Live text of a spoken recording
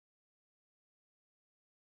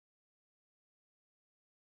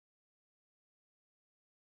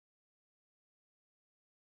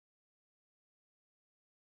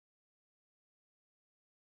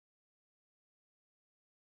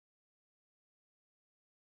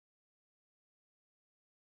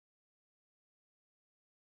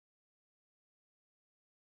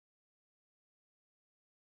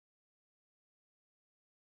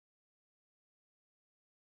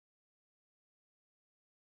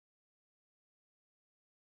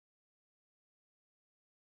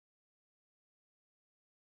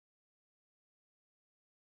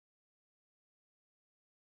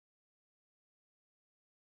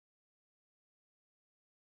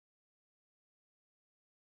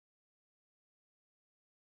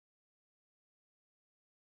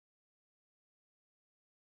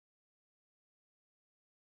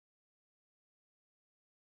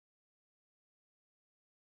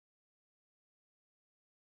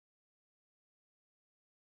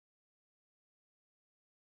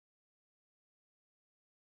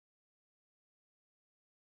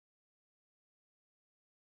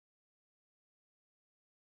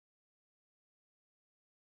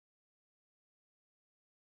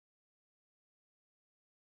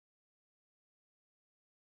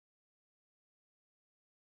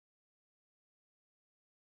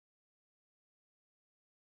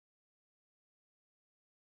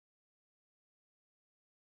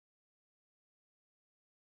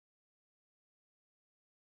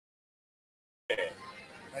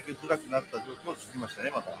投げづらくなった状況を作りました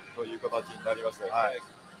ね、また。という形になりましたよね。はい、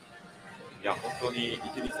いや、本当に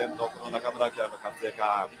1、2戦のこの中村晃の活躍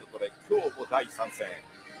が見事で、今日も第3戦、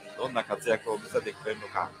どんな活躍を見せてくれるの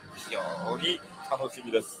か、非常に楽し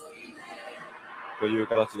みです。という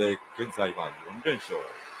形で、現在は4連勝。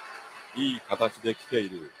いい形で来てい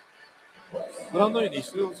る。ご覧のように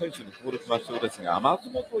出場選手の登録抹消ですが、松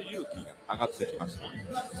本裕樹が上がってきました。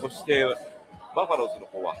そしてバファローズの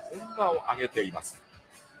方は本田を上げています。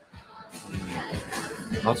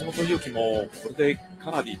松本裕樹もこれで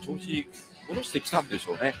かなり調子戻してきたんでし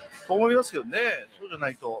ょうね。と思いますけどね、そうじゃな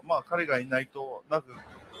いと、まあ彼がいないとなく。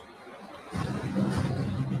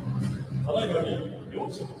ただいまに両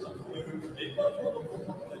者の監督によるメンバーとの交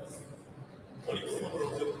換となります。オリックスのブロ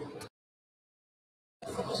ック。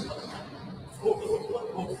福岡ソフトバン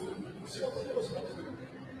クホークス、後ろの手をしまってくる。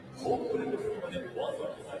ホームプレーの振りまでわずわ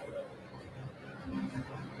ず最後だ。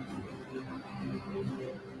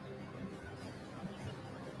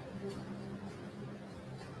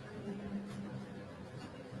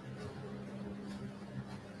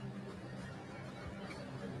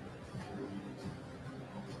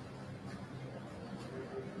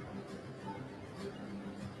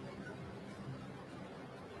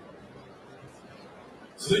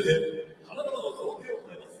続いて、花束の贈呈を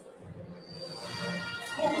行います。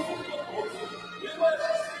福岡ソフトバンクホークス、上林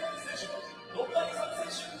選手、野村勇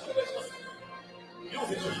選手、お願いします。両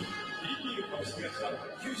選手に DP 株式会社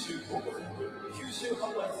九州広告九州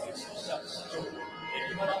販売推進者社長、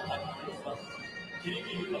駅原明宏さん、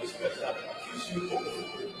DP 株式会社九州広告福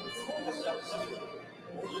岡支社社長、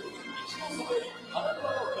森一郎様より花束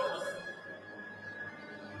が贈られます。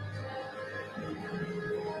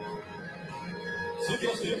続き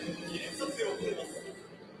まして、記念撮影を行います。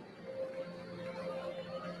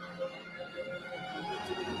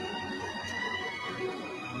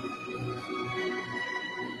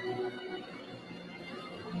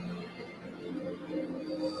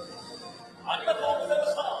ありがとうございま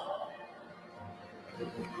した。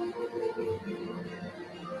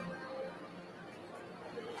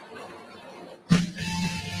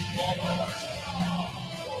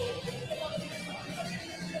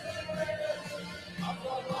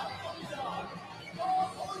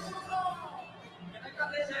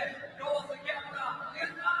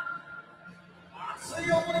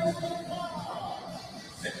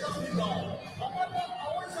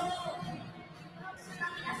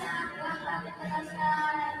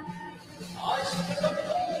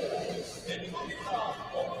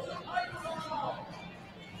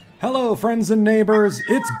Hello, friends and neighbors.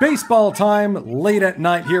 It's baseball time late at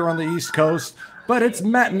night here on the East Coast, but it's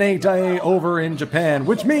matinee day over in Japan,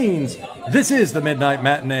 which means this is the Midnight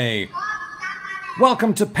Matinee.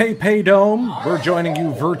 Welcome to PayPay Dome. We're joining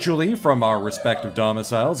you virtually from our respective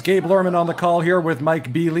domiciles. Gabe Lerman on the call here with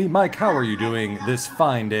Mike Bealey. Mike, how are you doing this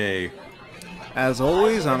fine day? As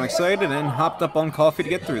always, I'm excited and hopped up on coffee to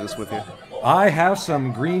get through this with you. I have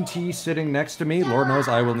some green tea sitting next to me. Lord knows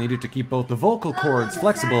I will need it to keep both the vocal cords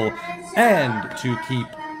flexible and to keep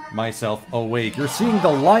myself awake. You're seeing the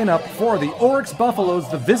lineup for the Oryx Buffaloes,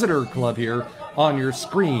 the visitor club here on your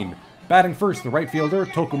screen. Batting first, the right fielder,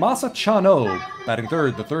 Tokumasa Chano. Batting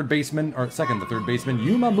third, the third baseman,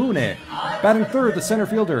 Yuma Mune. Batting third, the center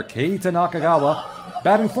fielder, Keita Nakagawa.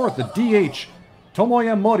 Batting fourth, the DH,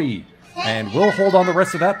 Tomoya Mori. And we'll hold on the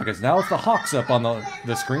rest of that because now it's the Hawks up on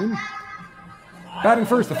the screen. Batting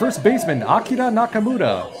first, the first baseman, Akira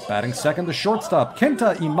Nakamura. Batting second, the shortstop,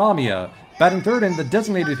 Kenta Imamiya. Batting third and the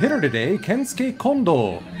designated hitter today, Kensuke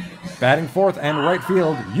Kondo. Batting fourth and right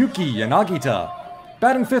field, Yuki Yanagita.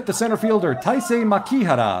 Batting fifth, the center fielder, Taisei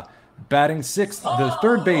Makihara. Batting sixth, the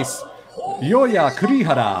third base, Yoya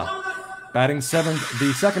Kurihara. Batting seventh,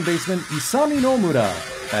 the second baseman, Isami Nomura.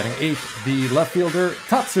 Batting eighth, the left fielder,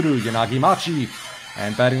 Tatsuru Yanagimachi.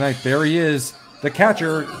 And batting ninth, there he is, the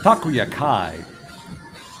catcher, Takuya Kai.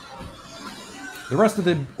 The rest of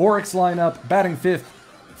the Oryx lineup, batting fifth,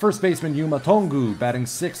 first baseman Yuma Tongu. Batting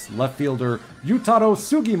sixth, left fielder Yutaro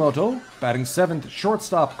Sugimoto. Batting seventh,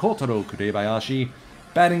 shortstop Kotaro Kurebayashi.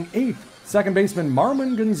 Batting eighth, second baseman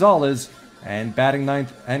Marlon Gonzalez. And batting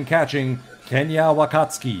ninth and catching Kenya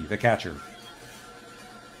Wakatsuki, the catcher.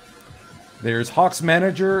 There's Hawks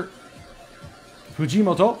manager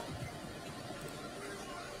Fujimoto.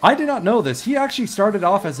 I did not know this. He actually started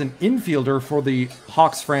off as an infielder for the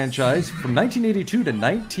Hawks franchise from 1982 to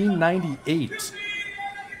 1998.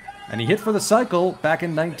 And he hit for the cycle back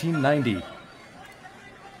in 1990.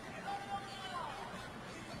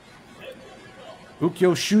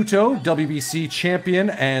 Ukyo Shuto, WBC champion,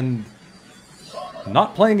 and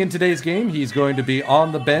not playing in today's game. He's going to be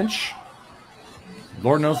on the bench.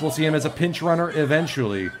 Lord knows we'll see him as a pinch runner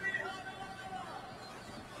eventually.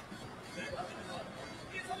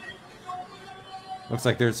 Looks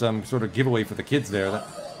like there's some sort of giveaway for the kids there.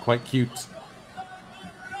 That's quite cute.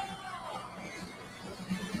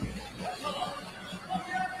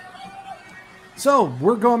 So,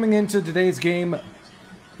 we're going into today's game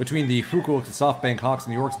between the Fukuoka SoftBank Hawks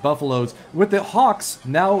and the Orcs Buffaloes, with the Hawks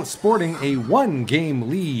now sporting a 1-game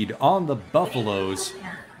lead on the Buffaloes,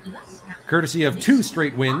 courtesy of 2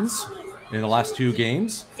 straight wins in the last 2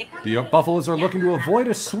 games. The Buffaloes are looking to avoid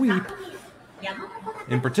a sweep.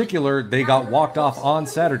 In particular, they got walked off on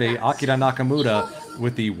Saturday, Akira Nakamura,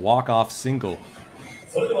 with the walk-off single.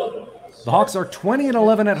 The Hawks are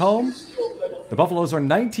 20-11 at home. The Buffaloes are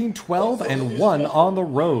 19-12-1 on the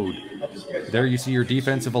road. There you see your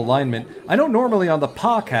defensive alignment. I know normally on the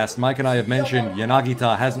podcast, Mike and I have mentioned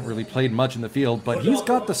Yanagita hasn't really played much in the field, but he's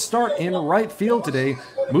got the start in right field today,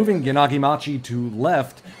 moving Yanagimachi to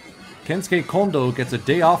left. Kensuke Kondo gets a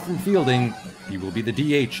day off from fielding. He will be the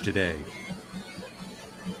DH today.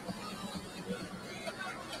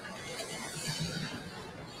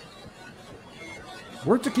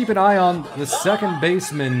 We're to keep an eye on the second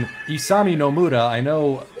baseman, Isami Nomura. I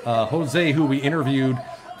know Jose, who we interviewed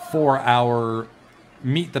for our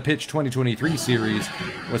Meet the Pitch 2023 series,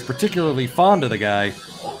 was particularly fond of the guy.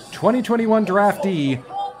 2021 draftee,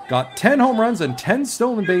 got 10 home runs and 10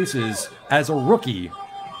 stolen bases as a rookie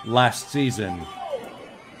last season.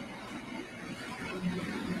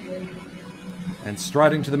 And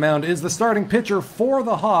striding to the mound is the starting pitcher for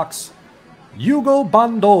the Hawks, Yugo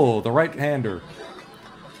Bando, the right-hander.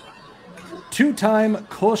 2-time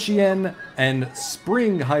Koshien and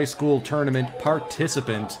Spring High School Tournament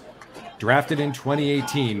participant, drafted in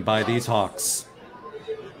 2018 by these Hawks.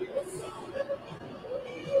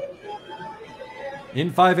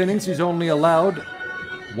 In 5 innings, he's only allowed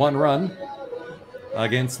 1 run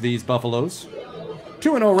against these Buffaloes.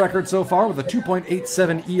 2-0 record so far with a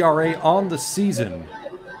 2.87 ERA on the season.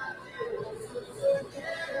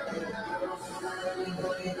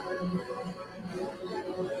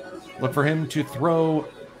 Look for him to throw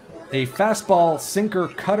a fastball, sinker,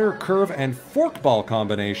 cutter, curve, and forkball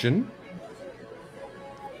combination.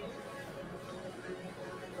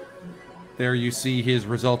 There you see his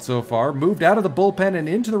results so far. Moved out of the bullpen and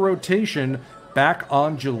into the rotation back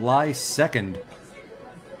on July 2nd.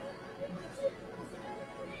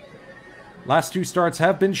 Last 2 starts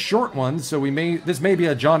have been short ones, so this may be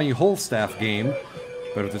a Johnny Holstaff game.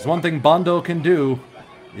 But if there's one thing Bando can do,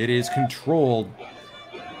 it is control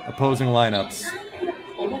opposing lineups.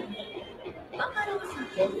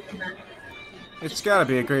 It's gotta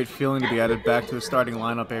be a great feeling to be added back to a starting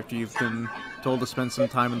lineup after you've been told to spend some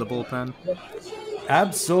time in the bullpen.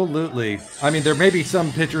 Absolutely. I mean, there may be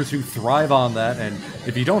some pitchers who thrive on that, and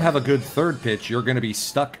if you don't have a good third pitch, you're going to be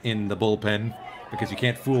stuck in the bullpen because you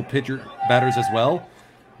can't fool batters as well.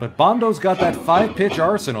 But Bondo's got that 5-pitch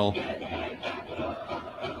arsenal.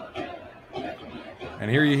 And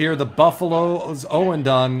here you hear the Buffalo's Owen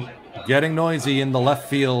Dunn getting noisy in the left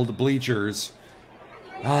field bleachers.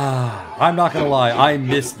 I'm not going to lie, I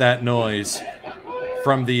missed that noise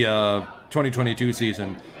from the 2022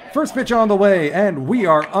 season. First pitch on the way, and we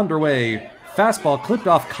are underway. Fastball clipped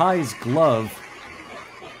off Kai's glove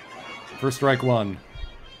for strike 1.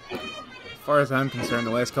 As far as I'm concerned,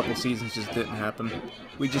 the last couple seasons just didn't happen.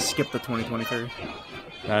 We just skipped the 2023.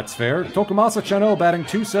 That's fair. Tokumasa Chano batting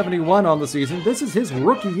 .271 on the season. This is his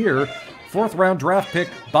rookie year. 4th round draft pick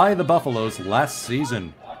by the Buffaloes last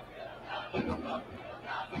season.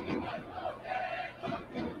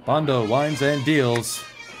 Bando winds and deals.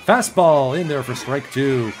 Fastball in there for strike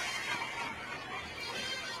 2.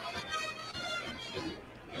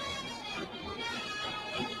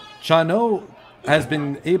 Chano has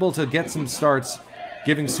been able to get some starts,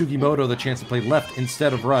 giving Sugimoto the chance to play left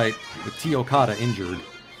instead of right, with T. Okada injured.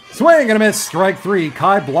 Swing and a miss, strike 3.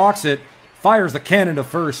 Kai blocks it, fires the cannon to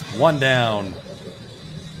first, 1 down.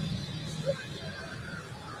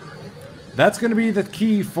 That's going to be the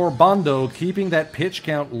key for Bando, keeping that pitch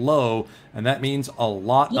count low, and that means a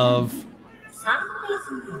lot of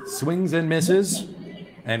swings and misses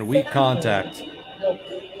and weak contact.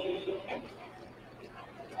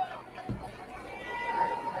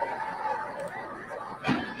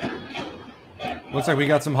 Looks like we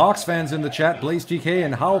got some Hawks fans in the chat. Blaze TK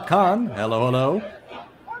and Hao Khan. Hello, hello.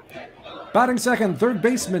 Batting second, third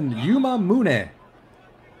baseman Yuma Mune.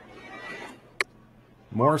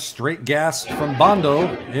 More straight gas from Bando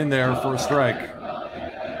in there for a strike.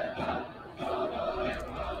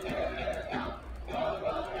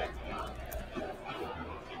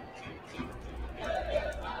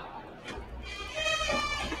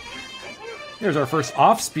 Here's our first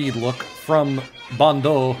off-speed look from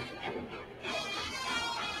Bando.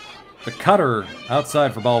 The cutter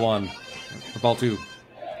outside for ball 1, for ball 2.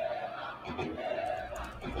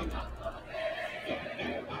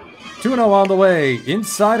 Two 2-0 on the way.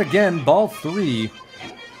 Inside again, ball 3.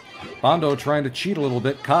 Bando trying to cheat a little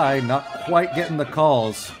bit. Kai not quite getting the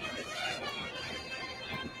calls.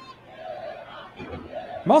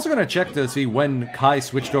 I'm also going to check to see when Kai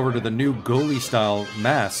switched over to the new goalie-style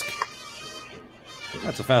mask.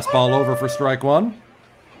 That's a fast ball over for strike 1.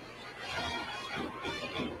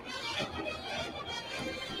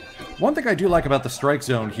 One thing I do like about the strike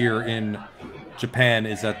zone here in Japan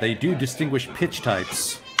is that they do distinguish pitch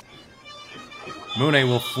types. Mune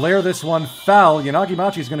will flare this one foul.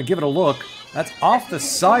 Yanagimachi is going to give it a look. That's off the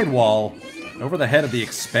sidewall, over the head of the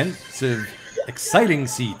expensive, exciting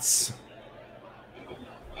seats.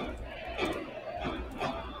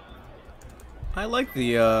 I like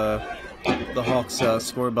the Hawks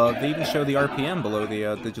score above. They even show the RPM below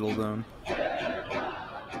the digital zone.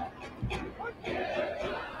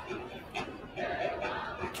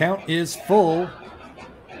 Count is full.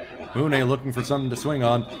 Mune looking for something to swing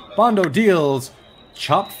on. Bando deals.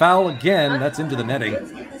 Chop foul again. That's into the netting.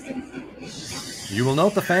 You will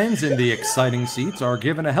note the fans in the exciting seats are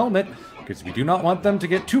given a helmet because we do not want them to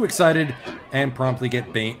get too excited and promptly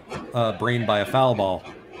get brained by a foul ball.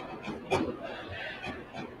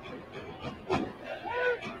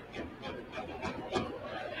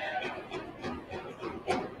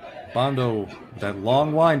 Bando, that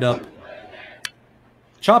long windup.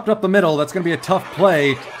 Chopped up the middle. That's going to be a tough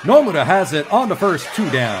play. Nomura has it on the first, 2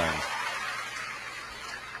 down.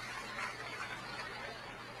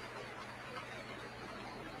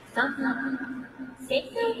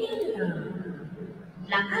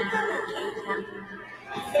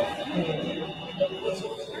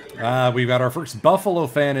 We've got our first Buffalo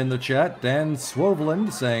fan in the chat, Dan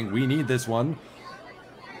Swoveland, saying we need this one.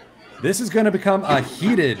 This is going to become a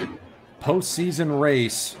heated postseason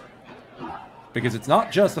race because it's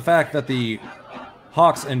not just the fact that the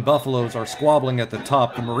Hawks and Buffaloes are squabbling at the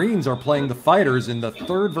top. The Marines are playing the Fighters in the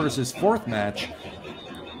 3rd versus 4th match,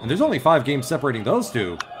 and there's only 5 games separating those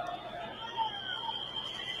two.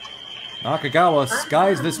 Nakagawa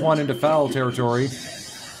skies this one into foul territory.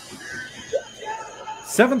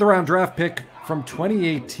 7th round draft pick from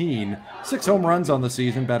 2018. 6 home runs on the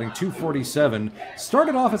season, batting .247.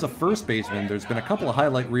 Started off as a first baseman. There's been a couple of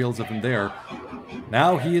highlight reels of him there.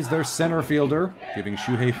 Now he is their center fielder, giving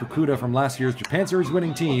Shuhei Fukuda from last year's Japan Series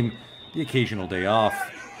winning team the occasional day off.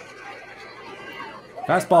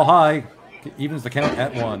 Fastball high, evens the count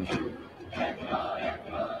at 1.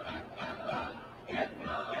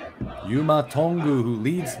 Yuma Tongu, who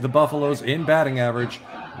leads the Buffaloes in batting average,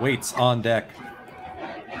 waits on deck.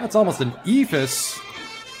 That's almost an eephus.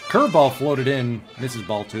 Curveball floated in, misses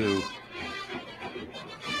ball 2.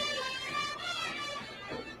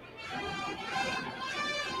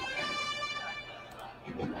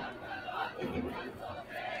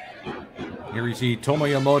 Here you see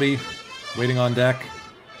Tomoya Mori waiting on deck.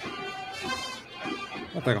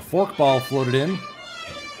 Looked like a forkball floated in.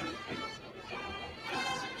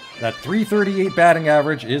 That .338 batting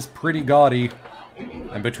average is pretty gaudy.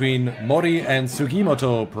 And between Mori and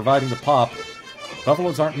Sugimoto providing the pop,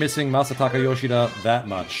 Buffaloes aren't missing Masataka Yoshida that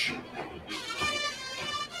much.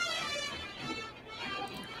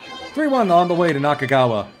 3-1 on the way to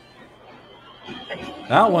Nakagawa.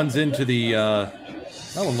 That one's into the, that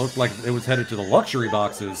one looked like it was headed to the luxury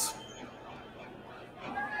boxes.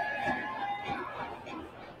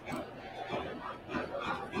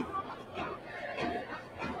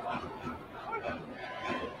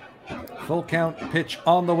 Full count pitch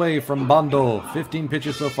on the way from Bando. 15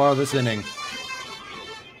 pitches so far this inning.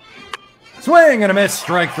 Swing and a miss,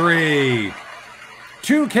 strike 3.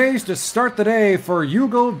 2 Ks to start the day for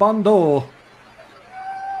Yugo Bando.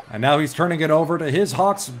 And now he's turning it over to his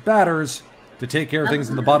Hawks batters to take care of things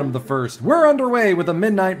in the bottom of the 1st. We're underway with a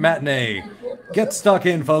midnight matinee. Get stuck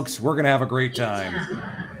in, folks. We're going to have a great time.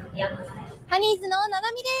 ハニーズのな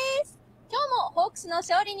なみです。今日もホークスの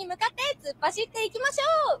勝利に向かって突っ走っていきまし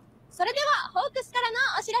ょう。それではホークスからの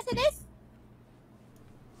お知らせです。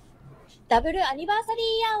ダブルアニバーサリー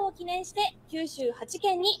イヤーを記念して九州8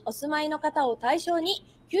県にお住まいの方を対象に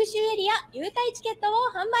九州エリア優待チケットを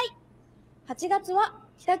販売。8月は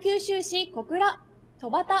北九州市小倉、戸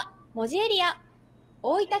畑、門司エリア、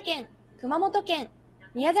大分県、熊本県、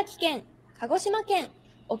宮崎県、鹿児島県、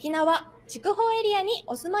沖縄、筑豊エリアに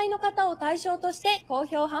お住まいの方を対象として好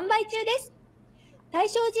評販売中です。対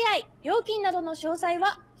象試合、料金などの詳細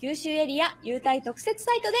は九州エリア優待特設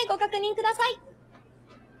サイトでご確認ください。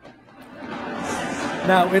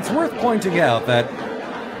Now, it's worth pointing out that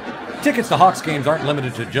tickets to Hawks games aren't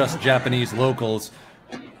limited to just Japanese locals.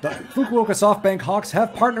 The Fukuoka SoftBank Hawks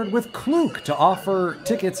have partnered with Klook to offer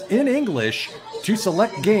tickets in English to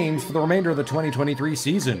select games for the remainder of the 2023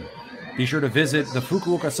 season. Be sure to visit the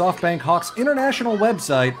Fukuoka SoftBank Hawks International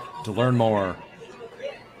website to learn more.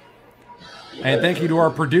 And thank you to our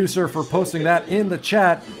producer for posting that in the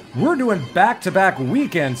chat. We're doing back-to-back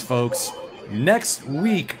weekends, folks. Next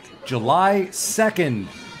week, July 2nd,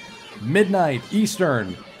 midnight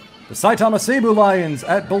Eastern, the Saitama Seibu Lions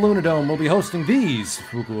at Balloonadome will be hosting these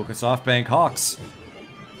Fukuoka SoftBank Hawks.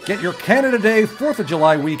 Get your Canada Day 4th of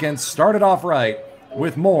July weekend started off right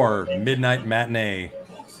with more Midnight Matinee.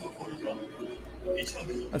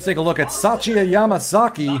 Let's take a look at Sachiya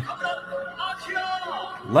Yamasaki,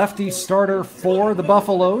 lefty starter for the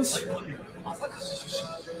Buffaloes.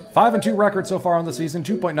 5-2 record so far on the season,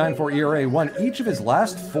 2.94 ERA, won each of his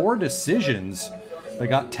last 4 decisions. They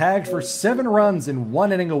got tagged for 7 runs in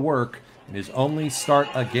 1 inning of work in his only start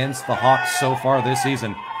against the Hawks so far this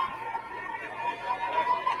season.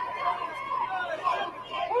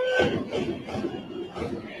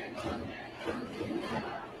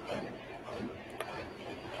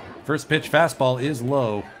 First pitch fastball is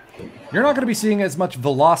low. You're not going to be seeing as much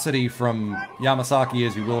velocity from Yamasaki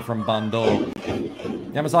as you will from Bando.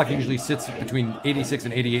 Yamasaki usually sits between 86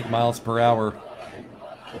 and 88 miles per hour.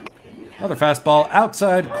 Another fastball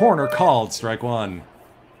outside corner called, strike 1.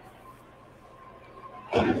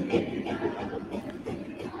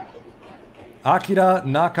 Akira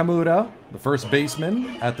Nakamura, the first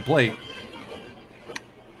baseman, at the plate.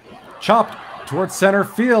 Chopped towards center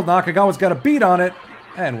field. Nakagawa's got a beat on it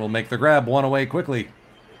and will make the grab 1 away quickly.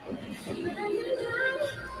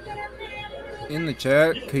 In the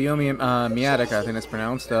chat, Kiyomi Miyadak, I think that's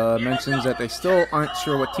pronounced, mentions that they still aren't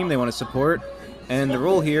sure what team they want to support. And the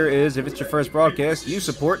rule here is, if it's your first broadcast, you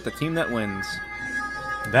support the team that wins.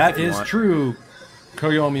 That is true,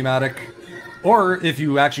 Koyomi Matic. Or if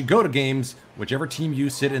you actually go to games, whichever team you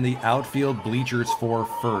sit in the outfield bleachers for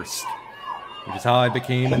first. Which is how I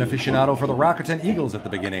became an aficionado for the Rakuten Eagles at the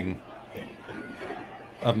beginning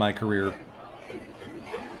of my career.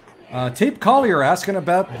 Tape Collier asking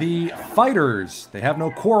about the Fighters. They have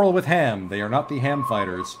no quarrel with Ham. They are not the Ham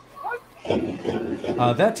Fighters.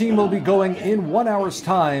 That team will be going in 1 hour's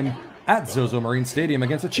time at Zozo Marine Stadium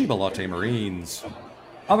against the Chiba Lotte Marines.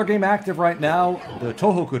 Other game active right now, the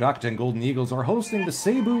Tohoku Rakuten Golden Eagles are hosting the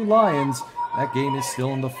Seibu Lions. That game is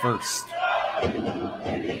still in the first.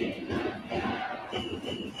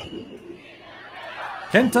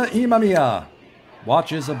 Kenta Imamiya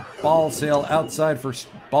watches a ball sail outside for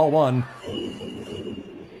ball 1.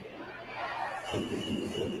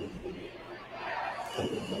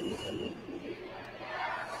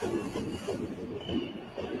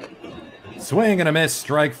 Swing and a miss,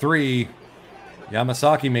 strike 3.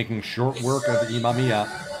 Yamasaki making short work of Imamiya.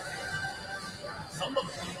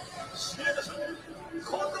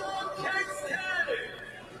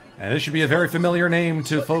 And this should be a very familiar name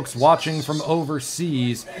to folks watching from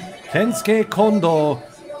overseas. Kensuke Kondo,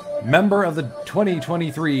 member of the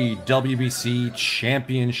 2023 WBC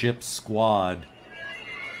Championship squad.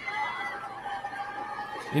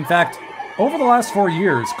 In fact, over the last 4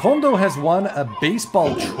 years, Kondo has won a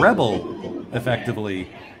baseball treble, effectively.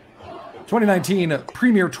 2019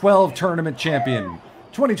 Premier 12 Tournament Champion,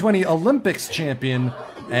 2020 Olympics Champion,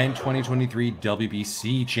 and 2023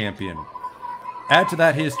 WBC Champion. Add to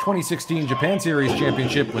that his 2016 Japan Series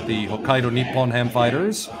Championship with the Hokkaido Nippon Ham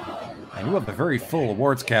Fighters, and you have a very full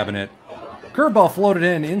awards cabinet. Curveball floated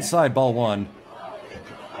in inside ball 1.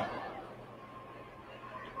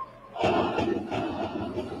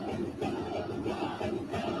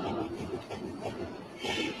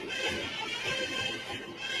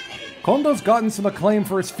 Kondo's gotten some acclaim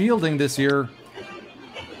for his fielding this year.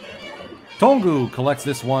 Tongu collects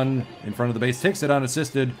this one in front of the base, takes it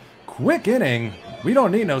unassisted. Quick inning. We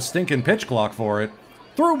don't need no stinking pitch clock for it.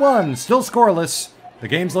 Through 1, still scoreless. The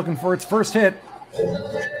game's looking for its first hit.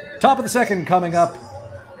 Top of the second coming up.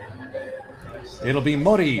 It'll be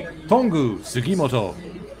Mori, Tongu, Sugimoto.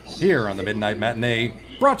 Here on the Midnight Matinee,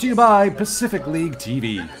 brought to you by Pacific League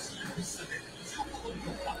TV.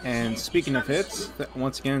 And speaking of hits,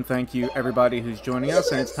 once again, thank you everybody who's joining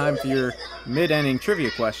us, and it's time for your mid-inning trivia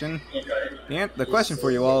question. The question for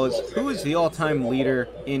you all is, who is the all-time leader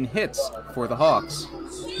in hits for the Hawks?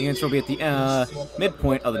 The answer will be at the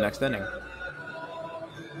midpoint of the next inning.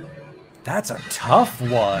 That's a tough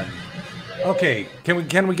one. Okay,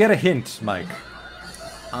 can we get a hint, Mike?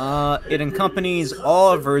 It accompanies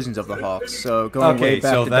all versions of the Hawks, so going way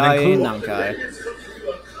back to Dai and Nankai.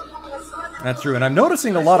 That's true, and I'm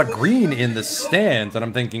noticing a lot of green in the stands, and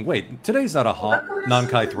I'm thinking, wait, today's not a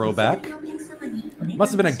Nankai throwback.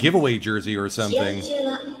 Must have been a giveaway jersey or something.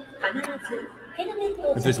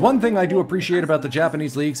 If there's one thing I do appreciate about the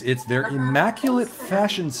Japanese leagues, it's their immaculate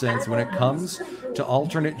fashion sense when it comes to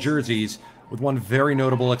alternate jerseys, with one very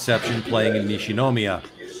notable exception playing in Nishinomiya.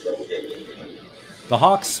 The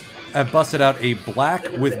Hawks have busted out a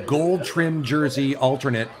black with gold trim jersey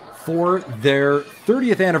alternate for their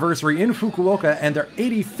 30th anniversary in Fukuoka and their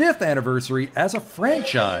 85th anniversary as a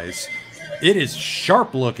franchise. It is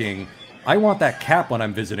sharp looking. I want that cap when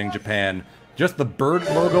I'm visiting Japan. Just the bird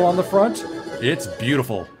logo on the front, it's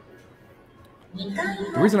beautiful.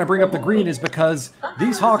 The reason I bring up the green is because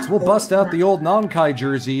these Hawks will bust out the old Nankai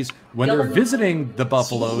jerseys when they're visiting the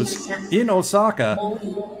Buffaloes in Osaka,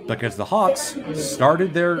 because the Hawks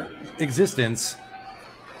started their existence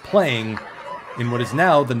playing in what is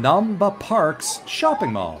now the Namba Parks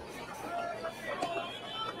shopping mall.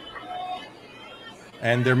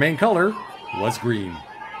 And their main color was green.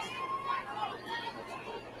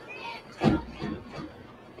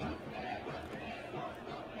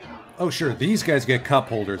 Oh sure, these guys get cup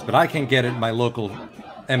holders, but I can't get it in my local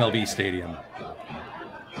MLB stadium.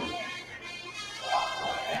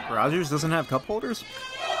 Rogers doesn't have cup holders?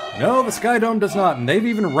 No, the Sky Dome does not, and they've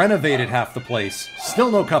even renovated half the place. Still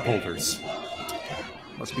no cup holders.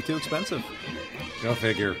 Must be too expensive. Go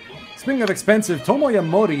figure. Speaking of expensive, Tomoya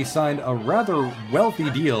Mori signed a rather wealthy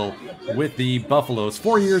deal with the Buffaloes.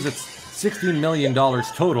 4 years, it's $16 million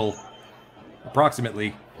total,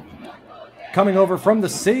 approximately. Coming over from the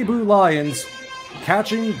Seibu Lions,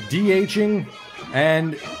 catching, DHing,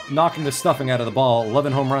 and knocking the stuffing out of the ball.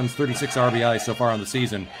 11 home runs, 36 RBIs so far on the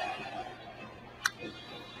season.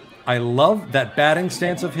 I love that batting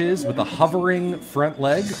stance of his with the hovering front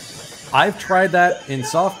leg. I've tried that in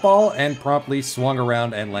softball and promptly swung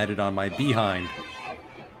around and landed on my behind.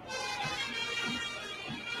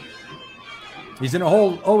 He's in a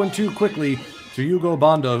hole 0-2 quickly to Yugo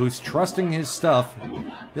Bando, who's trusting his stuff.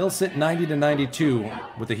 He'll sit 90 to 92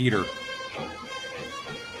 with the heater.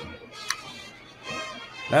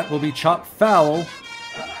 That will be chopped foul.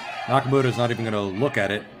 Nakamura's not even going to look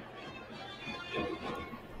at it.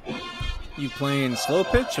 You playing slow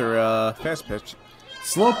pitch or fast pitch?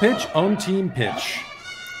 Slow pitch, own team pitch.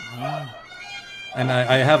 And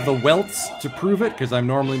I have the welts to prove it, because I'm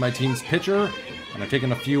normally my team's pitcher, and I've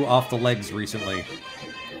taken a few off the legs recently.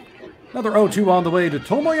 Another 0-2 on the way to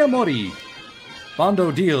Tomoya Mori.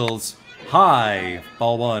 Bando deals high,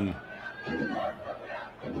 ball one.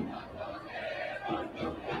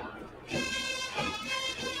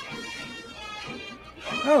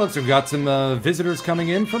 Oh, looks like we've got some visitors coming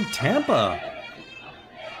in from Tampa.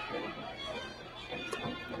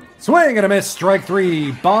 Swing and a miss, strike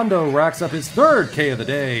three. Bando racks up his third K of the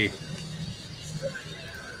day.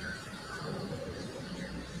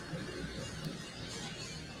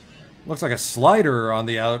 Looks like a slider on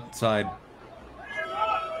the outside.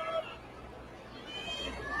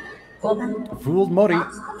 Fooled Mori.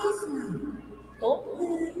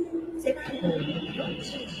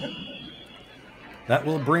 That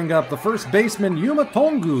will bring up the first baseman, Yuma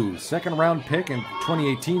Tongu, second round pick in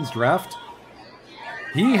 2018's draft.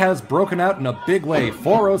 He has broken out in a big way.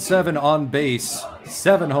 407 on base,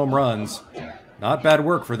 7 home runs. Not bad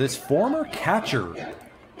work for this former catcher.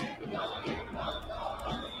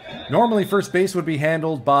 Normally, first base would be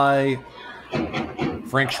handled by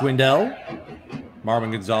Frank Schwindel,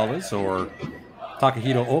 Marvin Gonzalez, or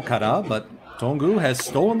Takahito Okada, but Tongu has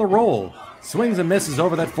stolen the role. Swings and misses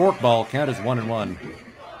over that forkball. Count is 1-1.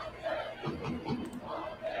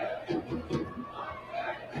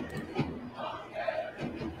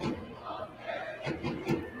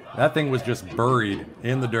 That thing was just buried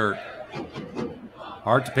in the dirt.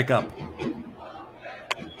 Hard to pick up.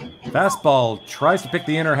 Fastball tries to pick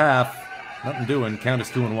the inner half. Nothing doing. Count is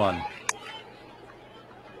 2-1.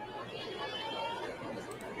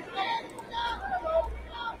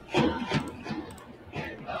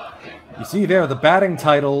 You see there, the batting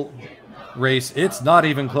title race, it's not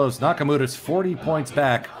even close. Nakamura's 40 points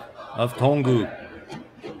back of Tongu.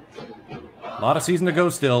 A lot of season to go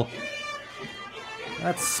still.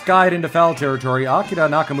 That's skied into foul territory. Akira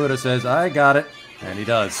Nakamura says, I got it. And he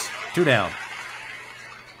does. 2 down.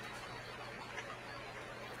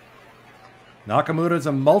 Nakamura's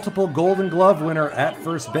a multiple Golden Glove winner at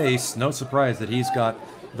first base. No surprise that he's got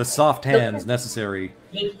the soft hands necessary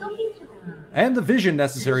and the vision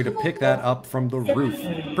necessary to pick that up from the roof.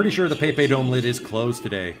 Pretty sure the PayPay Dome lid is closed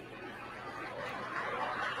today.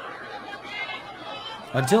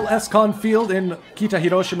 Until Escon Field in Kita,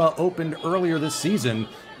 Hiroshima opened earlier this season,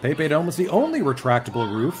 PayPay Dome was the only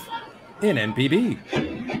retractable roof in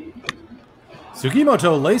NPB.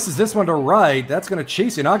 Sugimoto laces this one to right. That's going to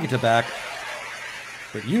chase Yanagita back.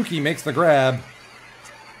 But Yuki makes the grab.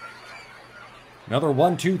 Another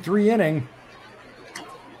 1-2-3 inning.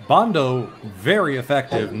 Bondo, very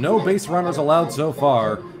effective. No base runners allowed so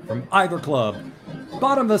far from either club.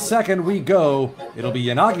 Bottom of the second we go. It'll be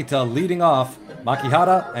Yanagita leading off.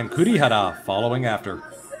 Makihara and Kurihara following after.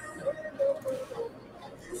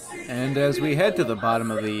 And as we head to the bottom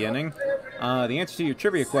of the inning, the answer to your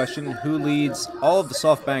trivia question, who leads all of the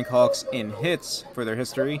SoftBank Hawks in hits for their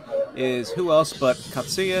history, is who else but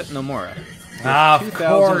Katsuya Nomura. Of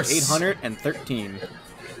course. 2,813.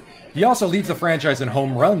 He also leads the franchise in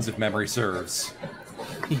home runs, if memory serves.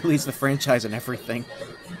 He leads the franchise in everything.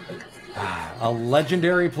 A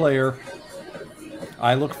legendary player.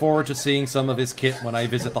 I look forward to seeing some of his kit when I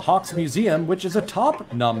visit the Hawks Museum, which is atop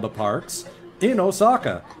Namba Parks in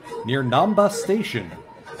Osaka, near Namba Station.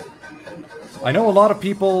 I know a lot of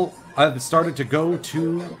people have started to go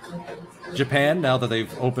to Japan now that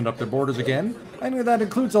they've opened up their borders again, and that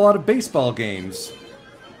includes a lot of baseball games.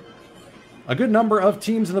 A good number of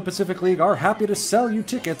teams in the Pacific League are happy to sell you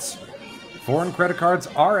tickets. Foreign credit cards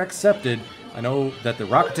are accepted. I know that the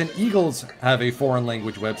Rakuten Eagles have a foreign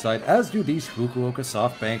language website, as do these Fukuoka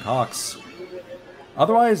SoftBank Hawks.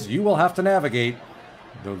 Otherwise, you will have to navigate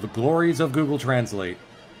the glories of Google Translate.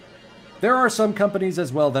 There are some companies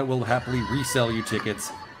as well that will happily resell you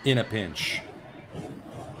tickets in a pinch.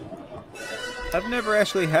 I've never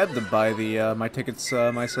actually had to buy the my tickets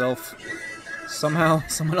myself. Somehow,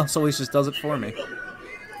 someone else always just does it for me.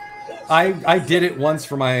 I did it once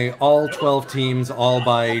for my all 12 teams all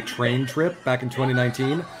by train trip back in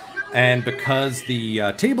 2019, and because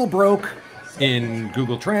the table broke in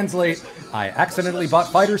Google Translate, I accidentally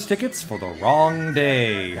bought Fighters tickets for the wrong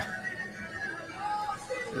day.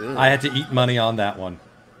 Ugh. I had to eat money on that one.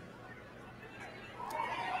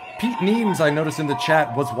 Pete Neems, I noticed in the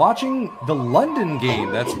chat, was watching the London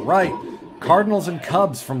game. That's right. Cardinals and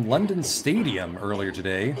Cubs from London Stadium earlier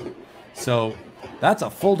today. So that's a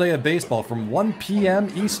full day of baseball from 1 p.m.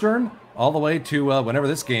 Eastern all the way to whenever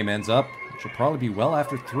this game ends up, which will probably be well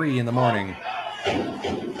after 3 in the morning.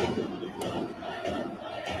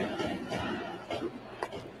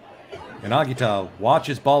 Yanagita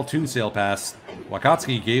watches ball 2 sail past.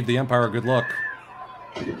 Wakatsuki gave the umpire a good look.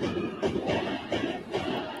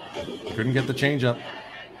 Couldn't get the changeup.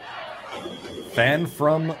 Fan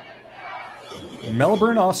from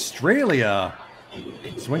Melbourne, Australia.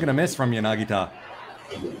 Swing and a miss from Yanagita.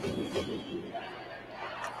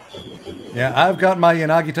 Yeah, I've got my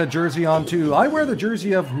Yanagita jersey on too. I wear the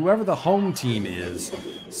jersey of whoever the home team is.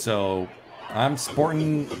 So I'm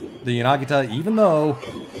sporting the Yanagita even though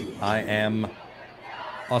I am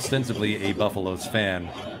ostensibly a Buffaloes fan.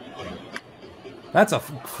 That's a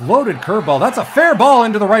floated curveball. That's a fair ball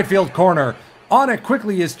into the right field corner. On it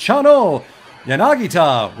quickly is Chano.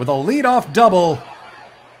 Yanagita with a leadoff double.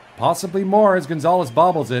 Possibly more as Gonzalez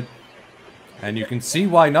bobbles it. And you can see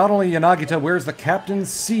why not only Yanagita wears the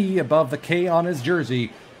captain's C above the K on his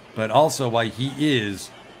jersey, but also why he is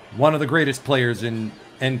one of the greatest players in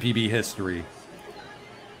NPB history.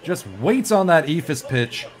 Just waits on that eephus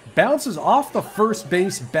pitch, bounces off the first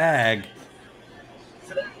base bag,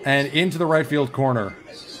 and into the right field corner.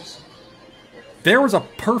 There was a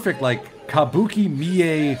perfect, like, Kabuki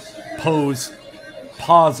Mie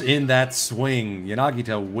pause in that swing.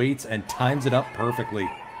 Yanagita waits and times it up perfectly.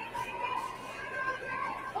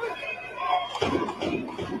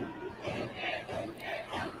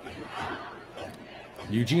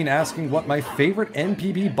 Eugene asking what my favorite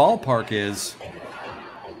NPB ballpark is.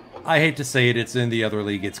 I hate to say it, it's in the other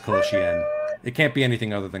league, it's Koshien. It can't be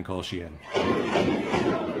anything other than Koshien.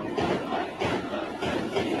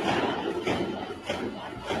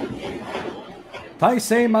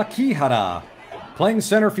 Taisei Makihara, playing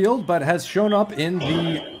center field, but has shown up in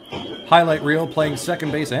the highlight reel, playing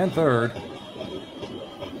second base and third.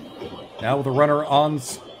 Now with a runner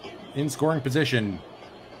in scoring position.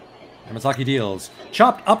 Yamasaki deals.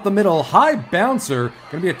 Chopped up the middle, high bouncer.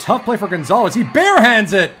 Gonna be a tough play for Gonzalez. He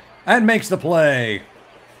barehands it and makes the play.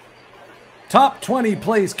 Top 20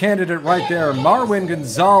 plays candidate right there. Marwin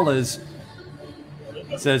Gonzalez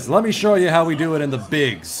says, let me show you how we do it in the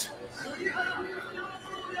bigs.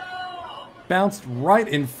 Bounced right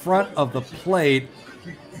in front of the plate.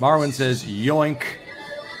 Marwin says, yoink.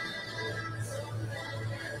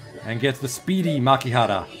 And gets the speedy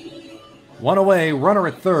Makihara. One away, runner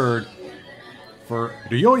at third for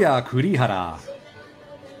Ryoya Kurihara,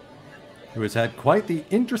 who has had quite the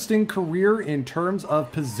interesting career in terms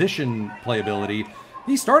of position playability.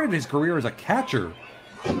 He started his career as a catcher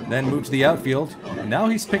then moved to the outfield, and now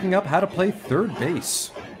he's picking up how to play third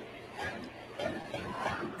base.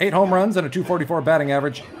 8 home runs and a .244 batting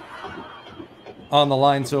average on the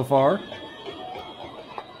line so far.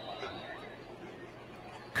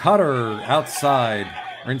 Cutter outside,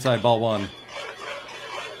 or inside, ball 1.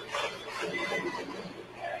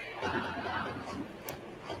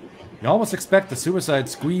 You almost expect the suicide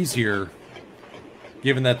squeeze here,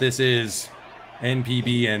 given that this is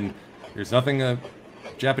NPB and there's nothing a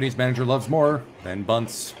Japanese manager loves more than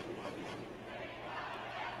bunts.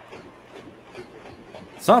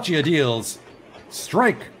 Sachia deals.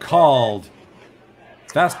 Strike called.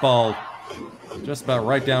 Fastball just about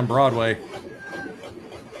right down Broadway.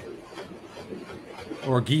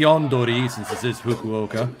 Or Giondori, since this is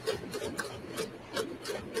Fukuoka.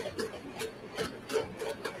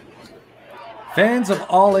 Fans of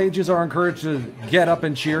all ages are encouraged to get up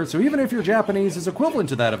and cheer, so even if your Japanese is equivalent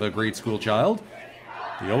to that of a grade school child,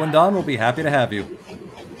 the Owendan will be happy to have you.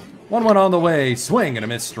 1-1 on the way, swing and a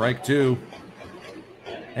miss, strike 2.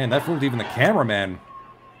 And that fooled even the cameraman.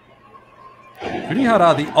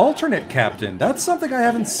 Kurihara, the alternate captain. That's something I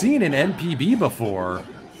haven't seen in NPB before.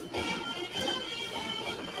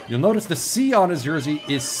 You'll notice the C on his jersey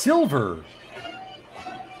is silver.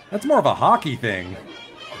 That's more of a hockey thing.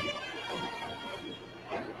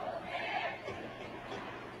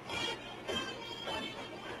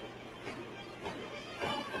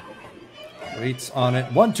 Waits on it.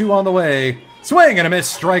 1-2 on the way. Swing and a miss.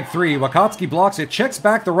 Strike 3. Wakatsuki blocks it. Checks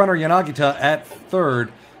back the runner Yanagita at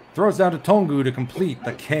third. Throws down to Tongu to complete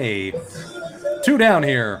the K. 2 down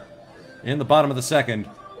here in the bottom of the second.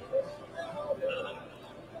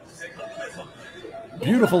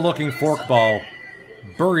 Beautiful looking forkball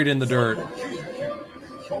buried in the dirt.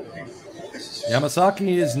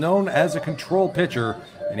 Yamasaki is known as a control pitcher,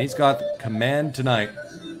 and he's got command tonight.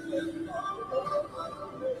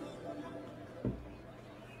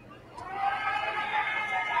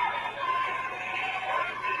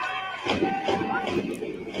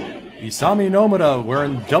 Isami Nomura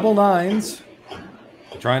wearing double 9s.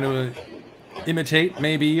 Trying to imitate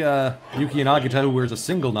maybe Yuki Nagita, who wears a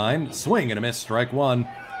single 9. Swing and a miss, strike 1.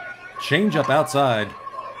 Change up outside.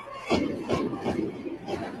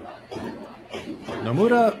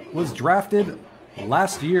 Nomura was drafted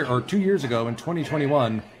last year, or 2 years ago in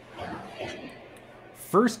 2021.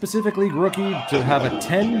 First Pacific League rookie to have a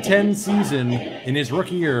 10-10 season in his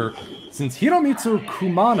rookie year since Hiromitsu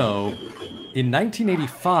Kumano in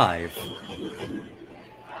 1985.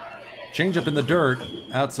 Change up in the dirt,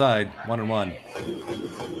 outside, 1-1.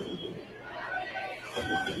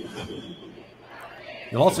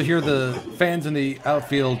 You'll also hear the fans in the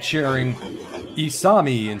outfield cheering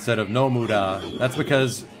Isami instead of Nomura. That's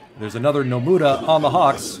because there's another Nomura on the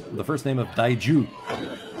Hawks with the first name of Daiju.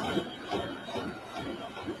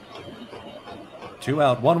 2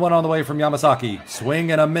 out, 1-1 on the way from Yamasaki.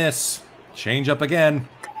 Swing and a miss. Change up again.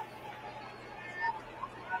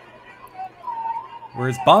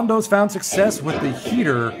 Whereas Bondo's found success with the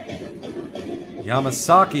heater,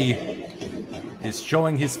 Yamasaki is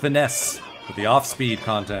showing his finesse with the off-speed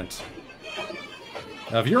content.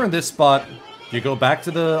 Now, if you're in this spot, you go back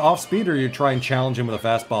to the off-speed or you try and challenge him with a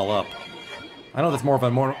fastball up. I know that's more of a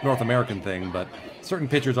North American thing, but certain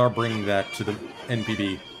pitchers are bringing that to the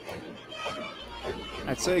NPB.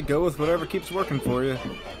 I'd say go with whatever keeps working for you.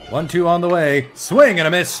 1-2 on the way. Swing and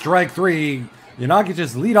a miss. Strike 3.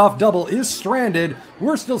 Yanagita's leadoff double is stranded.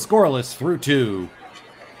 We're still scoreless through 2.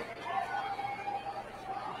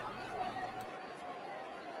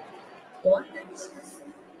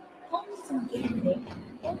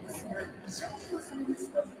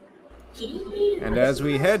 And as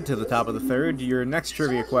we head to the top of the third, your next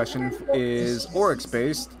trivia question is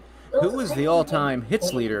Oryx-based. Who is the all-time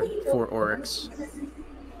hits leader for Oryx?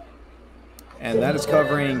 And that is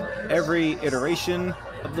covering every iteration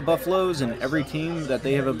of the Buffaloes and every team that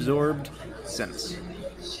they have absorbed since.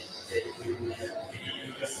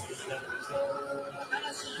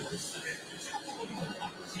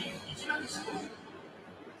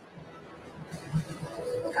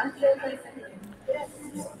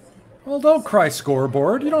 Well, don't cry,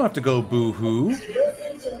 scoreboard. You don't have to go boo-hoo.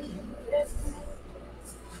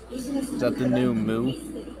 Is that the new moo?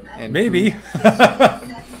 And maybe.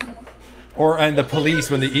 And the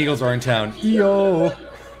police when the Eagles are in town. EO!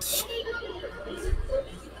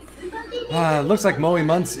 Looks like Moe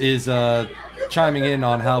Muntz is chiming in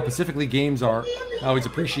on how Pacific League games are, always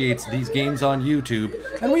appreciates these games on YouTube.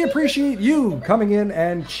 And we appreciate you coming in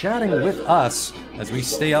and chatting with us as we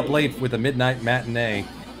stay up late with a midnight matinee.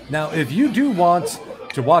 Now, if you do want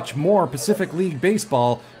to watch more Pacific League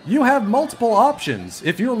baseball, you have multiple options.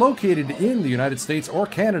 If you're located in the United States or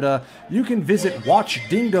Canada, you can visit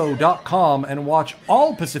watchdingo.com and watch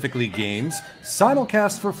all Pacific League games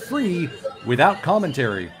simulcast for free without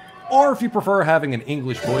commentary. Or if you prefer having an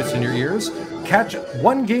English voice in your ears, catch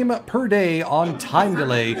one game per day on time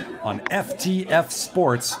delay on FTF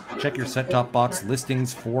Sports. Check your set-top box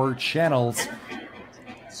listings for channels.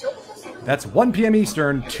 That's 1 p.m.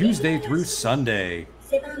 Eastern, Tuesday through Sunday.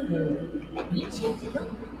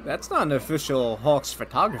 That's not an official Hawks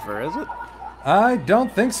photographer, is it? I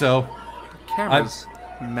don't think so. The camera's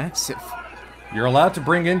massive. You're allowed to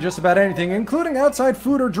bring in just about anything, including outside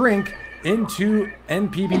food or drink, into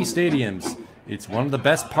NPB stadiums. It's one of the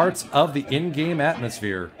best parts of the in-game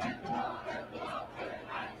atmosphere.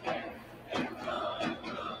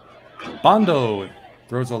 Bando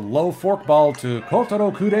throws a low forkball to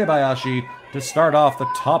Kotaro Kurebayashi to start off the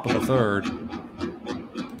top of the third.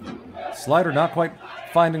 Slider not quite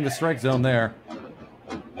finding the strike zone there.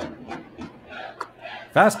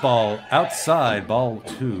 Fastball outside, ball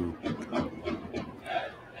 2.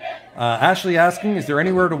 Ashley asking, is there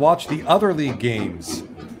anywhere to watch the other league games?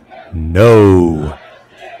 No.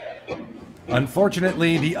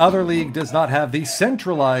 Unfortunately, the other league does not have the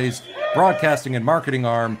centralized broadcasting and marketing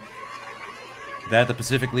arm that the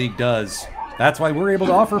Pacific League does. That's why we're able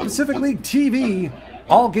to offer Pacific League TV,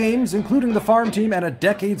 all games, including the farm team and a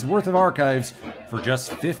decade's worth of archives, for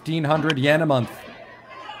just 1,500 yen a month.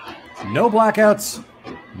 No blackouts,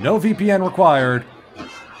 no VPN required,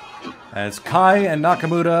 as Kai and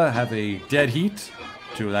Nakamura have a dead heat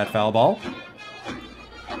to that foul ball.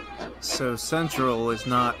 So Central is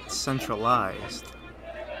not centralized.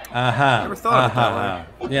 Never thought of it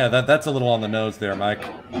that way. Yeah, that's a little on the nose there, Mike.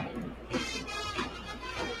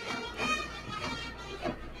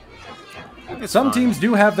 Some teams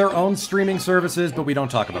do have their own streaming services, but we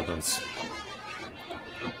don't talk about those.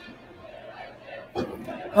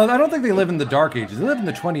 I don't think they live in the Dark Ages. They live in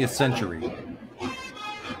the 20th century.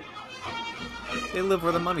 They live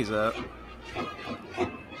where the money's at.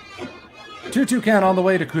 2-2 count on the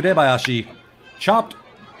way to Kurebayashi. Chopped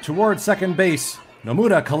towards second base.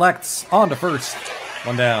 Nomura collects on to first.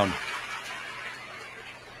 One down.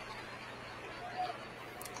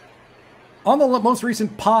 On the most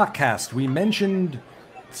recent podcast, we mentioned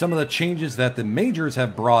some of the changes that the majors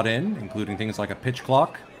have brought in, including things like a pitch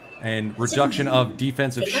clock and reduction of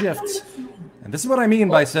defensive shifts. And this is what I mean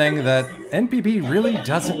by saying that NPB really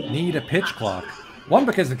doesn't need a pitch clock. One,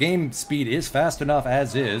 because the game speed is fast enough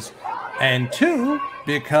as is. And two,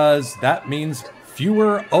 because that means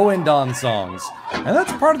fewer Oendan songs. And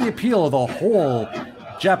that's part of the appeal of the whole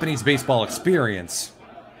Japanese baseball experience.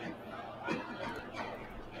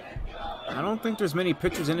 I don't think there's many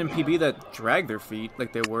pitchers in NPB that drag their feet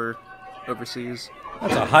like they were overseas.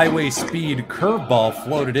 That's a highway speed curveball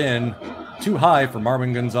floated in. Too high for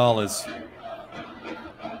Marwin Gonzalez.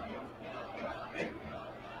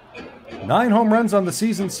 9 home runs on the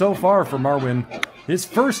season so far for Marwin. His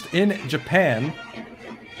first in Japan,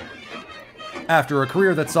 after a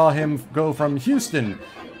career that saw him go from Houston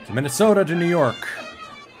to Minnesota to New York.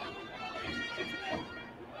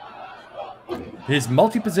 His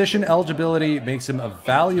multi-position eligibility makes him a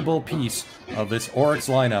valuable piece of this Oryx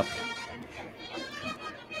lineup.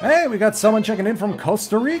 Hey, we got someone checking in from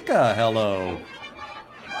Costa Rica. Hello.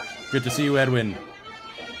 Good to see you, Edwin.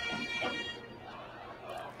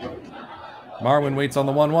 Marwin waits on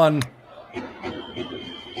the 1-1.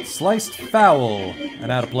 Sliced foul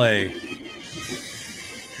and out of play.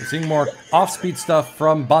 We're seeing more off-speed stuff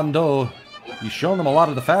from Bando. He's shown them a lot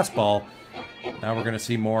of the fastball. Now we're going to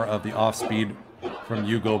see more of the off-speed from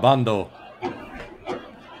Yugo Bando.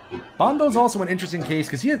 Bando's also an interesting case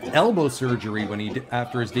because he had elbow surgery when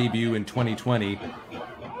after his debut in 2020.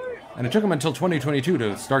 And it took him until 2022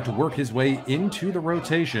 to start to work his way into the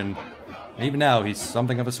rotation. And even now, he's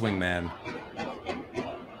something of a swingman.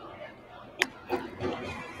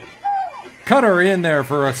 Cutter in there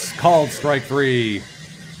for a called strike 3.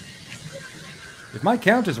 If my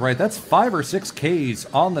count is right, that's 5 or 6 Ks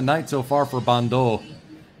on the night so far for Bando.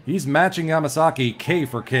 He's matching Yamasaki K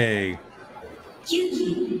for K.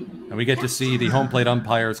 And we get to see the home plate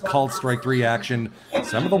umpires called strike 3 action.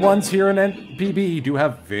 Some of the ones here in NPB do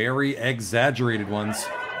have very exaggerated ones.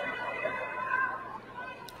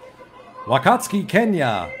 Wakatsuki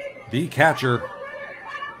Kenya, the catcher.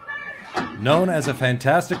 Known as a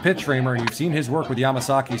fantastic pitch framer, and you've seen his work with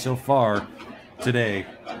Yamasaki so far today.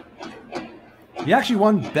 He actually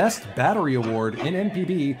won Best Battery Award in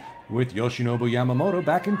NPB with Yoshinobu Yamamoto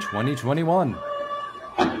back in 2021.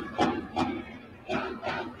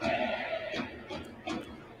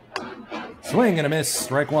 Swing and a miss.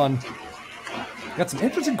 Strike one. Got some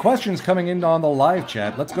interesting questions coming in on the live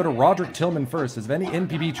chat. Let's go to Roderick Tillman first. Has any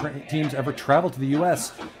NPB teams ever traveled to the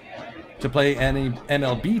U.S. to play any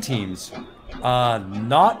MLB teams?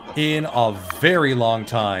 Not in a very long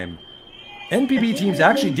time. NPB teams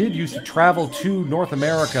actually did used to travel to North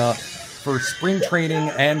America for spring training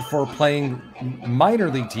and for playing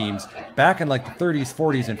minor league teams. Back in like the 30s,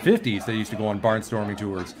 40s, and 50s, they used to go on barnstorming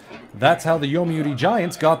tours. That's how the Yomiuri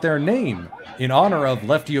Giants got their name, in honor of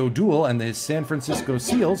Lefty O'Doul and the San Francisco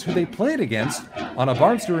Seals, who they played against on a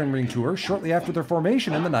barnstorming tour shortly after their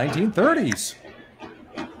formation in the 1930s.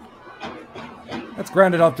 That's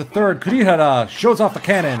grounded up to third. Kurihara shows off the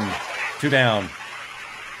cannon. 2 down.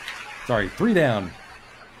 Sorry, 3 down.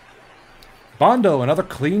 Bondo, another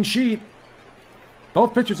clean sheet.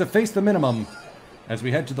 Both pitchers have faced the minimum as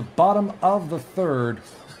we head to the bottom of the third.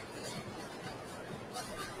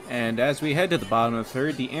 And as we head to the bottom of the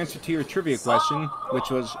third, the answer to your trivia question, which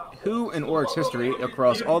was who in Oryx history,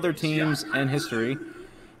 across all their teams and history,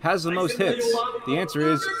 has the most hits? The answer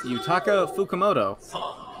is Yutaka Fukumoto,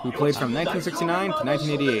 who played from 1969 to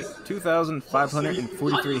 1988.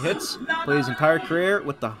 2,543 hits, played his entire career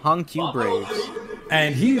with the Hankyu Braves.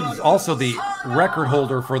 And he's also the record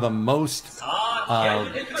holder for the most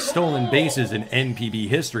stolen bases in NPB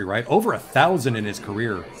history, right? Over 1,000 in his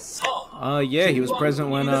career. Yeah, he was present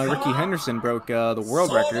when Ricky Henderson broke the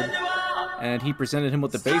world record, and he presented him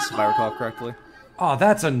with the base, if I recall correctly. Oh,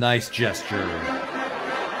 that's a nice gesture.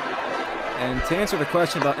 And to answer the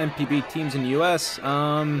question about NPB teams in the U.S.,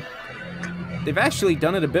 they've actually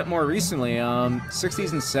done it a bit more recently.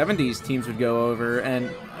 60s and 70s teams would go over,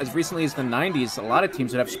 and as recently as the 90s, a lot of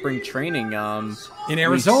teams would have spring training. In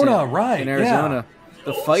Arizona, right. In Arizona. Yeah.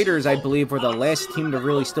 The Fighters, I believe, were the last team to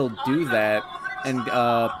really still do that, and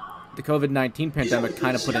the COVID-19 pandemic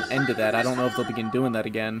kind of put an end to that. I don't know if they'll begin doing that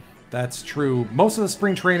again. That's true. Most of the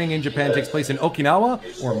spring training in Japan takes place in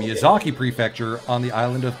Okinawa or Miyazaki Prefecture on the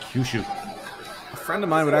island of Kyushu. A friend of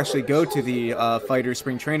mine would actually go to the Fighters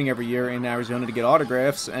spring training every year in Arizona to get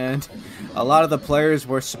autographs, and a lot of the players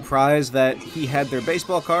were surprised that he had their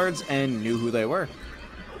baseball cards and knew who they were.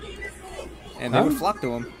 And they would flock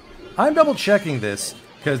to him. I'm double-checking this,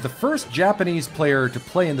 because the first Japanese player to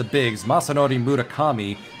play in the bigs, Masanori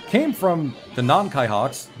Murakami, came from the Nankai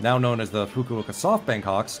Hawks, now known as the Fukuoka SoftBank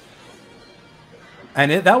Hawks,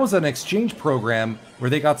 and that was an exchange program where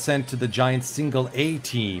they got sent to the Giants Single A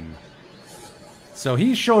team. So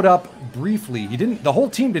he showed up briefly. The whole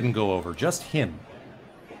team didn't go over, just him.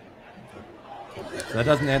 So that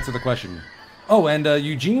doesn't answer the question. Oh, and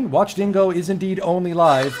Eugene, Watch Dingo is indeed only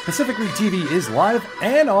live. Pacific League TV is live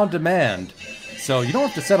and on demand. So you don't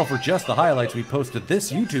have to settle for just the highlights we post to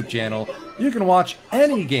this YouTube channel. You can watch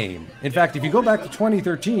any game. In fact, if you go back to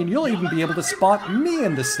 2013, you'll even be able to spot me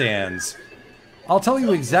in the stands. I'll tell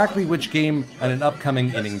you exactly which game at an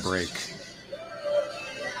upcoming inning break.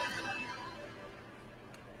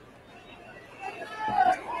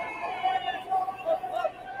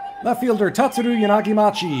 Left fielder Tatsuru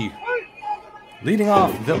Yanagimachi leading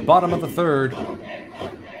off the bottom of the third.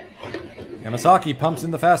 Yamasaki pumps in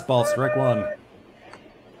the fastball, strike one.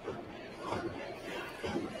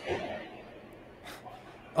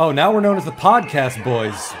 Oh, now we're known as the Podcast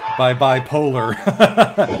Boys by Bipolar.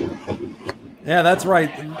 Yeah, that's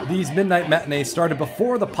right. These midnight matinees started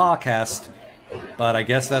before the podcast, but I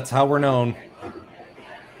guess that's how we're known.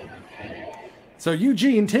 So,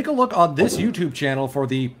 Eugene, take a look on this YouTube channel for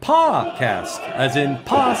the PA-cast, as in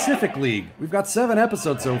Pacific League. We've got 7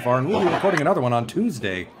 episodes so far, and we'll be recording another one on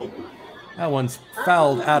Tuesday. That one's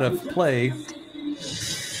fouled out of play.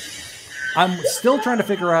 I'm still trying to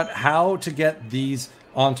figure out how to get these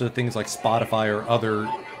onto things like Spotify or other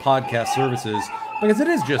podcast services, because it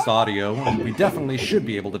is just audio, and we definitely should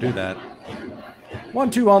be able to do that.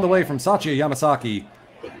 1-2 on the way from Sachi Yamasaki.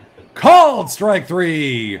 Called strike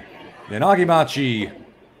 3! Yanagimachi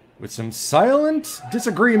with some silent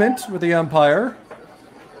disagreement with the umpire.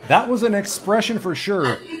 That was an expression for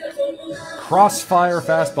sure. Crossfire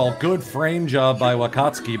fastball. Good frame job by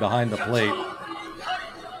Wakatsuki behind the plate.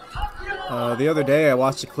 The other day I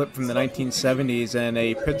watched a clip from the 1970s, and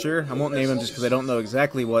a pitcher, I won't name him just because I don't know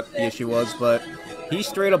exactly what the issue was, but he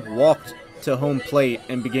straight up walked to home plate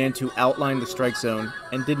and began to outline the strike zone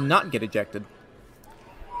and did not get ejected.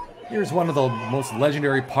 Here's one of the most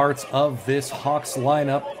legendary parts of this Hawks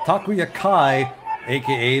lineup. Takuya Kai,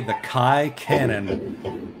 a.k.a. the Kai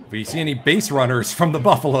Cannon. If we see any base runners from the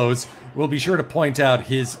Buffaloes, we'll be sure to point out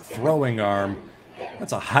his throwing arm.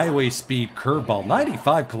 That's a highway speed curveball,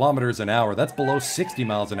 95 kilometers an hour. That's below 60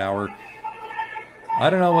 miles an hour. I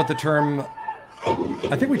don't know what the term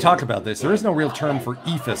I think we talked about this. There is no real term for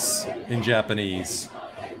ethos in Japanese.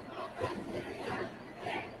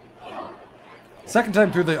 Second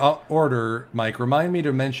time through the order, Mike, remind me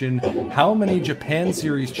to mention how many Japan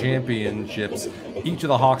Series championships each of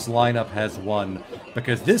the Hawks lineup has won,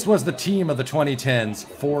 because this was the team of the 2010s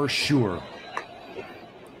for sure.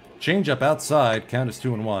 Change up outside, count as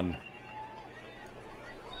 2-1.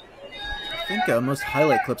 I think most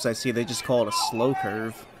highlight clips I see, they just call it a slow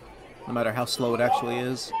curve, no matter how slow it actually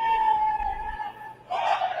is.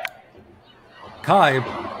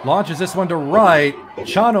 Kai launches this one to right.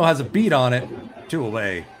 Chano has a beat on it. 2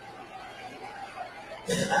 away.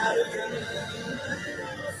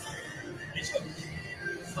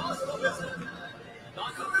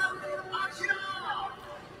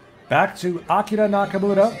 Back to Akira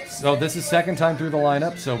Nakamura. So this is second time through the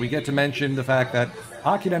lineup, so we get to mention the fact that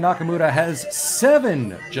Akira Nakamura has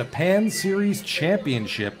 7 Japan Series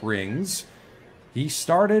championship rings. He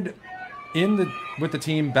started with the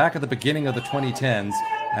team back at the beginning of the 2010s,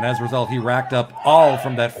 and as a result, he racked up all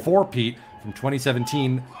from that 4-peat from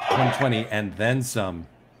 2017, 2020, and then some.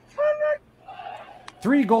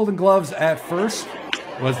 3 Golden Gloves at first,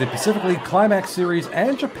 was the Pacific League Climax Series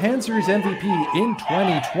and Japan Series MVP in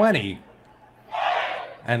 2020,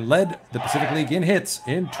 and led the Pacific League in hits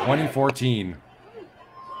in 2014.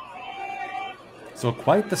 So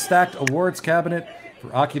quite the stacked awards cabinet for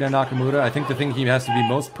Akira Nakamura. I think the thing he has to be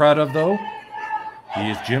most proud of, though, he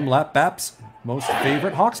is Jim Lapbap's most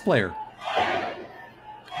favorite Hawks player.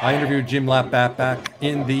 I interviewed Jim Lapbap back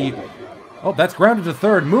in the... Oh, that's grounded to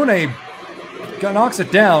third. Mune knocks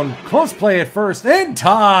it down. Close play at first. In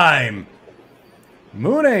time!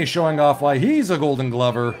 Mune showing off why he's a Golden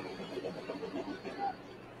Glover.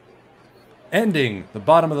 Ending the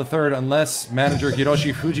bottom of the third, unless manager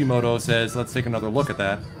Hiroshi Fujimoto says, let's take another look at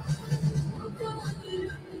that.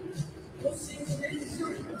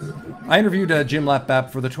 I interviewed Jim Lapbap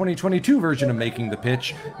for the 2022 version of Making the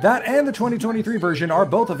Pitch. That and the 2023 version are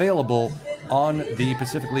both available on the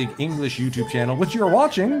Pacific League English YouTube channel, which you're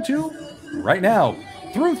watching too right now.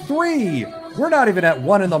 Through 3. We're not even at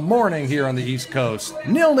 1 in the morning here on the East Coast.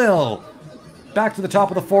 0-0. Back to the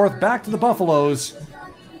top of the 4th, back to the Buffaloes.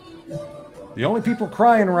 The only people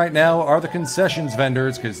crying right now are the concessions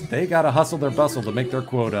vendors, because they gotta hustle their bustle to make their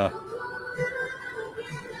quota.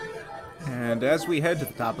 And as we head to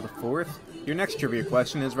the top of the 4th, your next trivia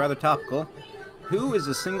question is rather topical. Who is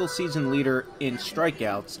the single-season leader in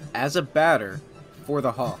strikeouts as a batter for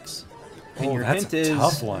the Hawks? And your hint is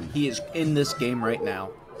tough one. He is in this game right now.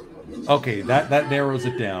 Okay, that narrows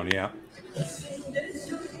it down, yeah.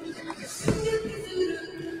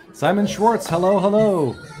 Simon Schwartz, hello,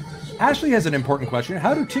 hello. Ashley has an important question.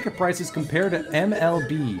 How do ticket prices compare to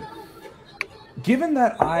MLB? Given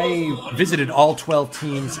that I visited all 12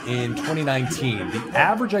 teams in 2019, the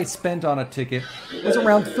average I spent on a ticket was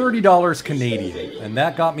around $30 Canadian, and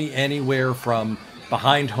that got me anywhere from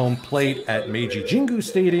behind home plate at Meiji Jingu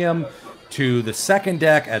Stadium to the second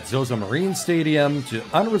deck at Zozo Marine Stadium to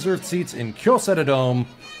unreserved seats in Kyocera Dome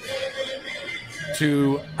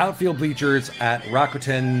to outfield bleachers at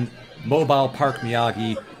Rakuten Mobile Park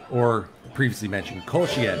Miyagi, or previously mentioned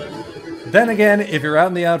Koshien. Then again, if you're out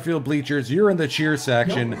in the outfield bleachers, you're in the cheer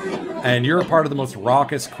section, and you're a part of the most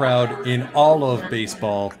raucous crowd in all of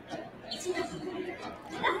baseball.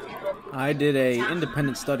 I did a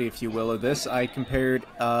independent study, if you will, of this. I compared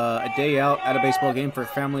a day out at a baseball game for a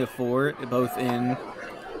family of 4, both in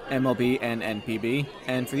MLB and NPB.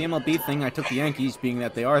 And for the MLB thing, I took the Yankees, being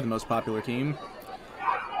that they are the most popular team.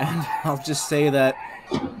 And I'll just say that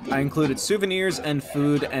I included souvenirs and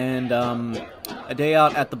food, and a day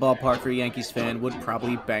out at the ballpark for a Yankees fan would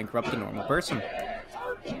probably bankrupt a normal person.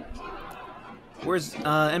 Whereas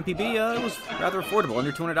NPB, it was rather affordable,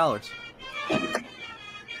 under $200.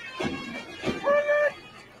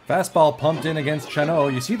 Fastball pumped in against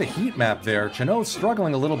Chano. You see the heat map there. Chano's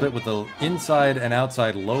struggling a little bit with the inside and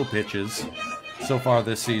outside low pitches so far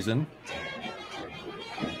this season.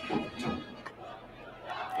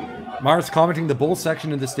 Mars commenting, the Bulls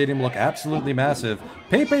section in the stadium look absolutely massive.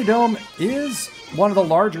 PayPay Dome is one of the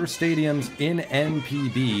larger stadiums in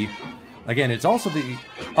NPB. Again, it's also the,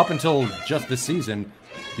 up until just this season,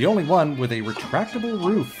 the only one with a retractable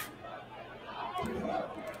roof.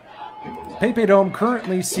 PayPay Dome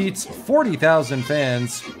currently seats 40,000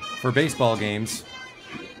 fans for baseball games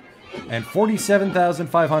and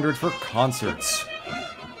 47,500 for concerts.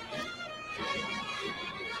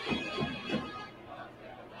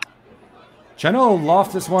 Chano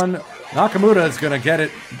lofts this one. Nakamura is going to get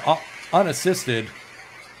it unassisted.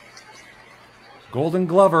 Golden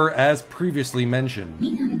Glover, as previously mentioned.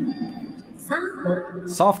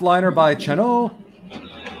 Soft liner by Chano.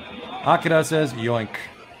 Akira says yoink.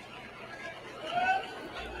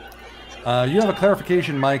 You have a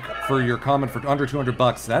clarification, Mike, for your comment for under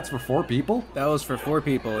 $200. That's for 4 people? That was for 4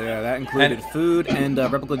 people, yeah. That included food and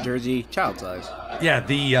replica jersey, child size. Yeah,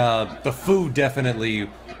 the food definitely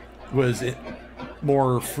was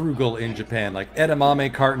more frugal in Japan. Like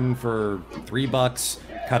edamame carton for $3,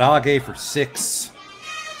 karage for $6.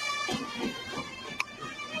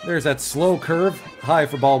 There's that slow curve, high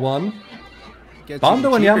for ball 1.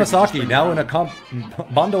 Bondo and Yamasaki now in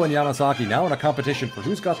a competition for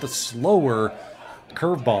who's got the slower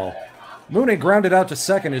curveball. Mooney grounded out to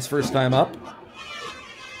second his first time up.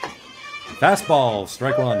 Fastball,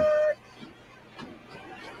 strike 1.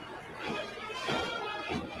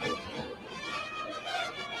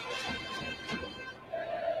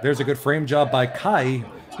 There's a good frame job by Kai.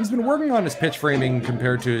 He's been working on his pitch framing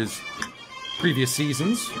compared to his previous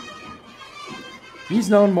seasons. He's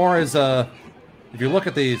known more as if you look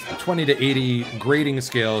at the 20 to 80 grading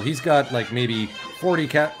scale, he's got like maybe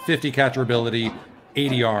 50 catcher ability,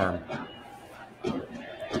 80 arm.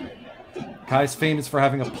 Kai's famous for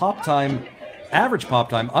having a pop time, average pop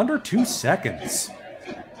time, under 2 seconds.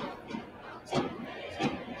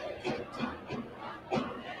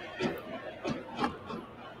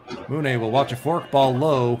 Mune will watch a forkball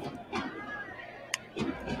low.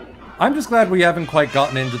 I'm just glad we haven't quite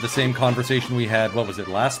gotten into the same conversation we had, what was it,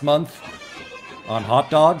 last month? On hot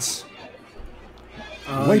dogs?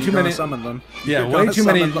 Way too many. Summon them. Yeah, way too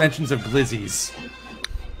many mentions of glizzies.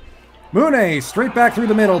 Mune, straight back through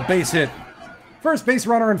the middle, base hit. First base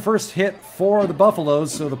runner and first hit for the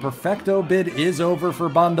Buffaloes, so the perfecto bid is over for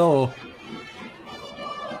Bondo.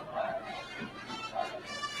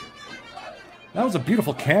 That was a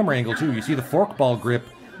beautiful camera angle, too. You see the forkball grip,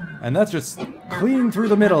 and that's just clean through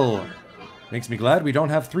the middle. Makes me glad we don't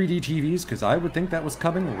have 3D TVs, because I would think that was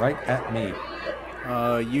coming right at me.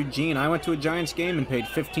 Eugene, I went to a Giants game and paid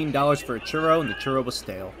 $15 for a churro, and the churro was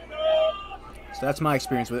stale. So that's my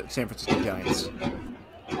experience with San Francisco Giants.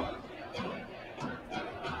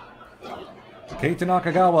 Keita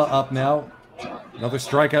Nakagawa up now. Another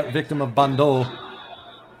strikeout victim of Bando.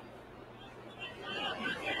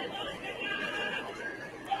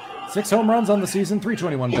 Six home runs on the season,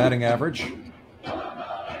 .321 batting average.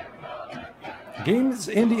 Games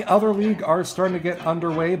in the other league are starting to get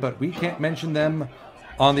underway, but we can't mention them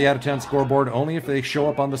on the out-of-town scoreboard, only if they show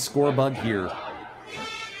up on the score bug here.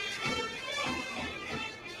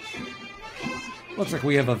 Looks like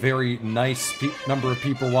we have a very nice number of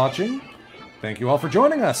people watching. Thank you all for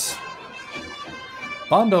joining us.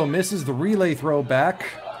 Bondo misses the relay throw back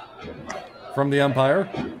from the umpire.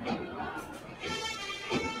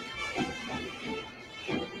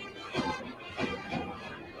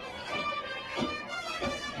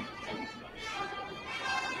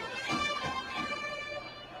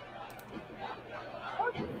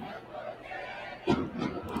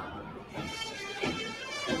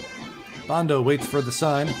 Bondo waits for the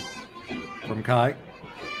sign from Kai.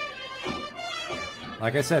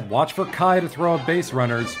 Like I said, watch for Kai to throw at base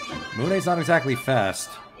runners. Mune's not exactly fast.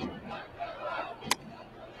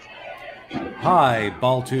 High,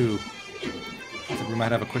 ball 2. Looks like we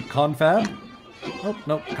might have a quick confab. Oh,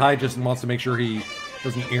 nope. Kai just wants to make sure he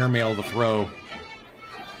doesn't airmail the throw.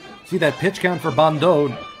 See that pitch count for Bondo.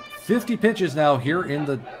 50 pitches now here in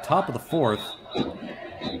the top of the 4th.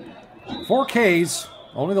 4 Ks.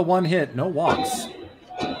 Only the 1 hit, no walks.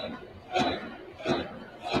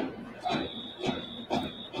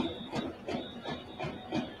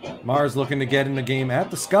 Mars looking to get in the game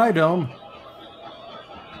at the Sky Dome.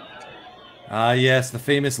 Ah, yes, the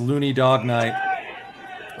famous Looney Dog Night.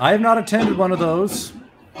 I have not attended one of those.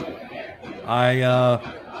 I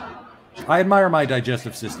admire my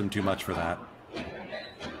digestive system too much for that.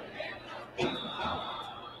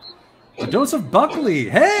 A dose of Buckley.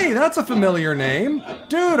 Hey, that's a familiar name.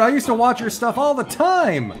 Dude, I used to watch your stuff all the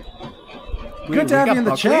time. Good to have you in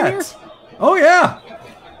the chat. Oh, yeah.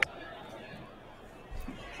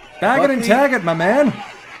 Bag it and tag it, my man.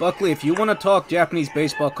 Buckley, if you want to talk Japanese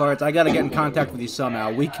baseball cards, I got to get in contact with you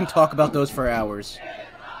somehow. We can talk about those for hours.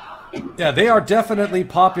 Yeah, they are definitely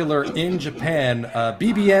popular in Japan.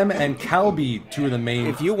 BBM and Calbee, 2 of the main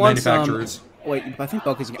if you want manufacturers. Wait, I think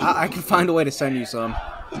Buckley's... I can find a way to send you some.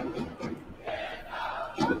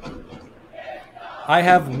 I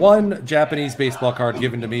have 1 Japanese baseball card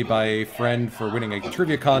given to me by a friend for winning a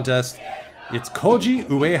trivia contest. It's Koji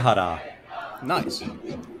Uehara. Nice.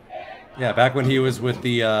 Yeah, back when he was with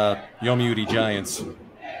the Yomiuri Giants.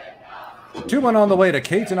 2-1 on the way to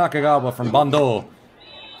Keita Nakagawa from Bondo.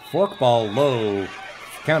 Forkball low.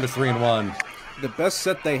 Count is 3-1. The best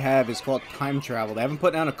set they have is called Time Travel. They haven't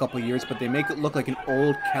put out in a couple years, but they make it look like an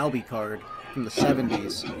old Calby card from the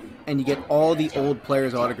 70s. And you get all the old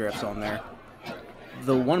players' autographs on there.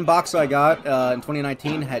 The one box I got in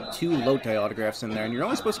 2019 had 2 Lotte autographs in there, and you're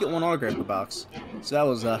only supposed to get 1 autograph per box. So that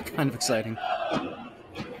was kind of exciting.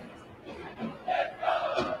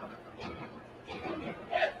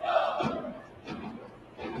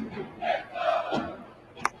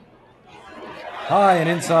 High and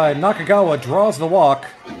inside, Nakagawa draws the walk.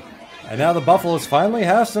 And now the Buffaloes finally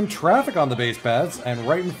have some traffic on the base paths, and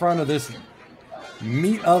right in front of this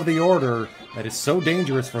meat of the order that is so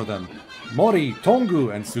dangerous for them. Mori,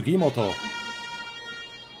 Tongu, and Sugimoto.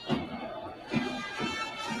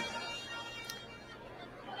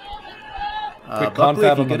 Quick Buckley, confab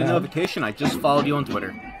if you on get the a mound. notification, I just followed you on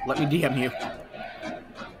Twitter. Let me DM you.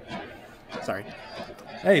 Sorry.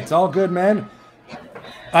 Hey, it's all good, man.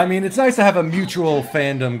 I mean, it's nice to have a mutual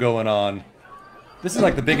fandom going on. This is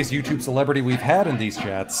like the biggest YouTube celebrity we've had in these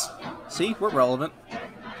chats. See, we're relevant.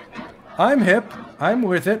 I'm hip. I'm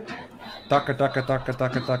with it. Taka taka taka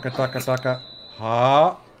taka taka taka taka.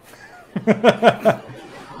 Ha.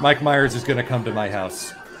 Mike Myers is gonna come to my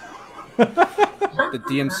house. The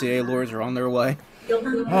DMCA lawyers are on their way.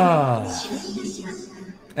 Ah.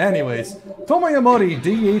 Anyways, Tomoya Mori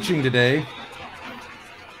DHing today.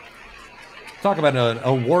 Talk about an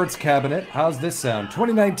awards cabinet. How's this sound?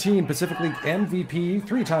 2019 Pacific League MVP,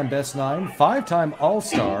 3-time Best 9, 5-time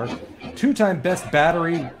All-Star, 2-time Best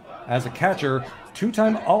Battery as a catcher,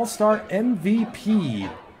 2-time All-Star MVP.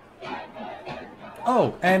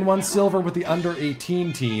 Oh, and won silver with the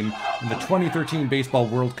under-18 team in the 2013 Baseball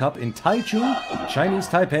World Cup in Taichung, Chinese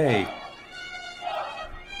Taipei.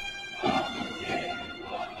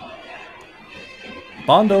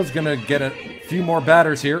 Bondo's gonna get a few more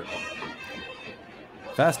batters here.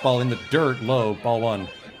 Fastball in the dirt, low, ball 1.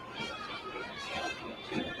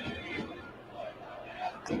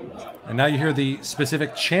 And now you hear the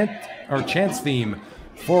specific chance theme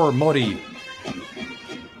for Mori.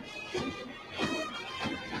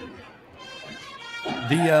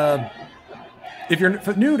 If you're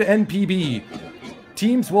new to NPB,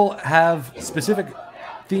 teams will have specific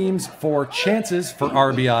themes for chances for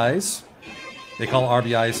RBIs. They call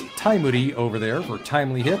RBIs taimuri over there for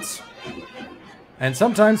timely hits. And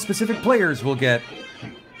sometimes specific players will get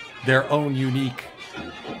their own unique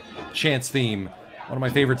chance theme. One of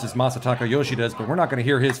my favorites is Masataka Yoshida's, but we're not going to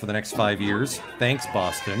hear his for the next 5 years. Thanks,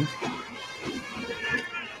 Boston.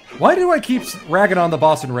 Why do I keep ragging on the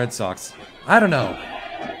Boston Red Sox? I don't know.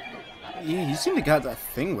 Yeah, you seem to got that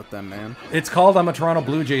thing with them, man. It's called I'm a Toronto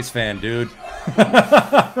Blue Jays fan, dude.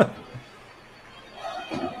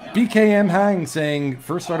 BKM Hang saying,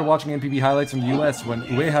 first started watching NPB highlights from the US when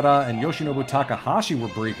Uehara and Yoshinobu Takahashi were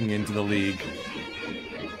breaking into the league.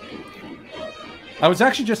 I was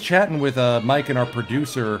actually just chatting with Mike and our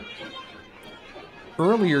producer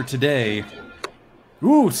earlier today.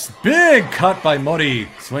 Ooh, big cut by Mori.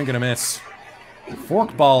 Swing and a miss.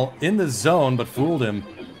 Forkball in the zone, but fooled him.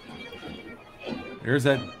 There's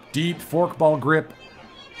that deep forkball grip.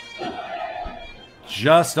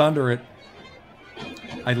 Just under it.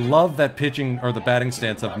 I love that pitching, or the batting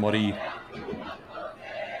stance of Mori.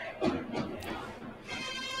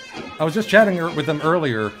 I was just chatting with them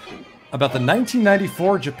earlier about the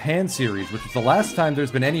 1994 Japan Series, which is the last time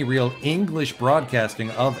there's been any real English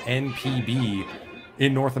broadcasting of NPB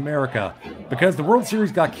in North America. Because the World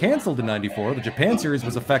Series got canceled in '94, the Japan Series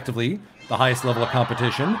was effectively the highest level of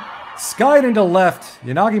competition. Skied into left,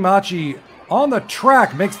 Yanagi-Machi on the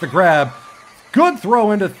track makes the grab. Good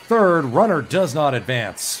throw into third, runner does not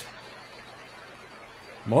advance.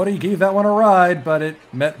 Mori gave that one a ride, but it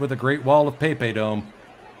met with a great wall of Pepe Dome.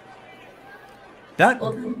 That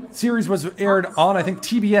series was aired on, I think,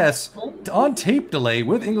 TBS, on tape delay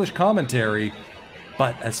with English commentary.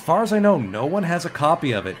 But as far as I know, no one has a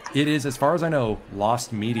copy of it. It is, as far as I know,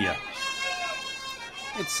 lost media.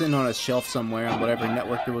 It's sitting on a shelf somewhere on whatever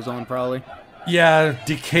network it was on, probably. Yeah,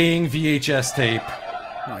 decaying VHS tape.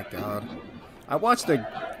 Oh my god. I watched a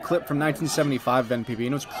clip from 1975 of NPB, and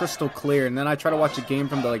it was crystal clear, and then I try to watch a game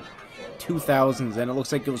from the, 2000s, and it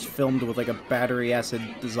looks like it was filmed with, a battery acid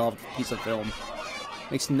dissolved piece of film.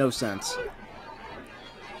 Makes no sense.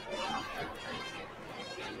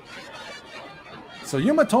 So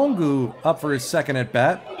Yuma Tongu up for his second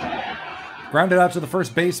at-bat. Grounded out to the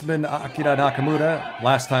first baseman, Akira Nakamura,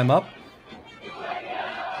 last time up.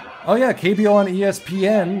 Oh yeah, KBO on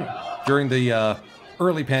ESPN during the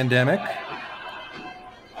early pandemic.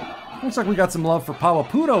 Looks like we got some love for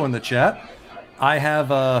Pawaputo in the chat. I have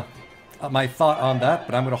my thought on that,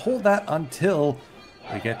 but I'm going to hold that until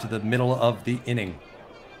we get to the middle of the inning.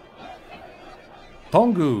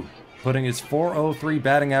 Tongu putting his .403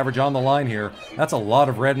 batting average on the line here. That's a lot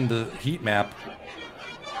of red in the heat map.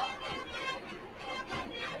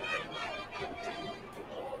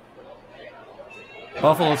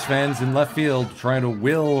 Buffaloes fans in left field trying to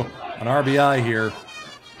will an RBI here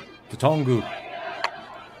to Tongu.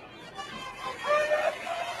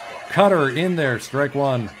 Cutter in there, strike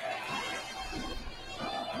one.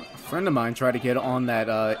 A friend of mine tried to get on that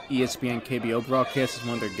ESPN KBO broadcast as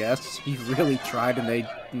one of their guests. He really tried and they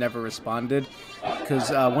never responded because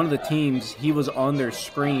one of the teams, he was on their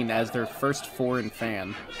screen as their first foreign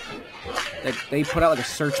fan. They put out like a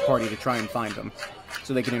search party to try and find him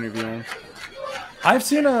so they could interview him. I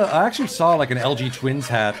actually saw like an LG Twins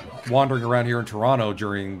hat wandering around here in Toronto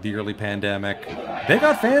during the early pandemic. They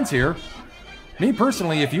got fans here. Me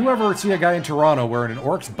personally, if you ever see a guy in Toronto wearing an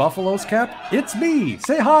Oryx Buffaloes cap, it's me.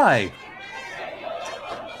 Say hi.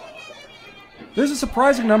 There's a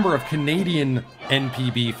surprising number of Canadian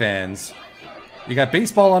NPB fans. You got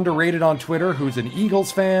Baseball Underrated on Twitter, who's an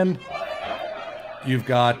Eagles fan. You've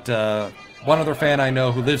got one other fan I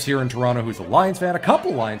know who lives here in Toronto who's a Lions fan. A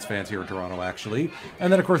couple Lions fans here in Toronto, actually.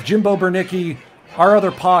 And then, of course, Jimbo Bernicki, our other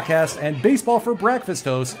podcast, and Baseball for Breakfast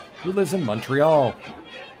host, who lives in Montreal.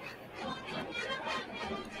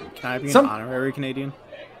 Can I be an honorary Canadian?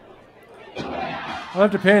 Well,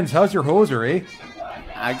 that depends. How's your hoser, eh?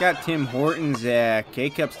 I got Tim Hortons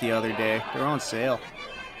K-Cups the other day. They're on sale.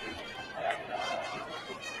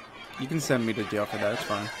 You can send me to jail for that. It's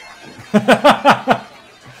fine.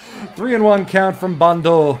 3-1 count from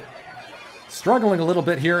Bando. Struggling a little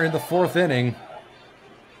bit here in the fourth inning.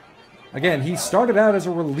 Again, he started out as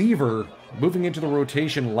a reliever, moving into the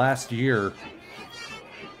rotation last year.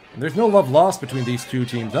 And there's no love lost between these two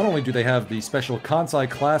teams. Not only do they have the special Kansai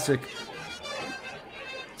Classic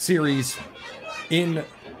series in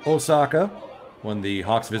Osaka, when the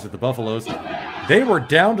Hawks visit the Buffaloes, they were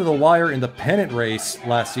down to the wire in the pennant race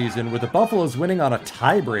last season, with the Buffaloes winning on a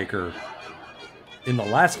tiebreaker in the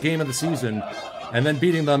last game of the season, and then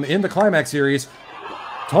beating them in the Climax Series.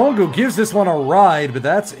 Tongu gives this one a ride, but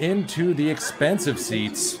that's into the expensive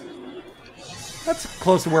seats. That's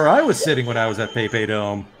close to where I was sitting when I was at Pepe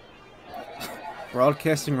Dome.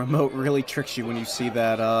 Broadcasting remote really tricks you when you see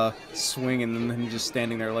that swing and then him just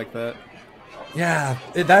standing there like that. Yeah,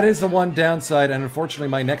 that is the one downside, and unfortunately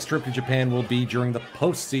my next trip to Japan will be during the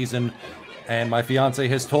postseason, and my fiance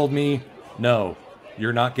has told me, no,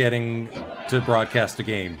 you're not getting to broadcast a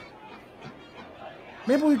game.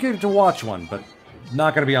 Maybe we get to watch one, but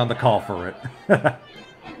not going to be on the call for it.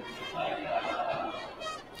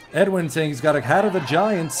 Edwin saying he's got a hat of the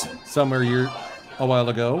Giants somewhere a while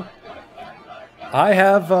ago. I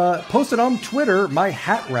have posted on Twitter my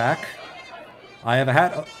hat rack. I have a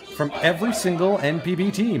hat from every single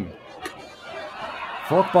NPB team.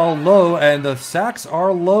 Forkball low, and the sacks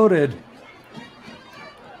are loaded.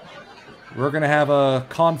 We're going to have a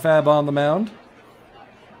confab on the mound.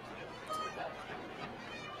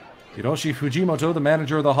 Hiroshi Fujimoto, the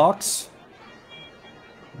manager of the Hawks.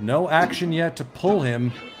 No action yet to pull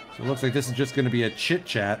him. So it looks like this is just going to be a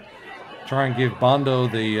chit-chat. Try and give Bando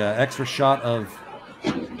the extra shot of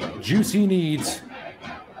juice he needs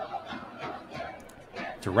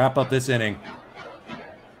to wrap up this inning.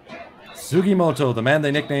 Sugimoto, the man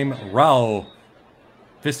they nickname Rao.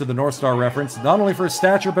 Fist of the North Star reference, not only for his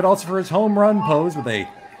stature, but also for his home run pose with a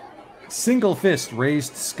single fist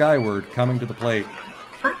raised skyward coming to the plate.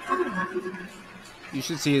 You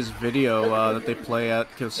should see his video that they play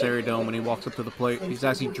at Kyocera Dome when he walks up to the plate. He's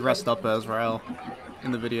actually dressed up as Raul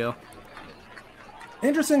in the video.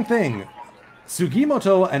 Interesting thing,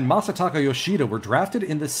 Sugimoto and Masataka Yoshida were drafted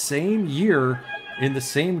in the same year in the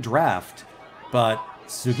same draft, but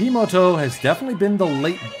Sugimoto has definitely been the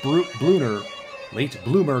late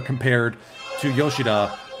bloomer compared to Yoshida,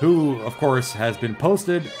 who, of course, has been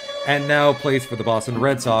posted and now plays for the Boston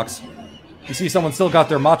Red Sox. You see someone still got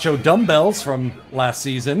their macho dumbbells from last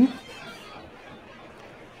season.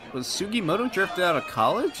 Was Sugimoto drafted out of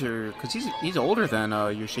college, or because he's older than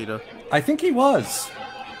Yoshida? I think he was.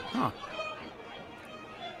 Huh.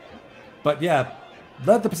 But yeah,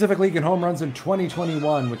 led the Pacific League in home runs in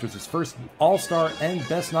 2021, which was his first All-Star and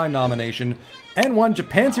Best Nine nomination, and won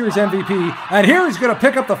Japan Series MVP. And here he's going to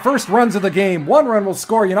pick up the first runs of the game. One run will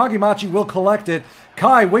score. Yanagimachi will collect it.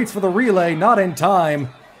 Kai waits for the relay, not in time.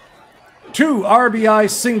 2 RBI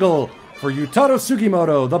single for Yutaro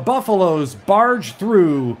Sugimoto. The Buffaloes barge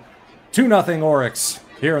through 2-0 Oryx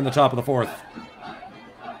here in the top of the fourth.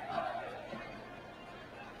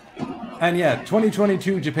 And yeah,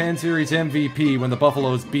 2022 Japan Series MVP when the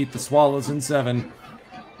Buffaloes beat the Swallows in 7.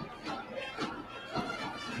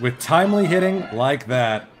 With timely hitting like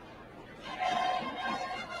that.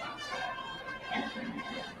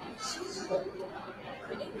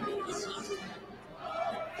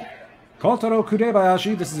 Kotaro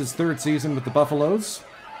Kudebayashi, this is his 3rd season with the Buffaloes.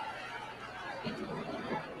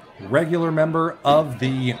 Regular member of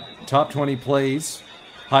the Top 20 Plays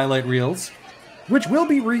highlight reels, which will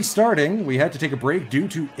be restarting. We had to take a break due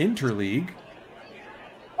to Interleague,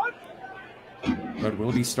 but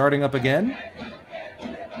we'll be starting up again.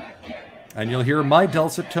 And you'll hear my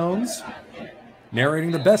dulcet tones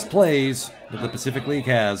narrating the best plays that the Pacific League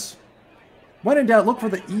has. When in doubt, look for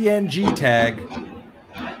the ENG tag.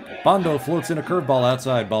 Bondo floats in a curveball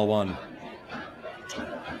outside, ball 1.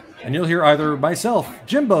 And you'll hear either myself,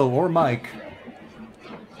 Jimbo, or Mike,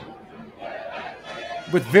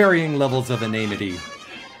 with varying levels of inanity.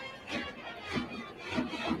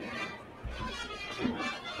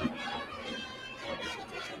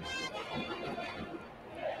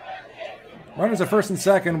 Runners are 1st and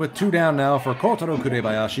 2nd with 2 down now for Kotaro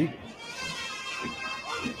Kudebayashi.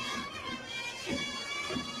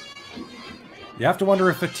 You have to wonder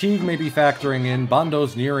if fatigue may be factoring in.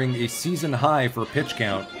 Bondo's nearing a season high for pitch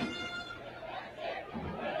count.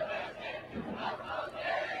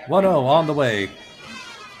 1-0 on the way.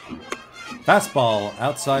 Fastball,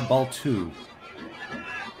 outside ball 2.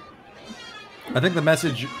 I think the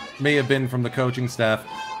message may have been from the coaching staff,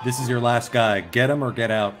 this is your last guy. Get him or get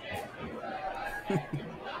out. I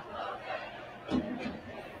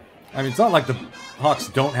mean, it's not like the Hawks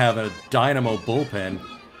don't have a dynamo bullpen.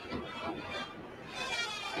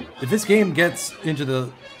 If this game gets into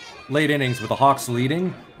the late innings with the Hawks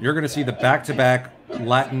leading, you're going to see the back-to-back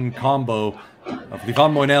Latin combo of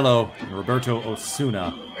Livan Moinelo and Roberto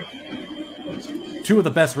Osuna. 2 of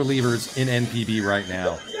the best relievers in NPB right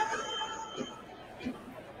now.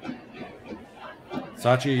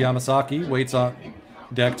 Sachi Yamasaki waits on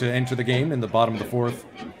deck to enter the game in the bottom of the 4th.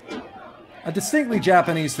 A distinctly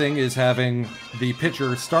Japanese thing is having the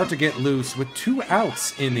pitcher start to get loose with 2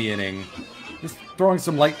 outs in the inning. Just throwing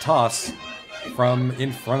some light toss from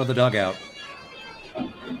in front of the dugout.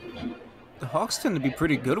 The Hawks tend to be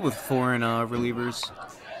pretty good with foreign relievers.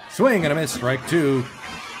 Swing and a miss, strike 2.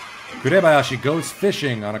 Kudebayashi goes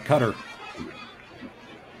fishing on a cutter.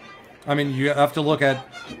 I mean, you have to look at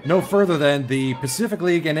no further than the Pacific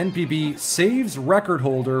League and NPB saves record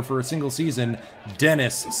holder for a single season,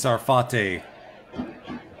 Dennis Sarfate.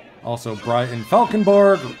 Also, Brian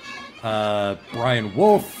Falkenborg, Brian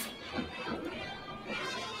Wolf.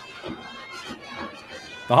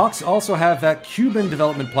 The Hawks also have that Cuban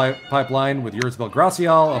development pipeline with Yurzbel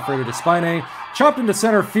Gracial, Alfredo Despine, chopped into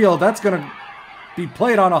center field. That's going to be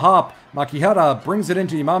played on a hop. Makihara brings it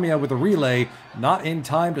into Imamiya with a relay. Not in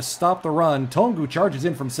time to stop the run. Tongu charges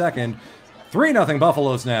in from second. 3-0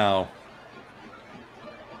 Buffaloes now.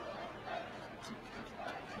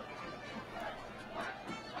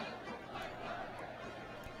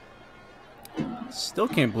 Still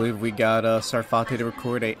can't believe we got Sarfate to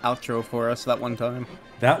record a outro for us that one time.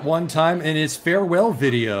 That one time in his farewell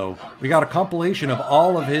video, we got a compilation of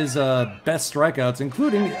all of his best strikeouts,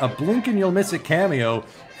 including a blink and you'll miss it cameo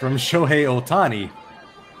from Shohei Ohtani.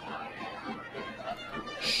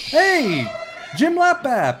 Hey, Jim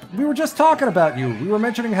Lapbap, we were just talking about you. We were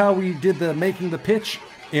mentioning how we did the Making the Pitch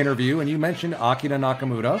interview, and you mentioned Akira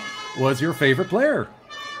Nakamura was your favorite player.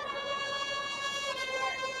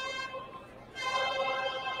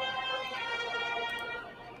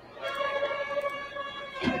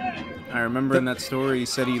 I remember in that story he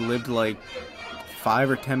said he lived like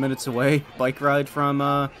 5 or 10 minutes away, bike ride from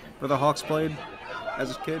where the Hawks played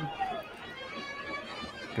as a kid.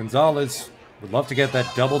 Gonzalez would love to get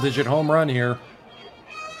that double-digit home run here.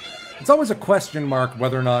 It's always a question mark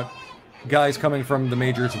whether or not guys coming from the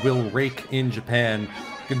majors will rake in Japan.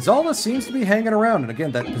 Gonzalez seems to be hanging around, and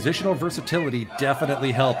again, that positional versatility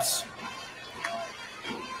definitely helps.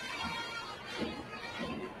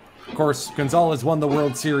 Of course, Gonzalez won the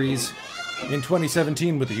World Series in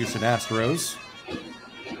 2017 with the Houston Astros.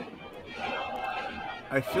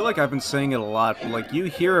 I feel like I've been saying it a lot, but like you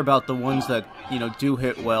hear about the ones that, you know, do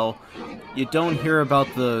hit well. You don't hear about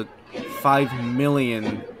the 5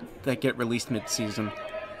 million that get released mid-season.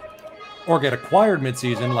 Or get acquired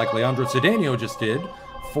mid-season like Leandro Cedeno just did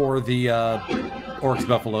for the Oryx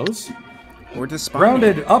Buffaloes. Or Despine.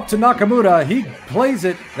 Grounded up to Nakamura. He plays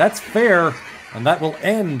it. That's fair. And that will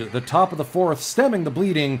end the top of the 4th, stemming the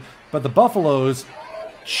bleeding. But the Buffaloes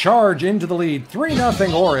charge into the lead.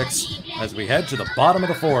 3-0 Oryx as we head to the bottom of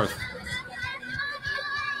the 4th.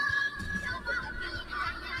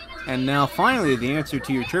 And now, finally, the answer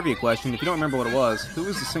to your trivia question. If you don't remember what it was, who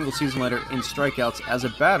was the single season leader in strikeouts as a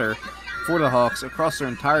batter for the Hawks across their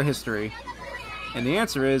entire history? And the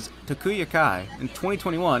answer is Takuya Kai. In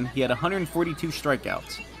 2021, he had 142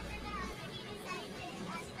 strikeouts.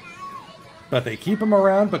 but they keep him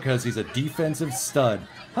around because he's a defensive stud.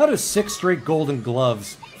 How does 6 straight Golden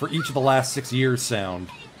Gloves for each of the last 6 years sound?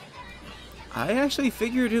 I actually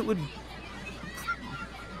figured it would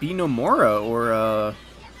be Nomura or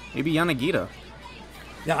maybe Yanagita.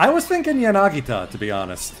 Yeah, I was thinking Yanagita, to be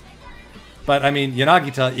honest. But, I mean,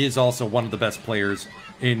 Yanagita is also one of the best players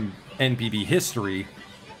in NPB history.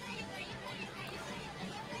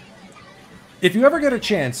 If you ever get a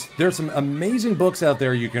chance, there's some amazing books out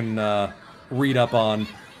there you can read up on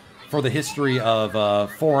for the history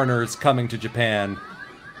of foreigners coming to Japan.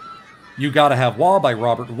 You Gotta Have Wa by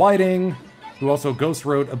Robert Whiting, who also ghost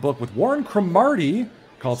wrote a book with Warren Cromartie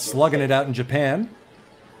called Slugging It Out in Japan.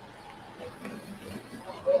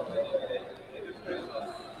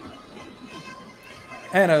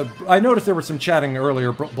 And I noticed there was some chatting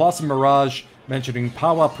earlier. Blossom Mirage mentioning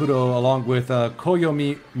Pawa Pudo along with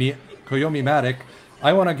Koyomi Matic.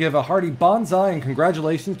 I want to give a hearty bonsai and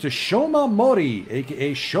congratulations to Shoma Mori,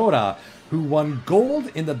 aka Shora, who won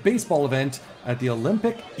gold in the baseball event at the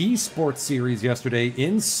Olympic Esports Series yesterday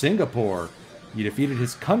in Singapore. He defeated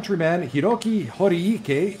his countryman Hiroki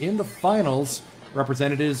Horiike in the finals.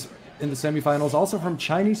 Representatives in the semifinals also from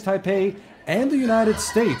Chinese Taipei and the United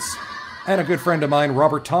States. And a good friend of mine,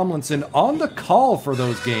 Robert Tomlinson, on the call for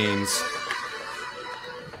those games.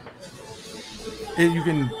 You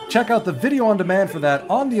can check out the video on demand for that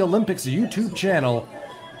on the Olympics YouTube channel.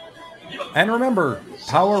 And remember,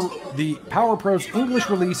 the Power Pros English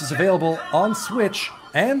release is available on Switch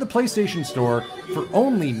and the PlayStation Store for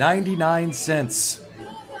only 99 cents.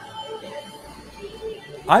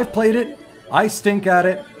 I've played it, I stink at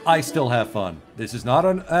it, I still have fun. This is not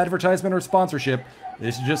an advertisement or sponsorship,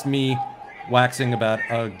 this is just me waxing about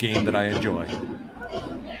a game that I enjoy.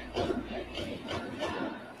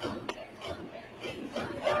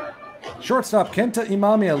 Shortstop Kenta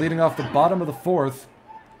Imamiya leading off the bottom of the 4th.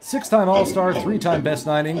 6-time All-Star, 3-time Best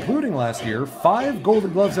 9, including last year. 5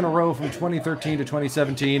 Golden Gloves in a row from 2013 to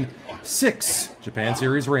 2017. 6 Japan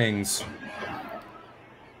Series rings.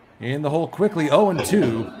 In the hole quickly,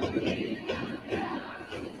 0-2.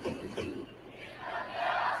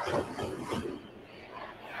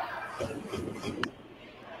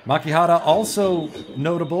 Makihara also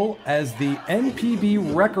notable as the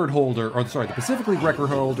NPB record holder, or sorry, the Pacific League record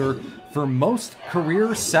holder for most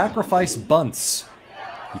career sacrifice bunts.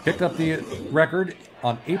 He picked up the record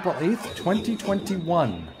on April 8th,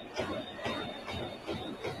 2021.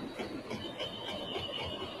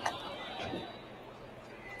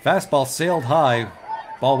 Fastball sailed high,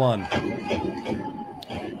 ball 1.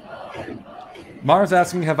 Mars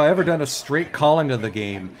asking, have I ever done a straight calling to the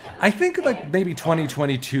game? I think like maybe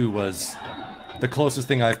 2022 was the closest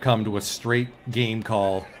thing I've come to a straight game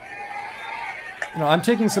call. You know, I'm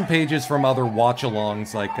taking some pages from other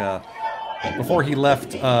watch-alongs, like before he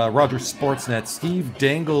left Rogers Sportsnet, Steve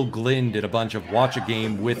Dangle Glynn did a bunch of watch a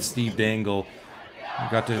game with Steve Dangle. We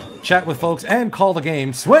got to chat with folks and call the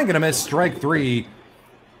game. Swing and a miss, strike 3.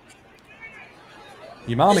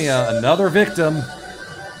 Imamiya, another victim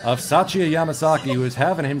of Sachia Yamasaki, who is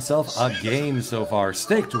having himself a game so far,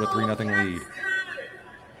 staked to a 3-0 lead.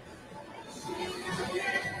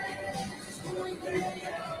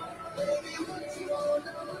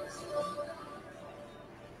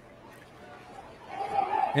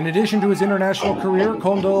 In addition to his international career,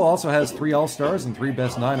 Kondo also has 3 All-Stars and 3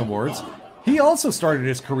 Best 9 awards. He also started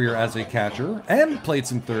his career as a catcher and played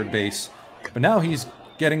some third base, but now he's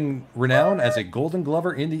getting renowned as a Golden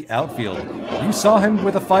Glover in the outfield. You saw him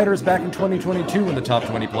with the Fighters back in 2022 in the top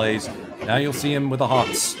 20 plays. Now you'll see him with the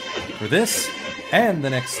Hawks for this and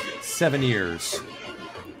the next 7 years.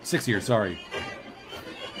 6 years, sorry.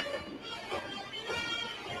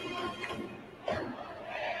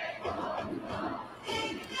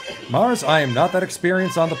 Mars, I am not that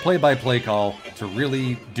experienced on the play-by-play call to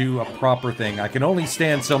really do a proper thing. I can only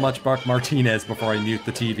stand so much Mark Martinez before I mute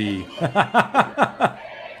the TV.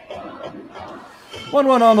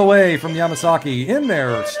 1-1 on the way from Yamasaki. In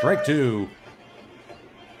there, strike 2.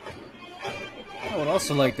 I would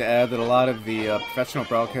also like to add that a lot of the professional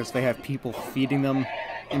broadcasts, they have people feeding them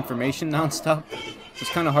information nonstop. So it's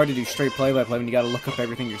kind of hard to do straight play-by-play when you got to look up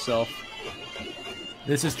everything yourself.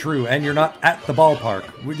 This is true, and you're not at the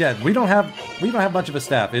ballpark. We don't have much of a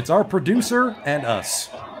staff. It's our producer and us.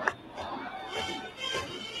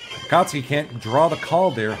 Katsuki can't draw the call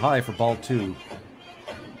there. High for ball 2.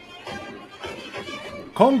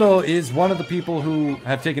 Kondo is one of the people who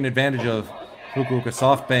have taken advantage of Fukuoka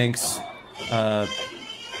SoftBank's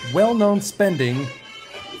well-known spending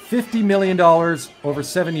 $50 million over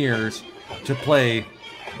 7 years to play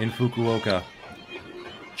in Fukuoka.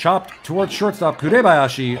 Chopped towards shortstop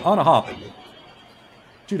Kurebayashi on a hop.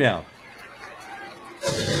 2 down.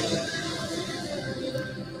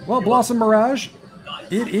 Well, Blossom Mirage,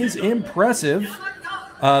 it is impressive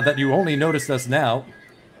that you only noticed us now.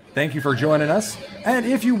 Thank you for joining us. And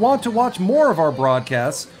if you want to watch more of our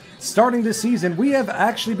broadcasts, starting this season, we have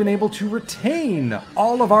actually been able to retain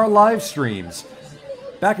all of our live streams.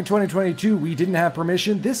 Back in 2022, we didn't have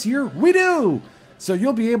permission. This year, we do! So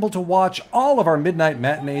you'll be able to watch all of our midnight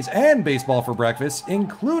matinees and Baseball for Breakfast,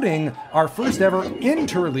 including our first ever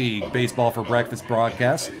Interleague Baseball for Breakfast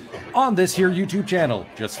broadcast on this here YouTube channel.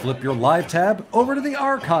 Just flip your live tab over to the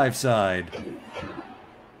archive side.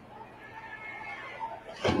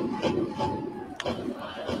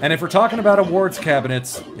 And if we're talking about awards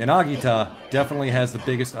cabinets, Yanagita definitely has the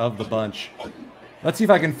biggest of the bunch. Let's see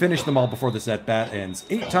if I can finish them all before this at-bat ends.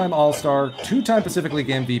 8-time All-Star, 2-time Pacific League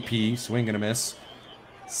MVP, swing and a miss.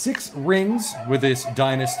 6 rings with this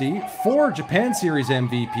dynasty, 4 Japan Series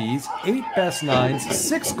MVPs, 8 Best Nines,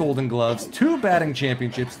 6 Golden Gloves, 2 batting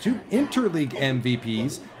championships, 2 Interleague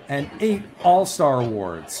MVPs, and 8 All-Star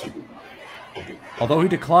awards. Although he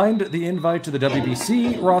declined the invite to the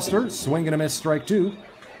WBC roster, swing and a miss, strike 2,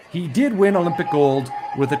 he did win Olympic gold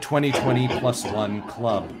with the 2020 +1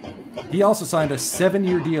 club. He also signed a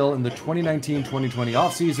 7-year deal in the 2019-2020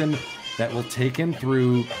 offseason that will take him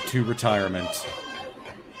through to retirement.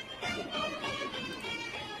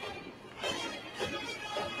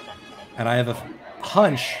 And I have a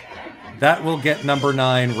hunch that will get number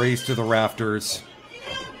 9 raised to the rafters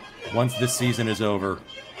once this season is over.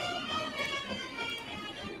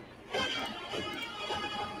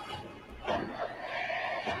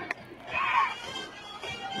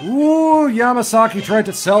 Ooh, Yamasaki tried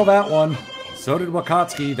to sell that one. So did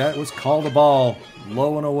Wakatsuki. That was called a ball.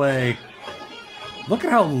 Low and away. Look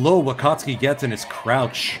at how low Wakatsuki gets in his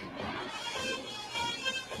crouch.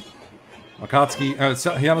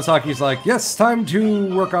 Yamasaki's like, yes, time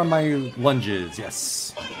to work on my lunges.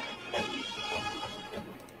 Yes.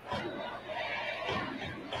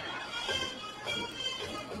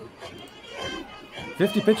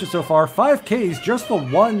 $50 pitches so far. 5 Ks, just the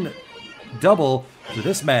 1 double to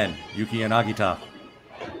this man, Yuki Yanagita.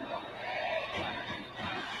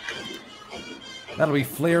 That'll be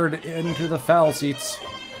flared into the foul seats.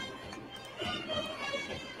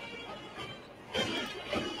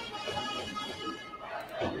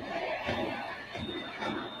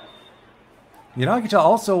 Yanagita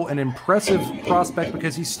also an impressive prospect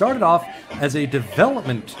because he started off as a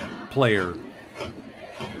development player.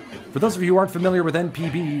 For those of you who aren't familiar with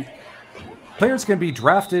NPB, players can be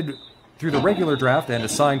drafted through the regular draft and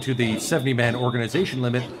assigned to the 70-man organization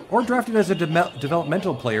limit, or drafted as a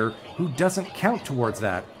developmental player who doesn't count towards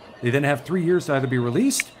that. They then have 3 years to either be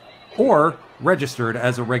released or registered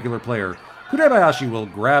as a regular player. Kurebayashi will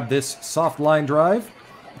grab this soft line drive.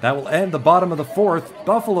 That will end the bottom of the 4th.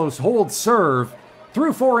 Buffaloes hold serve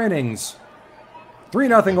through 4 innings.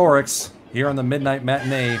 3-0 Oryx here on the Midnight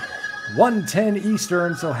Matinee. 1:10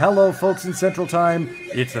 Eastern, so hello folks in Central Time.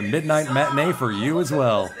 It's a Midnight Matinee for you as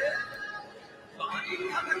well.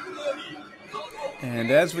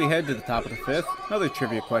 And as we head to the top of the 5th, another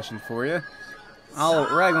trivia question for you.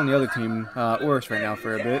 I'll rag on the other team, Oryx, right now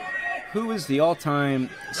for a bit. Who is the all-time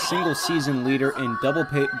single-season leader in double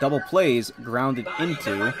plays grounded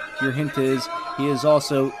into? Your hint is he is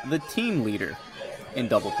also the team leader in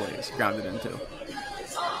double plays grounded into.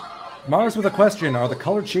 Mars with a question. Are the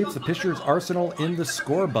colored shapes the pitcher's arsenal in the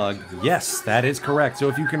score bug? Yes, that is correct. So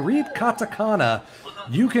if you can read katakana,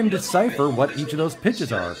 you can decipher what each of those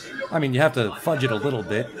pitches are. I mean, you have to fudge it a little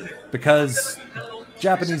bit because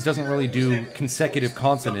Japanese doesn't really do consecutive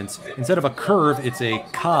consonants. Instead of a curve, it's a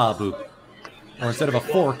kabu. Or instead of a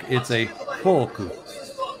fork, it's a foku.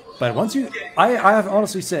 But once you... I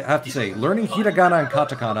have to say, learning hiragana and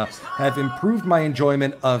katakana have improved my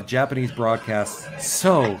enjoyment of Japanese broadcasts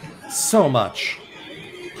so much.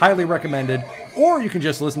 Highly recommended. Or you can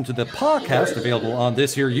just listen to the podcast available on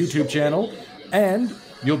this here YouTube channel, and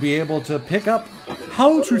you'll be able to pick up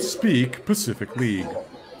how to speak Pacific League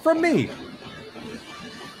from me.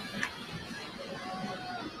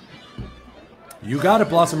 You got it,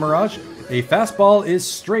 Blossom Mirage. A fastball is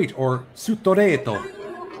straight, or sutoreto.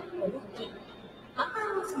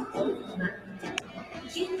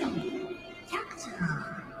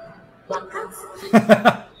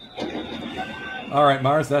 All right,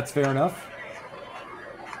 Mars, that's fair enough.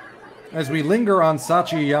 As we linger on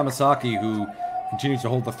Sachi Yamasaki, who continues to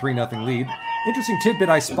hold the 3-0 lead, interesting tidbit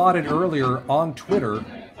I spotted earlier on Twitter.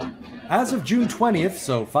 As of June 20th,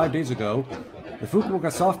 so 5 days ago, the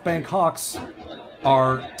Fukuoka SoftBank Hawks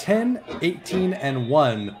are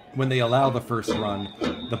 10-18-1 when they allow the first run.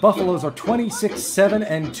 The Buffaloes are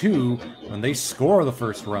 26-7-2 when they score the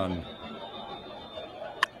first run.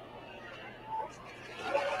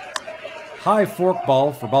 high fork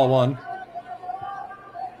ball for ball 1.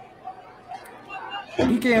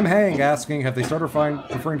 BKM Hang asking, have they started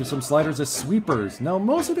referring to some sliders as sweepers? No,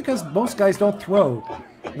 mostly because most guys don't throw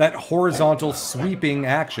that horizontal sweeping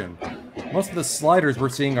action. Most of the sliders we're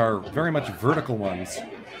seeing are very much vertical ones.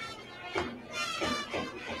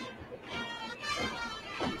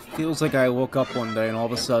 Feels like I woke up one day and all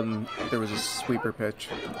of a sudden there was a sweeper pitch.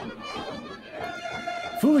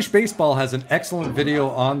 Foolish Baseball has an excellent video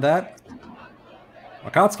on that.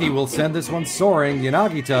 Akatsuki will send this one soaring.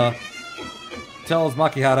 Yanagita tells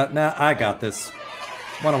Makihara, nah, I got this.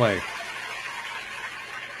 One away.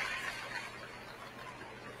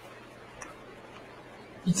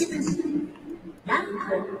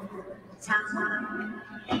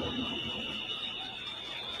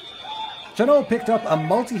 Chano picked up a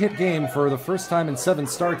multi-hit game for the first time in 7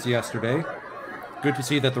 starts yesterday. Good to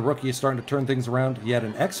see that the rookie is starting to turn things around. He had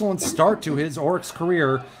an excellent start to his Oryx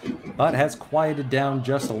career, but has quieted down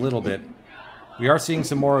just a little bit. We are seeing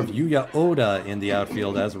some more of Yuya Oda in the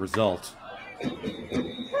outfield as a result.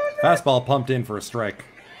 Fastball pumped in for a strike.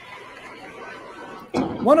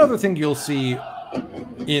 One other thing you'll see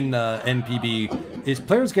in NPB is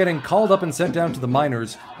players getting called up and sent down to the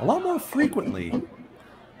minors a lot more frequently.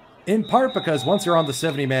 In part because once you're on the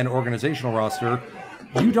 70-man organizational roster,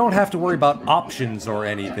 you don't have to worry about options or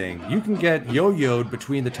anything. You can get yo-yoed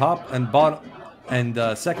between the top and bottom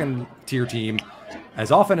and second tier team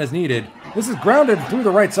as often as needed. This is grounded through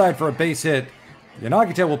the right side for a base hit.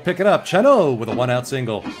 Yanagita will pick it up. Chano with a 1-out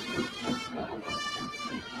single.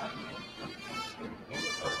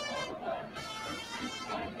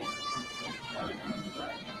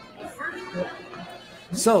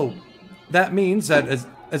 So, that means that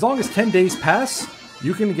as long as 10 days pass,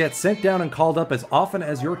 you can get sent down and called up as often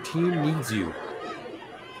as your team needs you.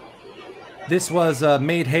 This was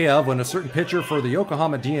made hay of when a certain pitcher for the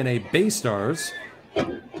Yokohama DNA Bay Stars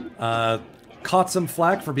caught some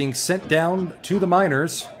flack for being sent down to the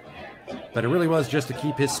minors, but it really was just to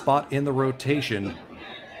keep his spot in the rotation.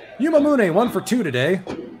 Yumamune 1 for 2 today.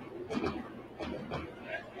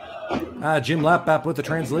 Jim Lapbap with the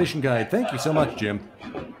translation guide. Thank you so much, Jim.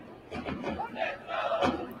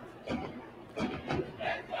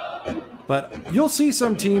 But you'll see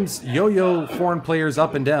some teams yo-yo foreign players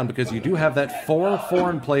up and down because you do have that 4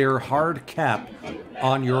 foreign player hard cap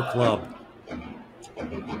on your club.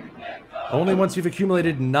 Only once you've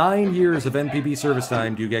accumulated 9 years of NPB service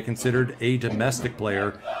time do you get considered a domestic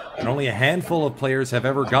player, and only a handful of players have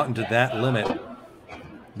ever gotten to that limit.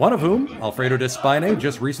 One of whom, Alfredo Despine,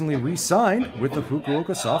 just recently re-signed with the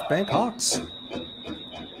Fukuoka SoftBank Hawks.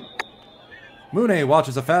 Mune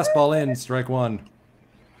watches a fastball in, strike 1.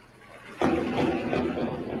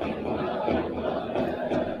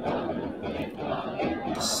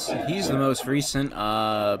 He's the most recent.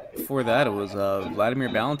 Before that, it was Vladimir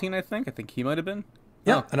Valentin, I think. I think he might have been.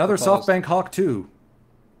 Yeah, oh, another SoftBank Hawk, too.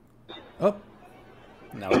 Oh.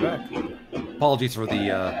 Now we're back. Apologies for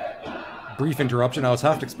the brief interruption. I was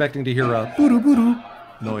half expecting to hear a boo-doo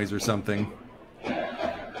noise or something.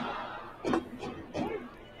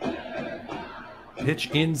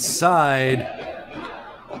 Pitch inside.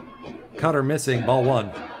 Cutter missing, ball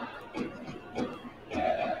 1.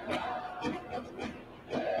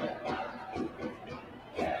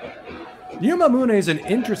 Yumamune is an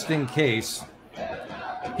interesting case.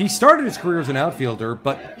 He started his career as an outfielder,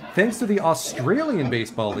 but thanks to the Australian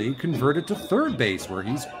Baseball League, converted to third base, where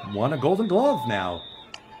he's won a Golden Glove now.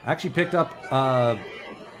 Actually picked up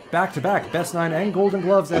back-to-back Best 9 and Golden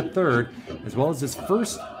Gloves at third, as well as his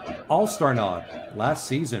first All-Star nod last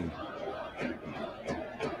season.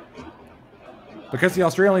 Because the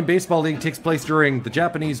Australian Baseball League takes place during the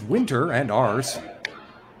Japanese winter and ours,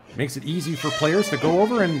 makes it easy for players to go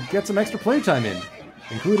over and get some extra playtime in,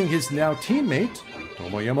 including his now teammate,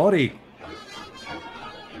 Tomoya Mori.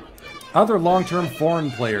 Other long-term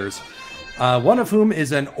foreign players, one of whom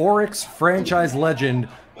is an Oryx franchise legend,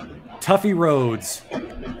 Tuffy Rhodes.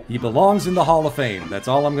 He belongs in the Hall of Fame, that's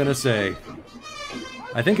all I'm going to say.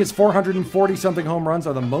 I think his 440-something home runs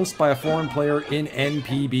are the most by a foreign player in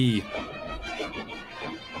NPB.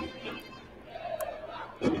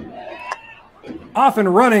 Off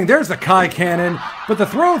and running, there's the Kai Cannon, but the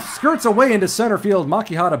throw skirts away into center field.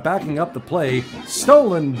 Makihara backing up the play.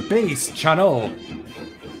 Stolen base, Chano.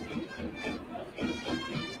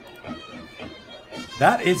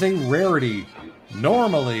 That is a rarity.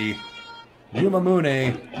 Normally,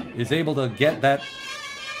 Yumamune is able to get that.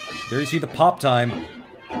 There you see the pop time.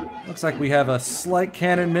 Looks like we have a slight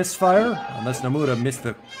cannon misfire, unless Nomura missed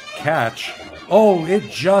the catch. Oh, it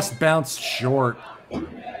just bounced short.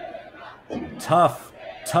 Tough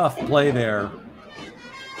play there.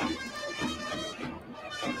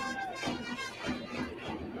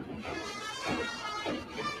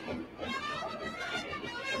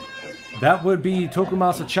 That would be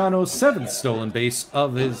Tokumasa Chano's 7th stolen base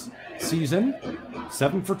of his season.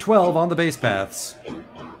 7 for 12 on the base paths.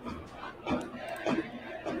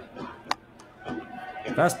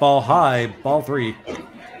 Fastball high, ball 3.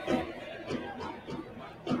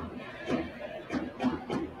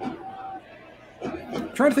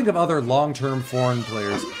 Trying to think of other long-term foreign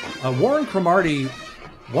players. Warren Cromartie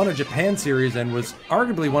won a Japan series and was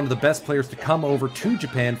arguably one of the best players to come over to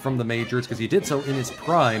Japan from the majors because he did so in his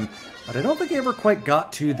prime. But I don't think he ever quite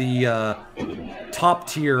got to the top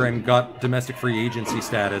tier and got domestic free agency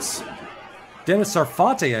status. Dennis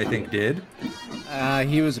Sarfate, I think, did.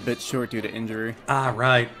 He was a bit short due to injury. Ah,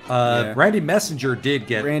 right. Yeah. Randy Messenger did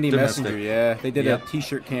get Randy domestic. Messenger, yeah. They did a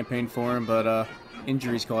t-shirt campaign for him, but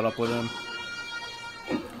injuries caught up with him.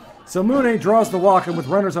 So Mune draws the walk, and with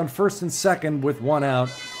runners on first and second with 1 out,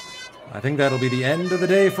 I think that'll be the end of the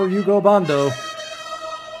day for Yugo Bando.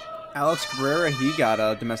 Alex Cabrera, he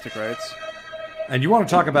got domestic rights. And you want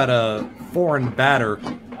to talk about a foreign batter.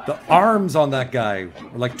 The arms on that guy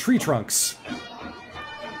were like tree trunks.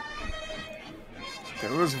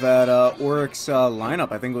 There was that Oryx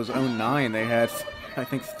lineup, I think it was 09. They had, I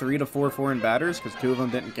think, 3 to 4 foreign batters because 2 of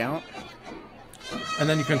them didn't count. And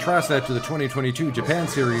then you contrast that to the 2022 Japan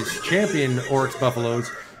Series champion Oryx Buffaloes,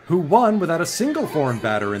 who won without a single foreign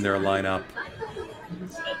batter in their lineup.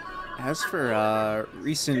 As for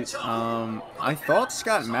recent, I thought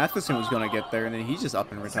Scott Matheson was going to get there, and then he just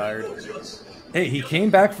up and retired. Hey, he came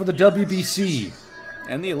back for the WBC.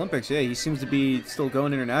 And the Olympics, yeah, he seems to be still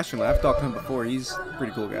going internationally. I've talked to him before. He's a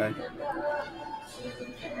pretty cool guy.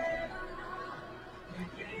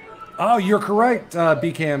 Oh, you're correct,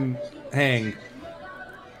 BCam Hang.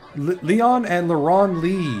 Leon and Laron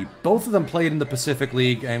Lee, both of them played in the Pacific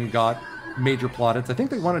League and got major plaudits. I think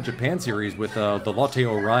they won a Japan series with the Lotte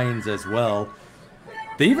Orions as well.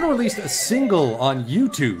 They even released a single on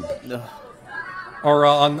YouTube. Ugh. Or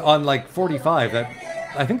on like 45 that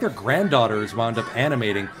I think their granddaughters wound up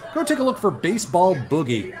animating. Go take a look for Baseball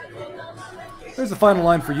Boogie. There's the final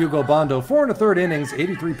line for Yugo Bando. 4 1/3 innings,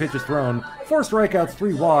 83 pitches thrown, 4 strikeouts,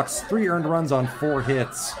 3 walks, 3 earned runs on 4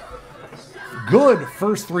 hits. Good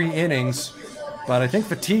first 3 innings, but I think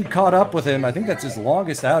fatigue caught up with him. I think that's his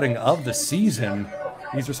longest outing of the season.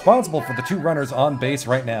 He's responsible for the 2 runners on base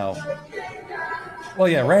right now. Well,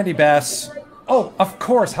 yeah, Randy Bass. Oh, of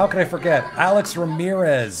course, how could I forget? Alex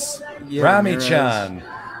Ramirez. Yeah, Rami-chan.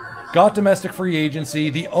 Got domestic free agency,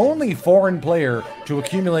 the only foreign player to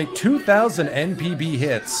accumulate 2,000 NPB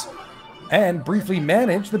hits, and briefly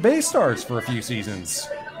managed the Bay Stars for a few seasons.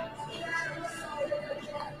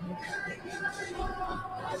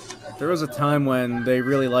 There was a time when they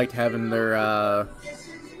really liked having their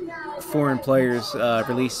foreign players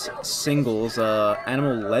release singles.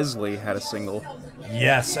 Animal Leslie had a single.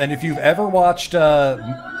 Yes, and if you've ever watched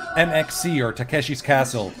MXC or Takeshi's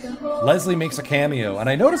Castle, Leslie makes a cameo. And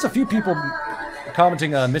I noticed a few people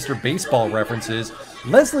commenting on Mr. Baseball references.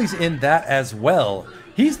 Leslie's in that as well.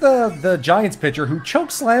 He's the Giants pitcher who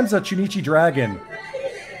chokeslams a Chunichi Dragon.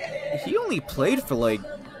 He only played for like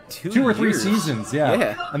 2 2 or 3 years. seasons, yeah.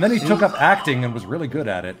 Yeah. And then he took up acting and was really good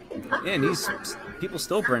at it. Yeah, and people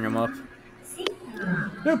still bring him up.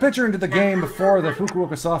 New pitcher into the game before the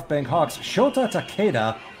Fukuoka SoftBank Hawks, Shota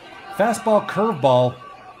Takeda. Fastball, curveball.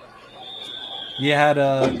 He had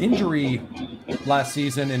an injury last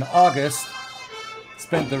season in August.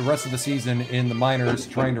 Spent the rest of the season in the minors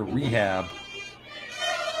trying to rehab.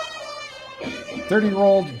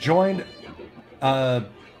 30-year-old joined the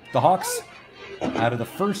Hawks out of the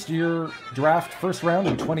first-year draft, first round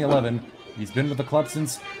in 2011. He's been with the club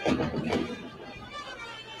since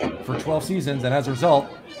for 12 seasons, and as a result,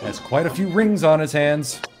 has quite a few rings on his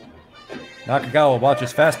hands. Nakagawa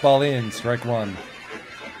watches fastball in, strike 1.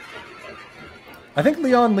 I think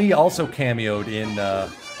Leon Lee also cameoed in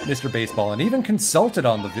Mr. Baseball and even consulted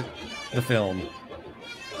on the film.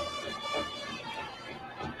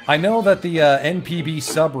 I know that the NPB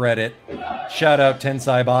subreddit, shout out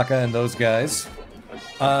Tensai Baka and those guys,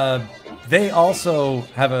 they also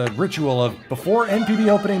have a ritual of, before NPB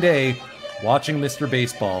opening day, watching Mr.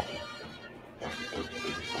 Baseball.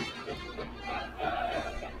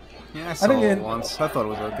 Yeah, I saw it once. I thought it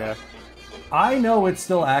was okay. I know it's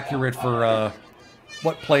still accurate for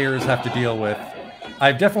what players have to deal with.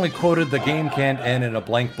 I've definitely quoted the game can't end in a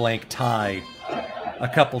blank blank tie a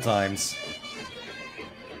couple times.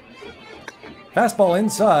 Fastball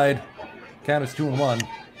inside. Count is 2-1.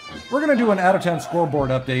 We're going to do an out-of-town scoreboard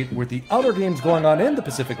update with the other games going on in the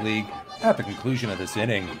Pacific League at the conclusion of this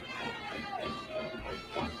inning.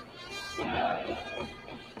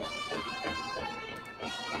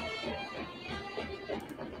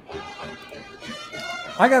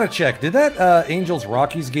 I gotta check. Did that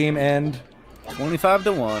Angels-Rockies game end?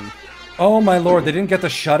 25-1. Oh my lord, they didn't get the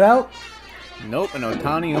shutout? Nope, and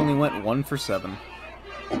Ohtani only went 1 for 7.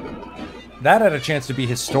 That had a chance to be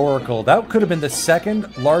historical. That could have been the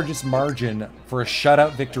second largest margin for a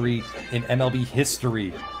shutout victory in MLB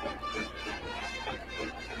history.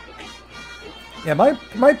 Yeah, my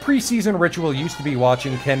preseason ritual used to be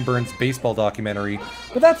watching Ken Burns' baseball documentary,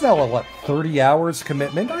 but that's now a, what, 30 hours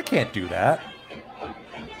commitment? I can't do that.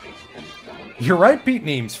 You're right, Pete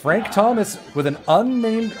Neems. Frank Thomas with an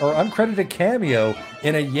unnamed or uncredited cameo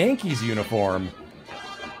in a Yankees uniform.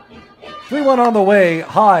 3-1 on the way.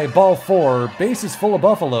 High, ball 4. Bases full of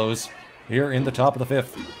Buffaloes here in the top of the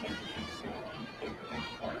 5th.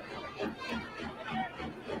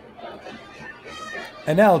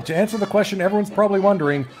 And now, to answer the question everyone's probably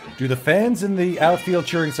wondering, do the fans in the outfield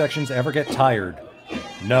cheering sections ever get tired?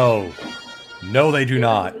 No. No, they do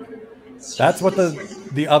not. That's what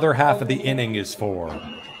the other half of the inning is for.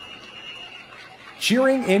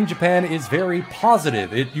 Cheering in Japan is very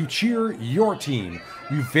positive. You cheer your team.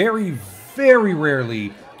 You very, very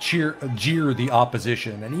rarely jeer the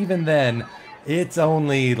opposition. And even then, it's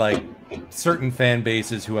only like certain fan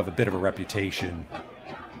bases who have a bit of a reputation.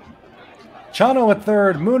 Chano at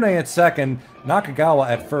third, Mune at second, Nakagawa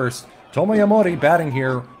at first. Tomoyamori batting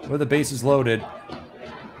here with the bases loaded.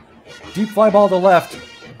 Deep fly ball to left,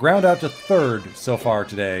 ground out to third so far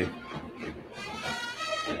today.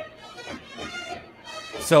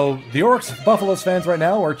 So the Oryx Buffaloes fans right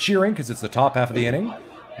now are cheering because it's the top half of the inning.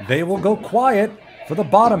 They will go quiet for the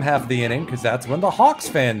bottom half of the inning because that's when the Hawks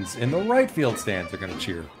fans in the right field stands are going to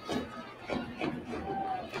cheer.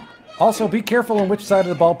 Also, be careful on which side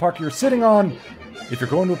of the ballpark you're sitting on if you're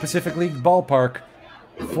going to a Pacific League ballpark.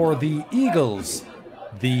 For the Eagles,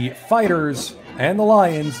 the Fighters, and the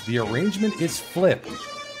Lions, the arrangement is flipped.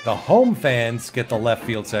 The home fans get the left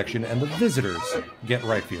field section, and the visitors get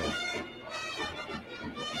right field.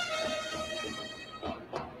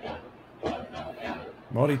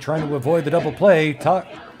 Modi trying to avoid the double play. Takeda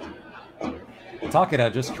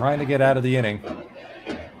just trying to get out of the inning.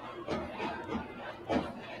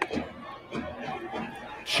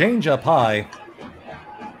 Change up high.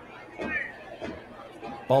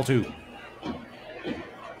 Ball 2.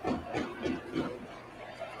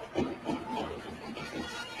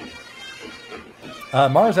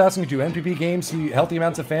 Mars asking, do NPB games see healthy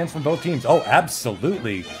amounts of fans from both teams? Oh,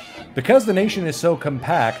 absolutely. Because the nation is so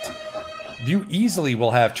compact, you easily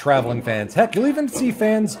will have traveling fans. Heck, you'll even see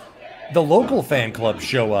fans, the local fan clubs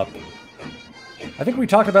show up. I think we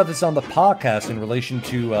talked about this on the podcast in relation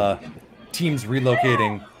to teams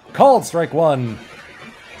relocating. Called strike 1.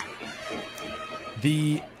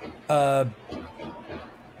 Because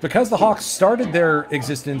the Hawks started their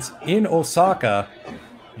existence in Osaka,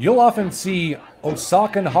 you'll often see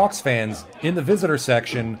Osakan Hawks fans in the visitor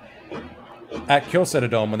section at Kyocera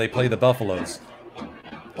Dome when they play the Buffaloes.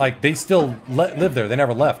 Like, they still live there. They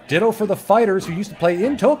never left. Ditto for the Fighters who used to play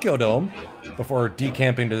in Tokyo Dome before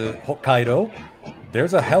decamping to Hokkaido.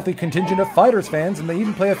 There's a healthy contingent of Fighters fans, and they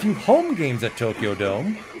even play a few home games at Tokyo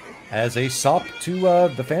Dome as a sop to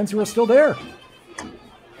the fans who are still there.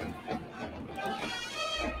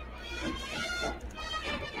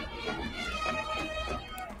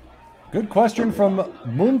 Good question from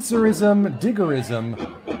Munzerism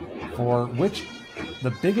Diggerism for which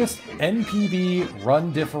the biggest NPB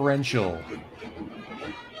run differential.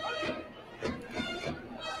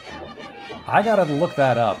 I gotta look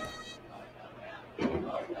that up.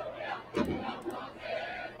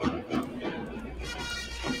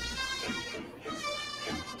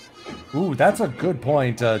 Ooh, that's a good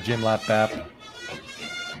point, Jim Lapbap.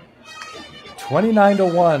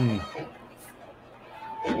 29-1.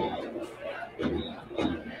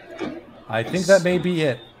 I think that may be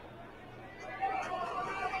it.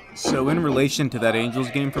 So in relation to that Angels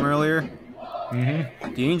game from earlier, the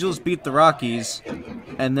Angels beat the Rockies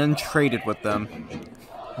and then traded with them.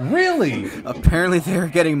 Really? Apparently they were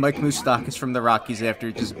getting Mike Moustakas from the Rockies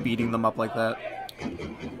after just beating them up like that.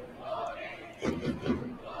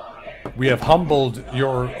 We have humbled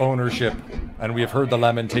your ownership, and we have heard the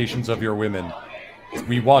lamentations of your women.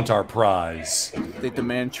 We want our prize. They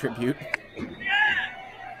demand tribute.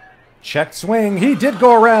 Check swing. He did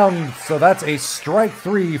go around, so that's a strike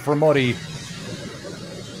 3 for Mori.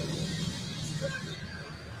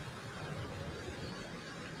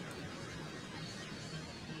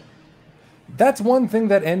 That's one thing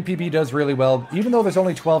that NPB does really well, even though there's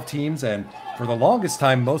only 12 teams, and for the longest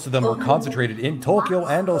time, most of them were concentrated in Tokyo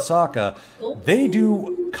and Osaka. They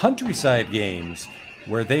do countryside games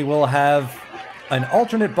where they will have an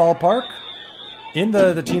alternate ballpark in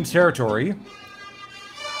the team's territory,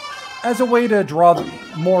 as a way to draw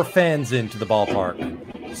more fans into the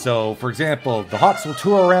ballpark. So, for example, the Hawks will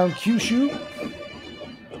tour around Kyushu.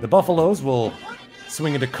 The Buffaloes will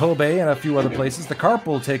swing into Kobe and a few other places. The Carp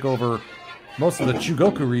will take over most of the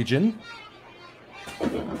Chugoku region.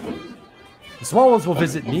 The Swallows will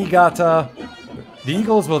visit Niigata. The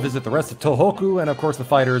Eagles will visit the rest of Tohoku, and of course the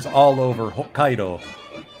Fighters all over Hokkaido.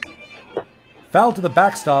 Foul to the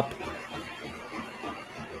backstop.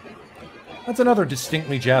 That's another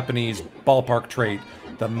distinctly Japanese ballpark trait.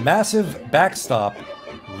 The massive backstop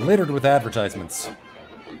littered with advertisements.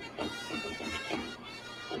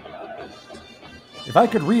 If I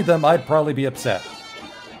could read them, I'd probably be upset.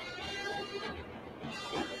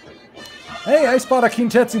 Hey, I spot a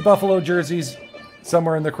Kintetsu Buffalo jerseys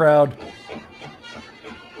somewhere in the crowd.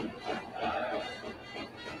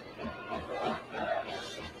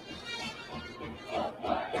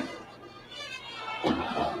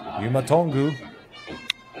 Yumatongu.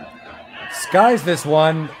 Skies this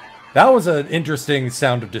one. That was an interesting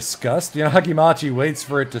sound of disgust. Hagimachi waits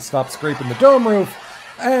for it to stop scraping the dome roof,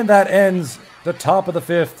 and that ends the top of the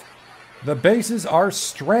fifth. The bases are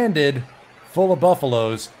stranded, full of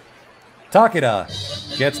Buffaloes. Takeda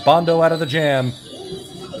gets Bondo out of the jam.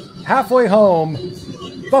 Halfway home,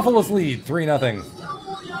 Buffaloes lead 3-0.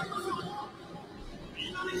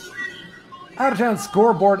 Out-of-town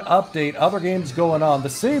scoreboard update. Other games going on. The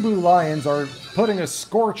Seibu Lions are putting a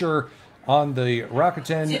scorcher on the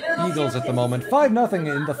Rakuten Eagles at the moment.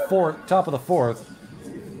 5-0 in the top of the fourth.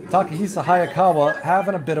 Takahisa Hayakawa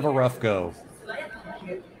having a bit of a rough go.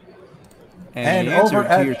 And over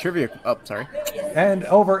to your trivia. Oh, sorry. And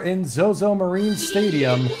over in Zozo Marine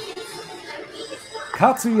Stadium,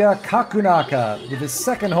 Katsuya Kakunaka, with his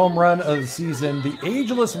second home run of the season, the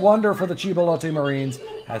ageless wonder for the Chiba Lotte Marines,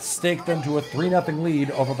 has staked them to a 3-0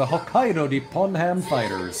 lead over the Hokkaido Nipponham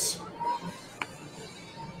Fighters.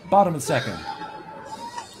 Bottom of the second.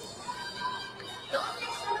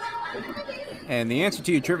 And the answer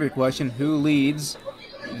to your trivia question, who leads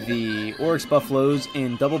the Oryx Buffaloes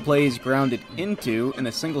in double plays grounded into in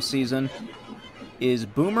a single season, is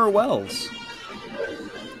Boomer Wells.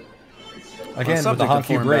 Again, with the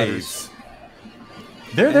Honky Braves.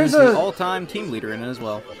 There's an all-time team leader in it as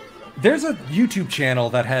well. There's a YouTube channel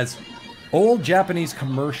that has old Japanese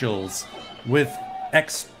commercials with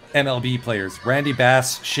ex-MLB players. Randy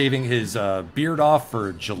Bass shaving his beard off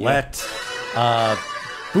for Gillette.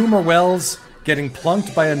 Boomer Wells getting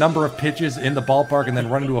plunked by a number of pitches in the ballpark and then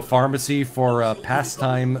running to a pharmacy for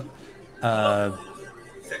pastime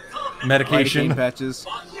medication. Lidocaine patches.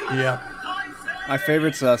 Yeah. My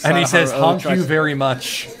favorite's and he says, honk you very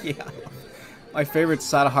much. Yeah. My favorite,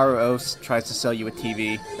 Sadaharu Ose tries to sell you a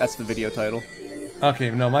TV. That's the video title. Okay,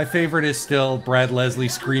 no, my favorite is still Brad Leslie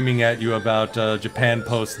screaming at you about Japan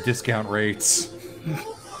Post discount rates.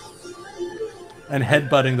 And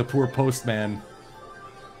headbutting the poor postman.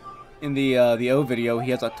 In the O video,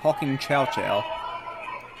 he has a talking chow chow.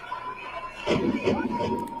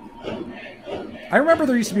 I remember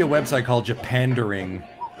there used to be a website called Japandering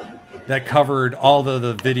that covered all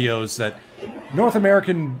the videos that North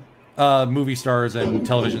American movie stars and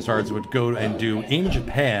television stars would go and do in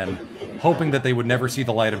Japan, hoping that they would never see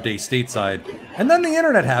the light of day stateside. And then the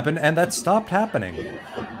internet happened, and that stopped happening.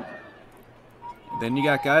 Then you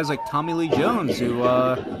got guys like Tommy Lee Jones, who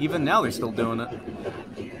even now they're still doing it.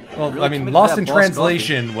 Well, really, I mean, Lost in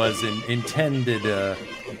Translation was intended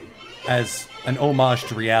as an homage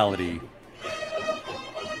to reality.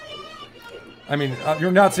 I mean,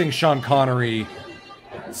 you're not seeing Sean Connery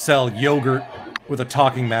sell yogurt with a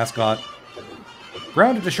talking mascot.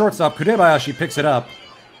 Grounded to shortstop, Kudebayashi picks it up.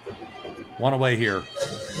 One away here.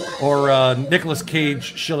 Or Nicolas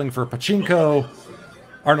Cage shilling for pachinko.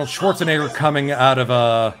 Arnold Schwarzenegger coming out of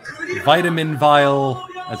a vitamin vial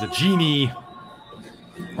as a genie.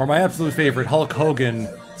 Or my absolute favorite, Hulk Hogan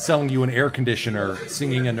selling you an air conditioner,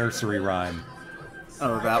 singing a nursery rhyme.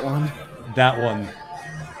 Oh, that one? That one.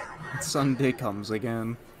 Sunday comes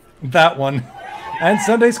again. That one. And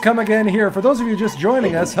Sundays come again here. For those of you just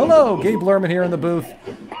joining us, hello, Gabe Lerman here in the booth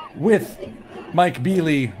with Mike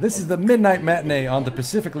Bealey. This is the Midnight Matinee on the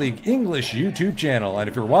Pacific League English YouTube channel. And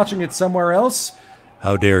if you're watching it somewhere else,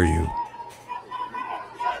 how dare you?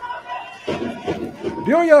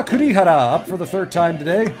 Ryoya Kurihara up for the third time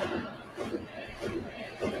today.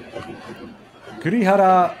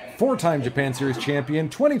 Kurihara, four-time Japan Series champion,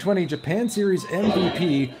 2020 Japan Series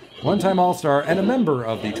MVP, one-time All-Star, and a member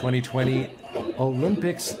of the 2020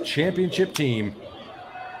 Olympics championship team.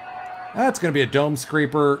 That's going to be a dome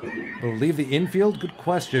scraper. Will leave the infield? Good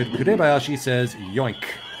question. Kudebayashi says yoink.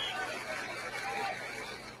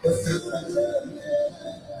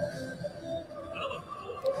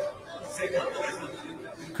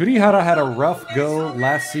 Kurihara had a rough go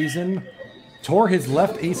last season, tore his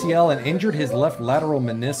left ACL and injured his left lateral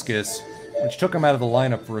meniscus, which took him out of the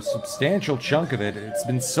lineup for a substantial chunk of it. It's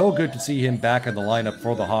been so good to see him back in the lineup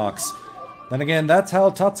for the Hawks. Then again, that's how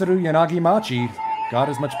Tatsuru Yanagimachi got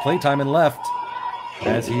as much playtime in left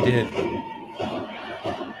as he did.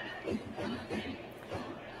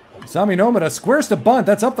 Isami Nomura squares to bunt.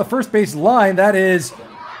 That's up the first base line. That is...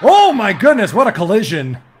 Oh my goodness, what a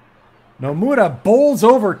collision. Nomura bowls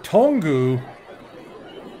over Tongu.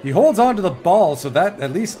 He holds on to the ball, so that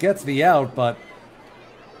at least gets the out, but...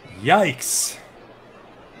 Yikes.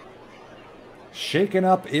 Shaken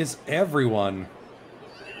up is everyone.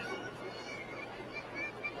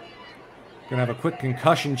 Gonna have a quick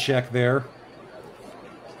concussion check there.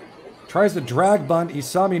 Tries to drag bunt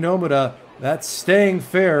Isami Nomura. That's staying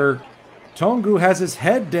fair. Tongu has his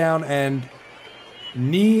head down and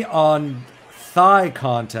knee on thigh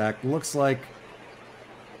contact. Looks like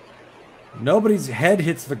nobody's head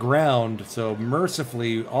hits the ground, so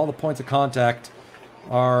mercifully all the points of contact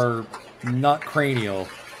are not cranial.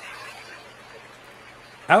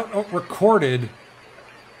 Out recorded.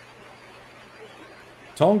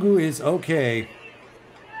 Tongu is okay.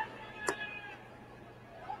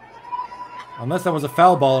 Unless that was a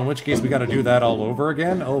foul ball, in which case we got to do that all over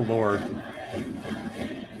again. Oh, Lord.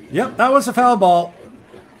 Yep, that was a foul ball.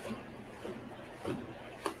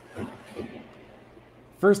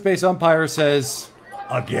 First base umpire says,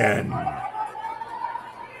 again.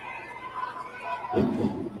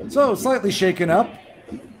 So, slightly shaken up.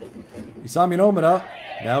 Isami Nomura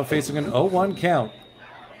now facing an 0-1 count.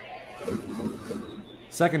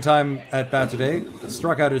 Second time at bat today.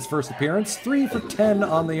 Struck out his first appearance. 3 for 10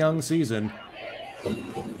 on the young season.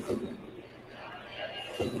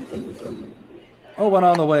 0-1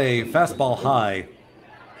 on the way. Fastball high.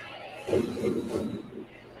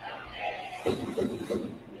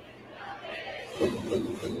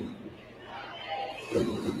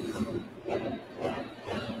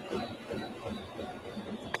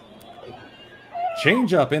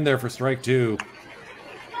 Change up in there for strike 2.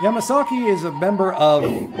 Yamasaki is a member of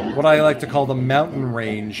what I like to call the mountain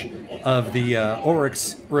range of the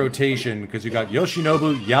Oryx rotation, because you got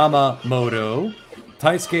Yoshinobu Yamamoto,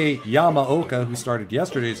 Taisuke Yamaoka, who started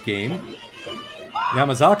yesterday's game,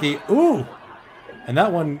 Yamazaki, ooh! And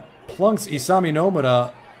that one plunks Isami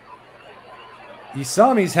Nomura.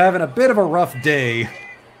 Isami's having a bit of a rough day.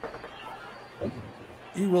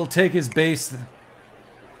 He will take his base.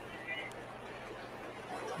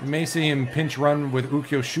 You may see him pinch run with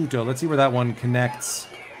Ukyo Shuto. Let's see where that one connects.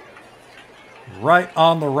 Right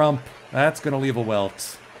on the rump. That's going to leave a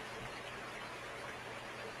welt.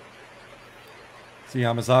 See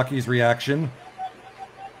Yamazaki's reaction.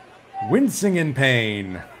 Wincing in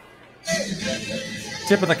pain.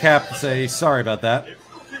 Tip of the cap to say, sorry about that.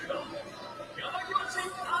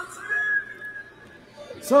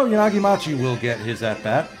 So Yanagimachi will get his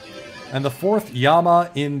at-bat. And the fourth Yama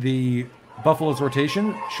in the Buffalo's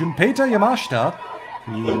rotation, Shunpeita Yamashita,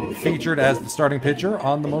 who featured as the starting pitcher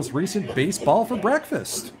on the most recent Baseball for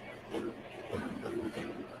Breakfast.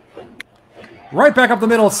 Right back up the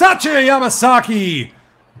middle, Sachi Yamasaki!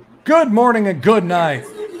 Good morning and good night.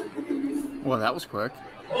 Well, that was quick.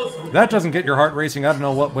 That doesn't get your heart racing, I don't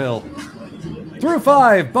know what will. Through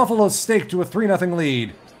 5, Buffalo's staked to a 3-0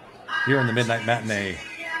 lead here in the Midnight Matinee.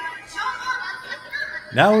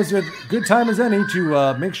 Now is a good time as any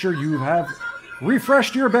to make sure you have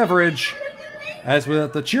refreshed your beverage. As the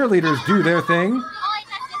cheerleaders do their thing,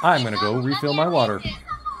 I'm going to go refill my water.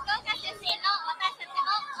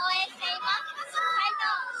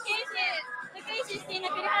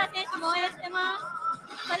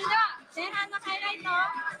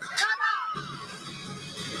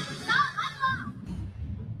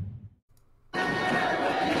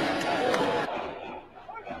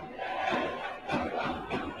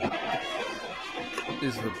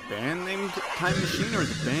 Is the band named Time Machine or is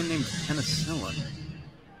the band named Penicillin?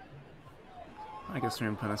 I guess they're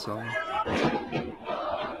named Penicillin.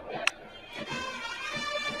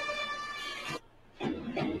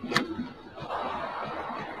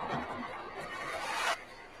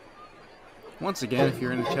 Once again, if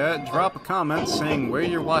you're in the chat, drop a comment saying where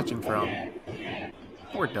you're watching from.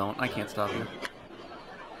 Or don't, I can't stop you.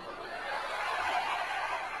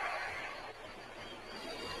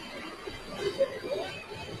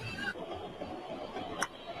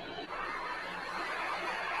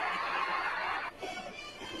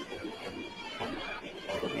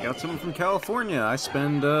 Got someone from California. I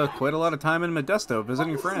spend quite a lot of time in Modesto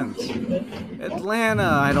visiting friends. Atlanta,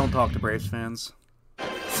 I don't talk to Braves fans.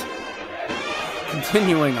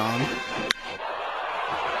 Continuing on.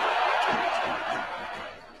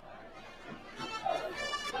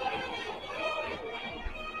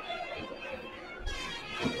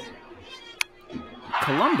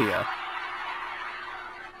 Columbia.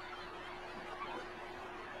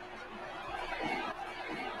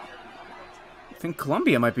 I think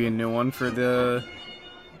Columbia might be a new one for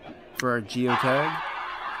our geotag.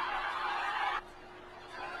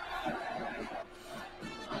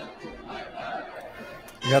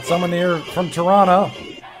 We got someone here from Toronto.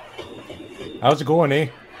 How's it going, eh?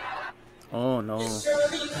 Oh no.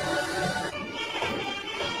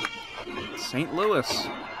 St. Louis.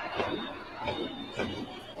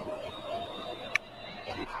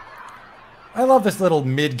 I love this little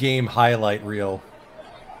mid-game highlight reel.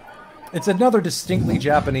 It's another distinctly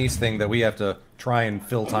Japanese thing that we have to try and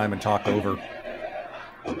fill time and talk over.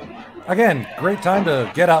 Again, great time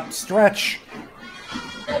to get up, stretch,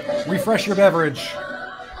 refresh your beverage.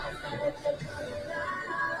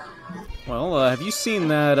 Well, have you seen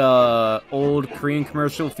that old Korean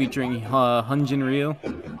commercial featuring Hyunjin Ryu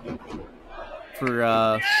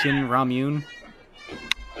for Shin Ramyun?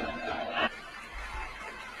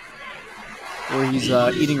 Where he's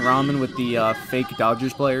eating ramen with the fake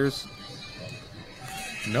Dodgers players?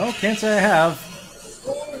 No, can't say I have.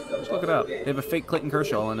 Just look it up. They have a fake Clayton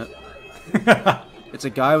Kershaw in it. It's a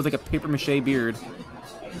guy with like a papier-mâché beard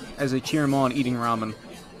as they cheer him on eating ramen.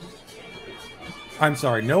 I'm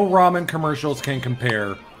sorry, no ramen commercials can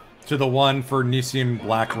compare to the one for Nissin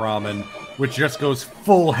Black Ramen, which just goes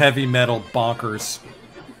full heavy metal bonkers.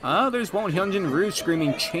 There's one with Hyunjin Ryu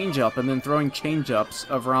screaming change-up and then throwing change-ups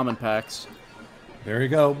of ramen packs. There you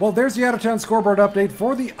go. Well, there's the out-of-town scoreboard update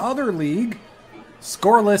for the other league.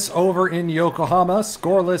 Scoreless over in Yokohama.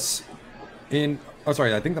 Scoreless in... Oh,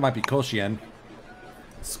 sorry, I think that might be Koshien.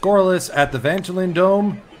 Scoreless at the Ventolin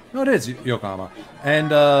Dome. No, it is Yokohama.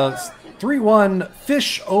 And 3-1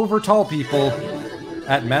 Fish over Tall People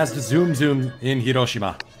at Mazda Zoom Zoom in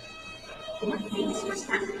Hiroshima.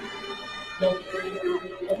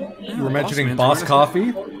 You were mentioning Boss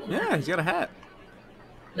Coffee? Yeah, he's got a hat.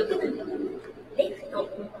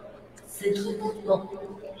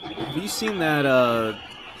 Have you seen that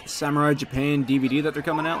Samurai Japan DVD that they're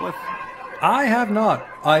coming out with? I have not.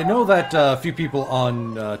 I know that a few people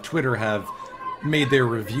on Twitter have made their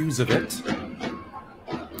reviews of it.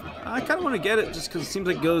 I kind of want to get it just because it seems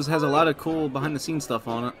like has a lot of cool behind-the-scenes stuff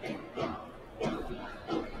on it.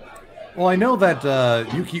 Well, I know that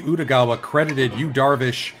Yuki Utagawa credited Yu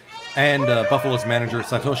Darvish and Buffalo's manager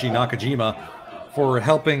Satoshi Nakajima for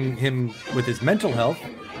helping him with his mental health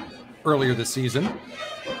earlier this season.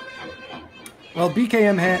 Well,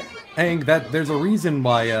 BKM hang that there's a reason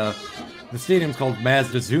why the stadium's called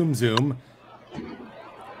Mazda Zoom Zoom.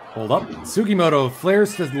 Hold up. Sugimoto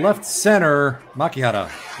flares to left center. Makihara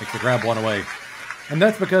makes the grab one away. And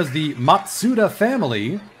that's because the Matsuda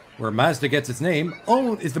family, where Mazda gets its name,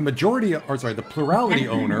 is the plurality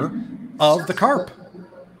owner of the Carp.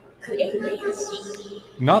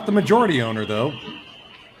 Not the majority owner, though.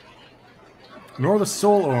 Nor the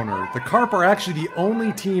sole owner. The Carp are actually the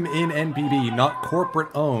only team in NPB not corporate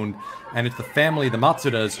owned, and it's the family, the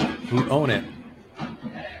Matsudas, who own it.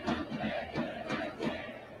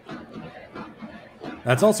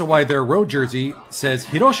 That's also why their road jersey says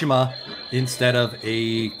Hiroshima instead of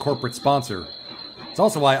a corporate sponsor. It's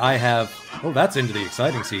also why I have... Oh, that's into the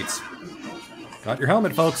exciting seats. Got your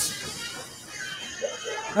helmet, folks.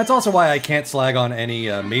 That's also why I can't slag on any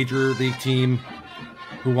major league team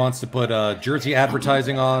who wants to put jersey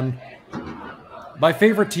advertising on. My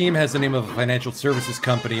favorite team has the name of a financial services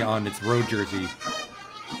company on its road jersey,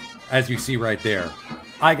 as you see right there.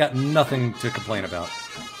 I got nothing to complain about.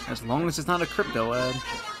 As long as it's not a crypto ad.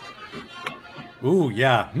 Ooh,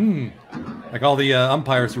 yeah. Like all the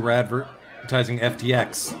umpires who were advertising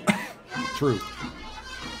FTX. True.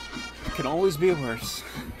 It can always be worse.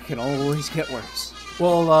 It can always get worse.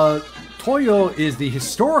 Well, Toyo is the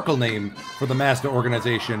historical name for the Mazda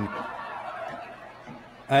organization,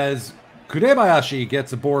 as Kurebayashi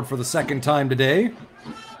gets aboard for the second time today.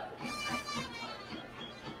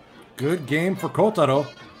 Good game for Kotaro.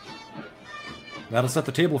 That'll set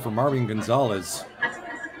the table for Marvin Gonzalez.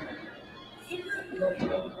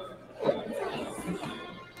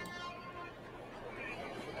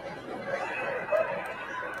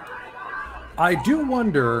 I do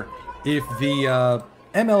wonder if the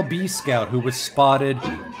MLB scout who was spotted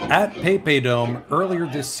at Pepe Dome earlier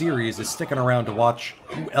this series is sticking around to watch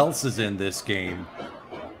who else is in this game.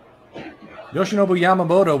 Yoshinobu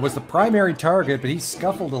Yamamoto was the primary target, but he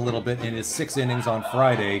scuffled a little bit in his 6 innings on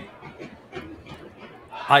Friday.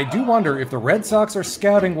 I do wonder if the Red Sox are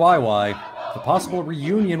scouting YY, the possible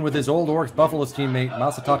reunion with his old Orcs Buffaloes teammate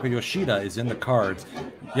Masataka Yoshida is in the cards.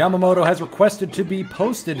 Yamamoto has requested to be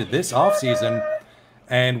posted this offseason,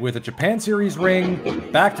 And with a Japan Series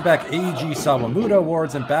ring, back-to-back AEG Sawamura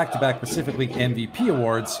Awards, and back-to-back Pacific League MVP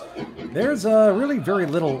awards, there's really very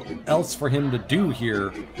little else for him to do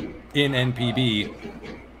here in NPB.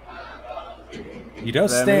 He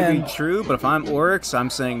does That stand... may be true, but if I'm Oryx, I'm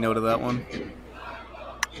saying no to that one.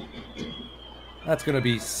 That's going to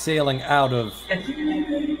be sailing out of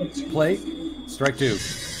play. Strike 2.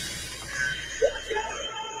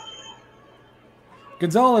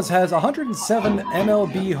 Gonzalez has 107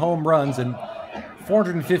 MLB home runs and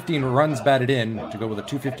 415 runs batted in to go with a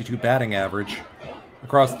 252 batting average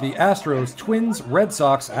across the Astros, Twins, Red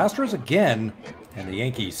Sox, Astros again, and the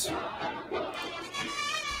Yankees.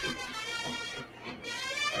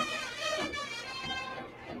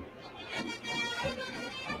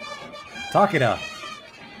 Takeda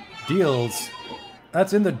deals.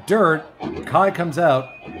 That's in the dirt. Kai comes out.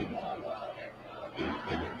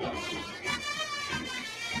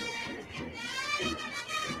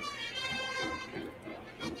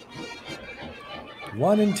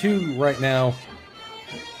 One and two right now.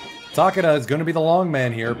 Takeda is going to be the long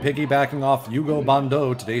man here, piggybacking off Yugo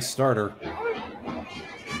Bando, today's starter.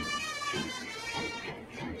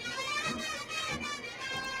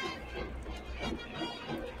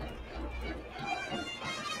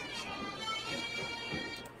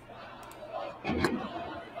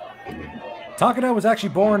 Takeda was actually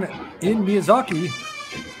born in Miyazaki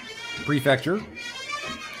Prefecture,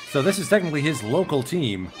 so this is technically his local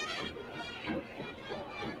team.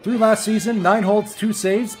 Through last season, 9 holds, 2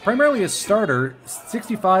 saves, primarily a starter,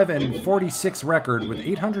 65 and 46 record with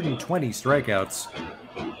 820 strikeouts.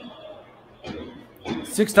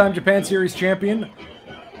 6-time Japan Series champion,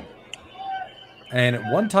 and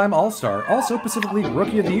 1-time All-Star, also Pacific League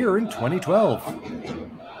Rookie of the Year in 2012.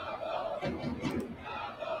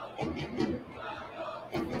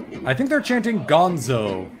 I think they're chanting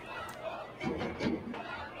Gonzo.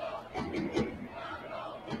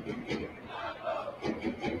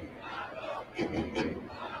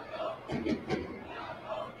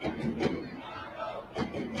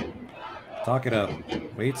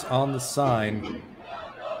 Takeda waits on the sign.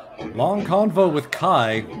 Long convo with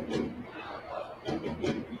Kai.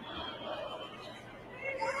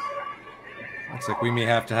 Looks like we may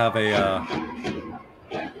have to have a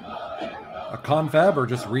confab or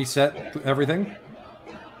just reset everything.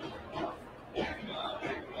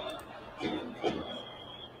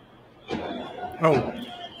 Oh.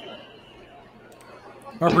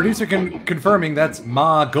 Our producer confirming that's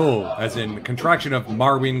Ma-Go, as in contraction of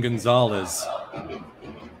Marwin Gonzalez.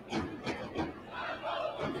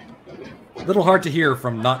 A little hard to hear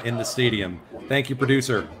from not in the stadium. Thank you,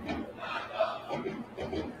 producer.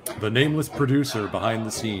 The nameless producer behind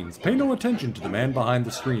the scenes. Pay no attention to the man behind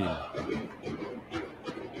the screen.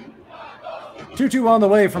 2-2 on the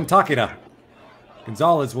way from Takeda.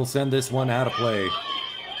 Gonzalez will send this one out of play.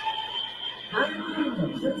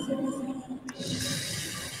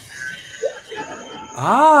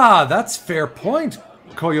 Ah, that's fair point,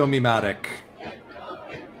 Koyomi Matic.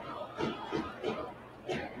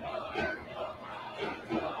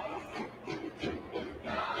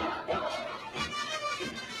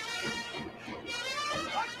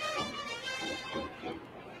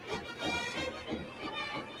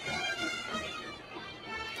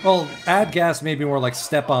 Well, add gas may be more like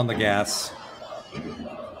step on the gas.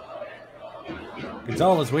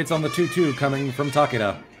 Gonzalez waits on the 2-2 coming from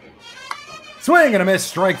Takeda. Swing and a miss,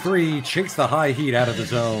 strike 3, chase the high heat out of the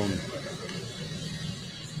zone.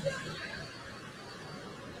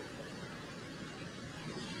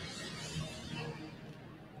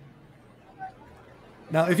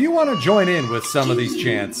 Now, if you want to join in with some of these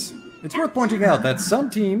chants, it's worth pointing out that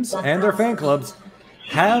some teams and their fan clubs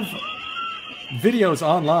have videos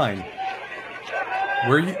online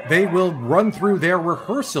where they will run through their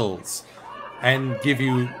rehearsals and give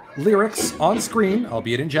you lyrics on screen,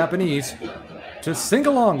 albeit in Japanese, to sing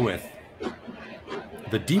along with.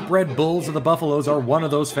 The Deep Red Bulls of the Buffaloes are one of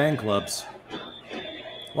those fan clubs.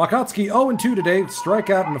 Wakatsuki 0-2 today,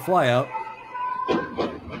 strikeout and a flyout.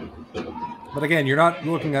 But again, you're not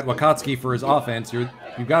looking at Wakatsuki for his offense. You've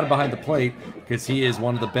got him behind the plate because he is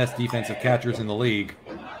one of the best defensive catchers in the league.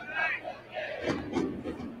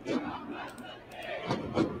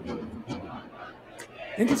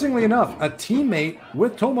 Interestingly enough, a teammate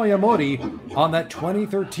with Tomoya Mori on that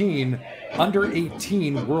 2013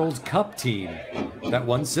 Under-18 World Cup team that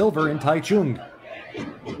won silver in Taichung.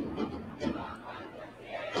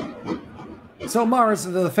 So Mars,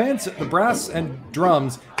 the fans, the brass and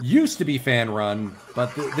drums used to be fan-run,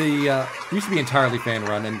 but they used to be entirely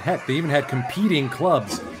fan-run, and heck, they even had competing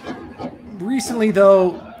clubs. Recently,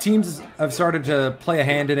 though, teams have started to play a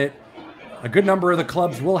hand in it. A good number of the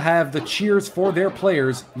clubs will have the cheers for their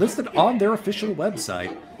players listed on their official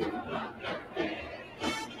website.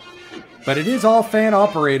 But it is all fan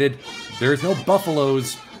operated. There's no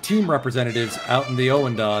Buffalo's team representatives out in the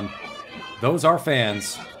Owendon. Those are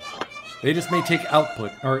fans. They just may take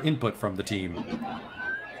output or input from the team.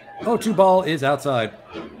 0-2 ball is outside.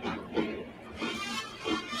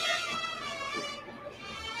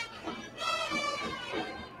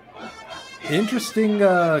 Interesting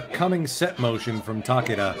coming set motion from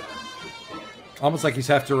Takeda. Almost like he's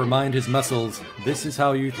have to remind his muscles, this is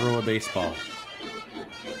how you throw a baseball.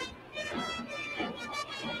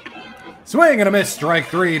 Swing and a miss, strike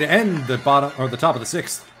 3 to end the bottom or the top of the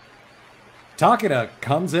 6th. Takeda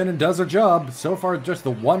comes in and does her job. So far, just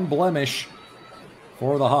the one blemish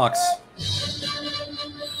for the Hawks.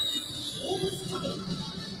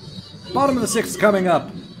 Bottom of the 6th coming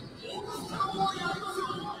up.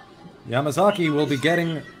 Yamazaki will be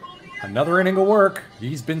getting another inning of work.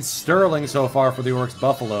 He's been sterling so far for the Oryx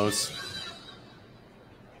Buffaloes.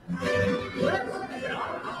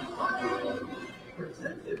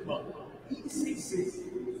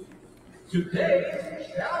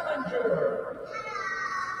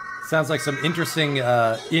 Sounds like some interesting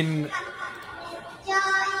in-arena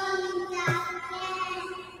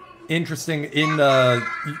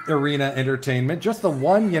entertainment. Just the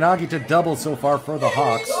one Yanagita double so far for the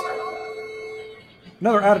Hawks.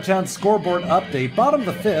 Another out-of-town scoreboard update. Bottom of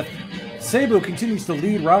the 5th, Cebu continues to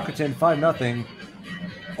lead Rakuten 5-0.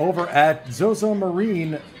 Over at Zozo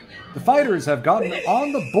Marine, the Fighters have gotten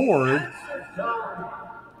on the board.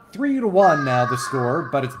 3-1 now the score,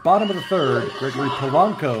 but it's bottom of the 3rd. Gregory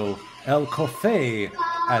Polanco, El Cofe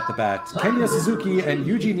at the bat. Kenya Suzuki and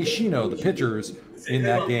Yuji Nishino, the pitchers in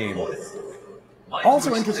that game.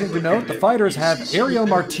 Also interesting to note, the Fighters have Ariel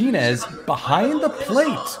Martinez behind the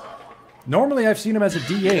plate. Normally I've seen him as a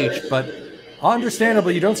DH, but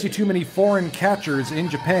understandably you don't see too many foreign catchers in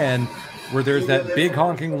Japan where there's that big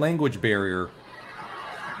honking language barrier.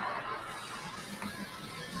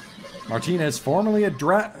 Martinez, formerly a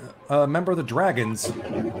member of the Dragons,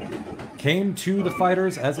 came to the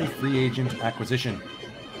Fighters as a free agent acquisition.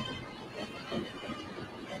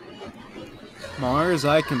 Mars,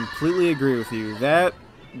 I completely agree with you. That,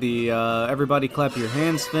 the everybody clap your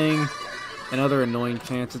hands thing, and other annoying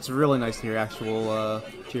chants. It's really nice to hear actual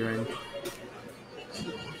cheering.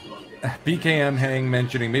 BKM Hang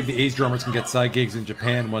mentioning maybe the A's drummers can get side gigs in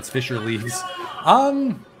Japan once Fisher leaves.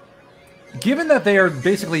 Given that they are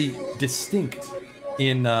basically distinct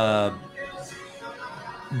in the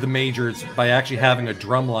majors by actually having a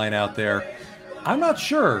drum line out there, I'm not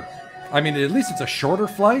sure. I mean, at least it's a shorter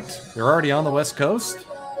flight. They're already on the West Coast.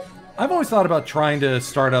 I've always thought about trying to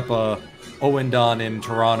start up a Owendon in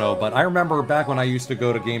Toronto, but I remember back when I used to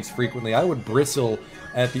go to games frequently, I would bristle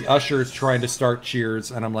at the ushers trying to start cheers,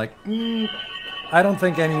 and I'm like, I don't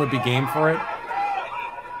think anyone would be game for it.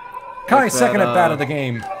 Kai's second at bat of the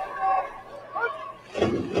game.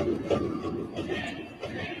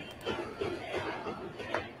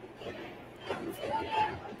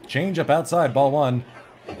 Change up outside, ball 1.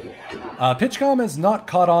 PitchCom is not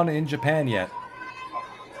caught on in Japan yet.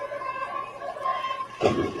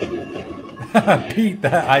 Pete,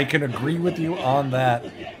 I can agree with you on that.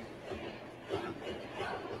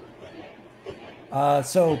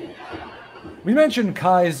 So, we mentioned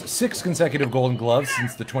Kai's 6 consecutive Golden Gloves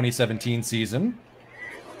since the 2017 season.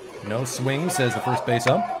 No swing, says the first base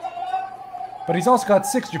ump. But he's also got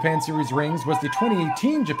 6 Japan Series rings, was the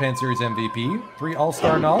 2018 Japan Series MVP, 3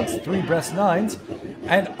 All-Star nods, 3 Best Nines,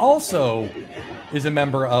 and also is a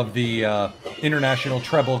member of the International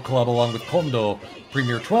Treble Club along with Kondo,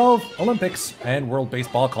 Premier 12, Olympics, and World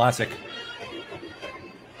Baseball Classic.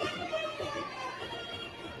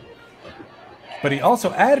 But he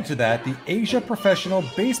also added to that the Asia Professional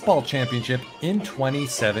Baseball Championship in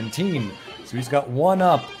 2017. So he's got one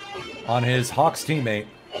up on his Hawks teammate.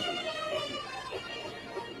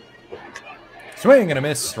 Swing and a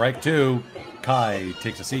miss, strike 2. Kai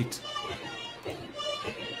takes a seat.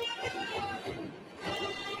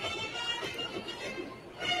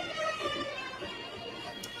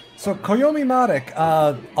 So Koyomi Matic,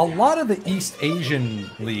 a lot of the East Asian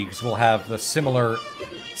leagues will have the similar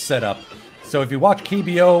setup. So if you watch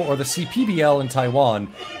KBO or the CPBL in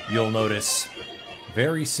Taiwan, you'll notice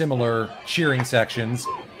very similar cheering sections.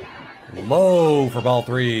 Low for ball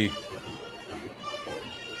 3.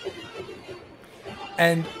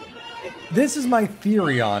 And this is my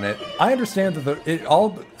theory on it. I understand that it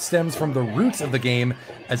all stems from the roots of the game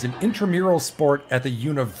as an intramural sport at the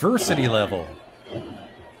university level.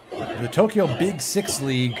 The Tokyo Big Six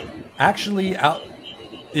League actually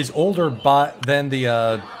is older than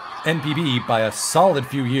the NPB by a solid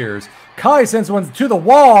few years. Kai sends one to the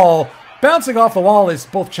wall. Bouncing off the wall is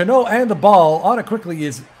both Chano and the ball. On it quickly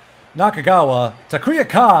is Nakagawa. Takuya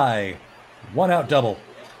Kai. 1-out double.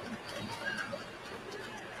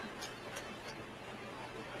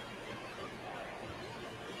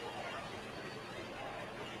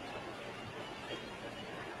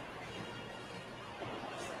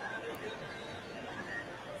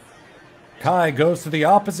 Kai goes to the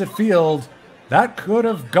opposite field. That could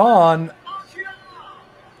have gone.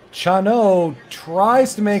 Chano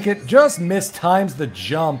tries to make it, just mistimes the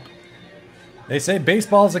jump. They say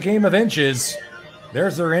baseball's a game of inches.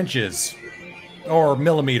 There's their inches. Or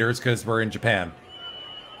millimeters, because we're in Japan.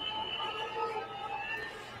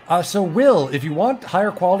 So Will, if you want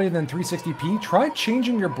higher quality than 360p, try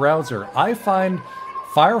changing your browser. I find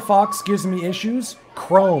Firefox gives me issues.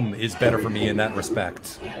 Chrome is better for me in that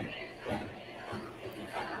respect.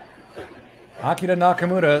 Akira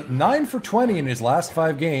Nakamura, 9 for 20 in his last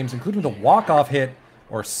 5 games, including the walk-off hit,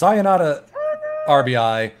 or Sayonara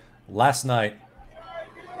RBI, last night.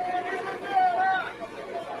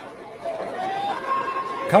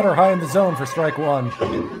 Cutter high in the zone for strike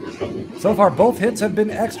 1. So far, both hits have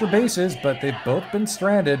been extra bases, but they've both been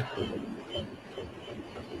stranded.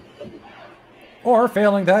 Or,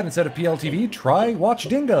 failing that, instead of PLTV, try Watch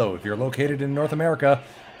Dingo if you're located in North America.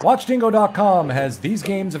 WatchDingo.com has these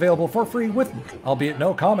games available for free with, albeit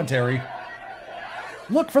no commentary.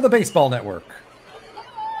 Look for the Baseball Network.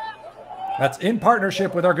 That's in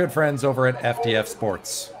partnership with our good friends over at FTF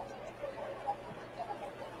Sports.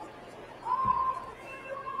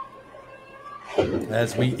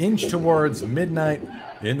 As we inch towards midnight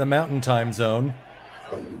in the Mountain Time Zone.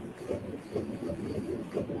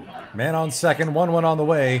 Man on second, 1-1 on the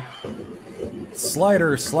way.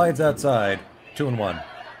 Slider slides outside, 2-1.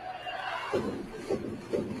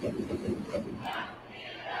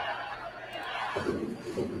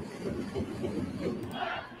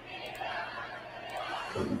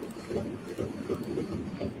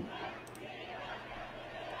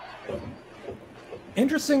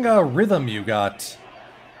 Interesting rhythm you got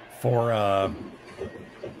for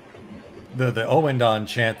the Owendon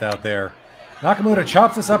chant out there. Nakamura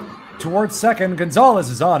chops us up towards second. Gonzalez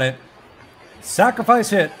is on it. Sacrifice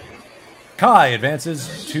hit. Kai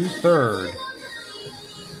advances to third.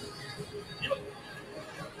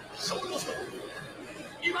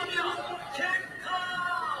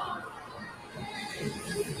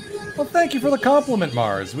 Well, thank you for the compliment,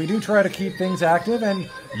 Mars. We do try to keep things active, and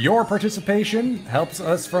your participation helps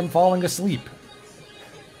us from falling asleep.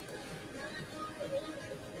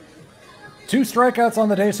 2 strikeouts on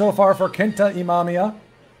the day so far for Kenta Imamiya,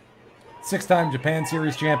 6-time Japan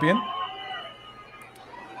Series champion.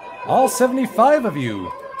 All 75 of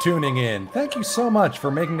you tuning in. Thank you so much for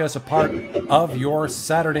making us a part of your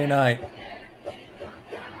Saturday night.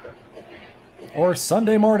 Or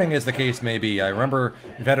Sunday morning, as the case may be. I remember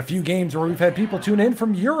we've had a few games where we've had people tune in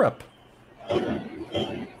from Europe.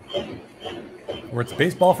 Where it's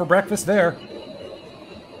baseball for breakfast there.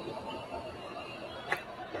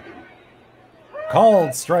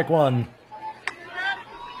 Called strike 1.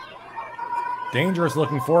 Dangerous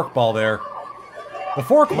looking forkball there. The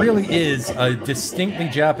fork really is a distinctly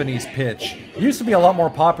Japanese pitch. It used to be a lot more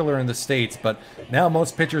popular in the States, but now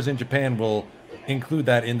most pitchers in Japan will include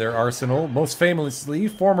that in their arsenal. Most famously,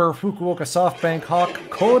 former Fukuoka SoftBank Hawk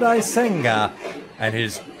Kodai Senga and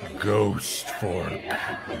his ghost fork.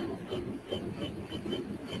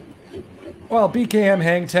 Well, BKM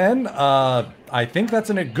Hang 10, I think that's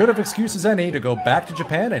as good of excuse as any to go back to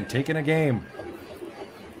Japan and take in a game.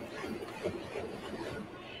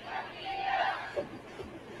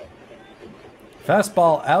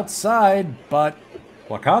 Fastball outside, but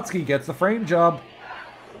Wakatsuki gets the frame job.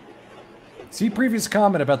 See previous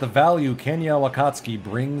comment about the value Kenya Wakatsuki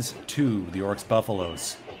brings to the Oryx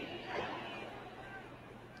Buffaloes.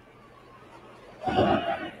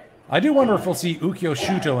 I do wonder if we'll see Ukyo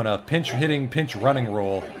Shuto in a pinch-hitting, pinch-running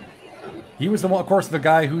role. He was, of course, the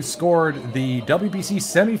guy who scored the WBC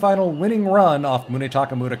semifinal winning run off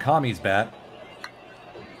Munetaka Murakami's bat.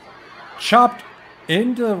 Chopped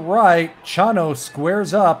into right, Chano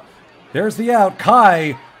squares up. There's the out.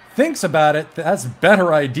 Kai thinks about it. That's a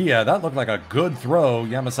better idea. That looked like a good throw.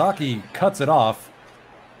 Yamasaki cuts it off.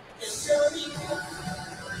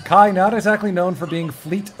 Kai not exactly known for being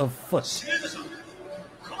fleet of foot.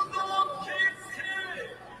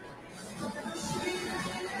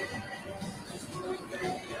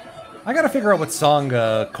 I gotta figure out what song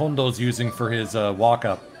Kondo's using for his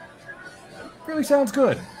walk-up. Really sounds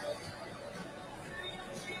good.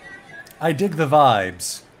 I dig the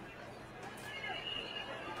vibes.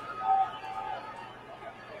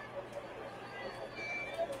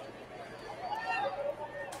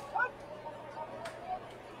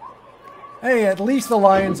 Hey, at least the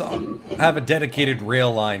Lions have a dedicated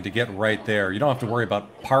rail line to get right there. You don't have to worry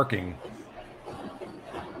about parking.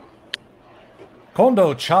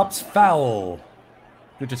 Kondo chops foul.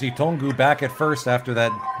 Good to see Tongu back at first after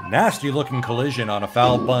that nasty-looking collision on a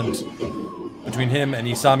foul bunt between him and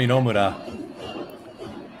Isami Nomura.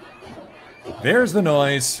 There's the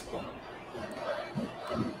noise.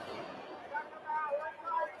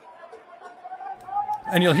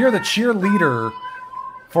 And you'll hear the cheerleader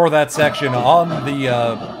for that section on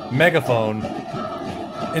the megaphone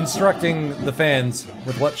instructing the fans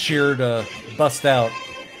with what cheer to bust out.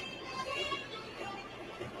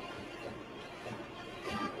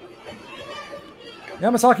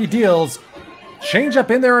 Yamasaki deals. Change up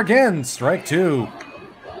in there again. Strike two.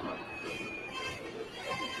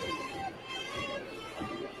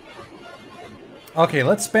 Okay,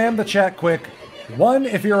 let's spam the chat quick. 1,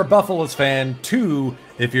 if you're a Buffaloes fan. 2,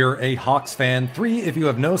 if you're a Hawks fan. 3, if you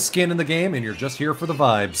have no skin in the game and you're just here for the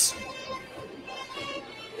vibes.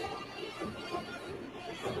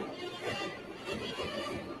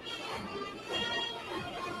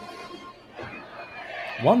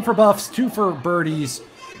 One for buffs, 2 for birdies,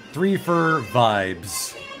 3 for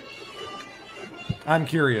vibes. I'm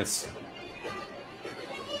curious.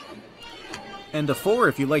 And a 4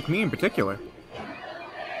 if you like me in particular.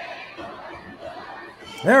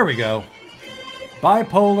 There we go.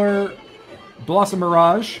 Bipolar, Blossom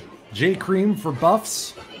Mirage, J Cream for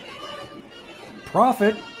buffs,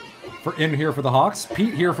 Profit for in here for the Hawks,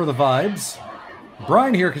 Pete here for the vibes,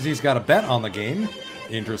 Brian here because he's got a bet on the game.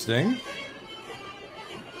 Interesting.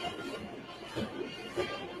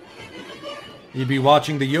 You'd be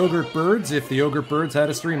watching the Yogurt Birds if the Yogurt Birds had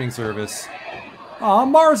a streaming service. Aw,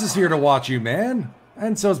 Mars is here to watch you, man.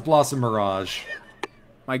 And so's Blossom Mirage.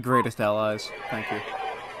 My greatest allies. Thank you.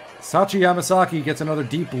 Sachi Yamasaki gets another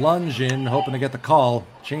deep lunge in, hoping to get the call.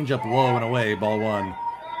 Change up low and away, ball one.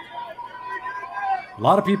 A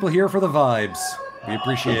lot of people here for the vibes. We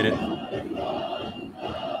appreciate it.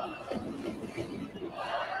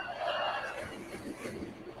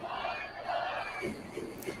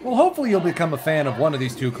 Well, hopefully you'll become a fan of one of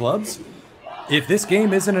these two clubs. If this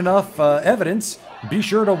game isn't enough evidence, be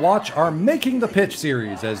sure to watch our Making the Pitch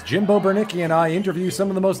series as Jimbo Bernicki and I interview some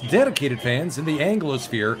of the most dedicated fans in the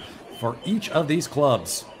Anglosphere for each of these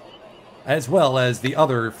clubs, as well as the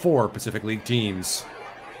other 4 Pacific League teams.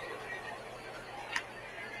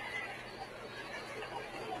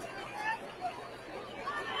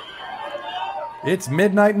 It's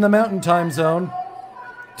midnight in the Mountain Time Zone.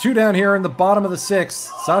 2 down here in the bottom of the 6th.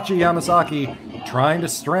 Sachi Yamasaki trying to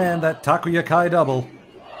strand that Takuya Kai double.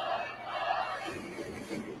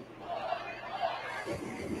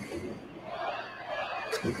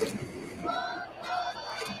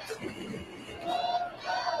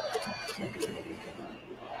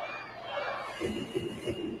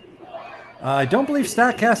 I don't believe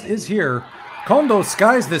StatCast is here. Kondo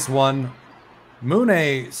skies this one.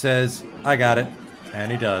 Mune says, I got it.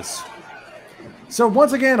 And he does. So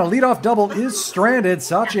once again, a leadoff double is stranded.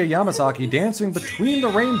 Sachi Yamasaki dancing between the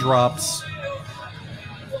raindrops.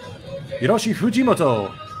 Hiroshi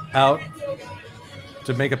Fujimoto out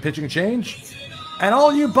to make a pitching change. And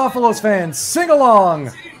all you Buffaloes fans, sing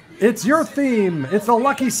along! It's your theme. It's the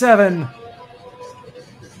Lucky 7.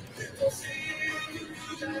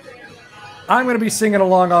 I'm going to be singing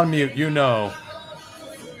along on mute, you know.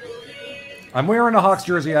 I'm wearing a Hawks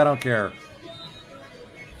jersey, I don't care.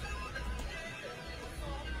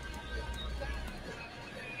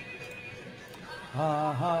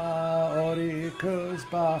 Ha ha,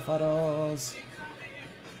 Oricus Buffaloes.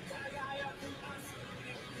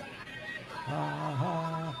 Ha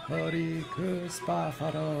ha, Oricus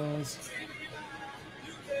Buffaloes.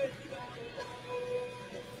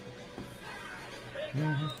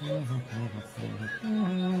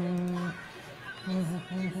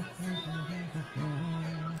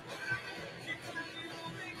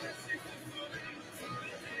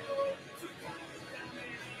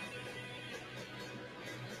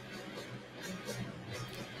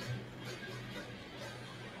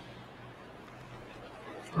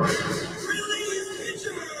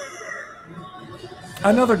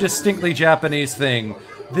 Another distinctly Japanese thing.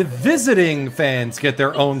 The visiting fans get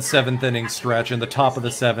their own 7th inning stretch in the top of the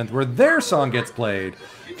 7th where their song gets played.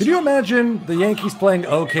 Could you imagine the Yankees playing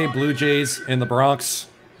OK Blue Jays in the Bronx?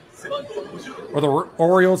 Or the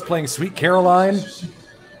Orioles playing Sweet Caroline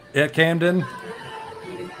at Camden?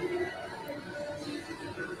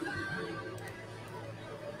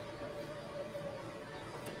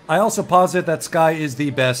 I also posit that Sky is the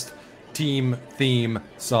best team theme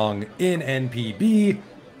song in NPB.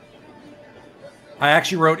 I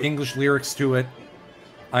actually wrote English lyrics to it.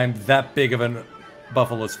 I'm that big of a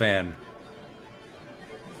Buffaloes fan.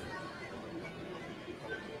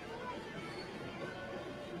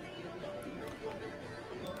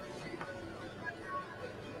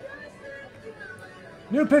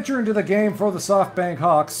 New pitcher into the game for the SoftBank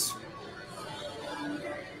Hawks.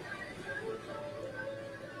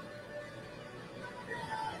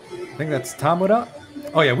 I think that's Tamura.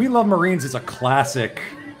 Oh yeah, We Love Marines is a classic.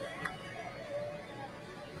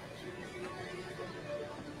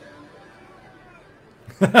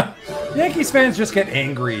 Yankees fans just get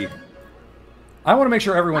angry. I want to make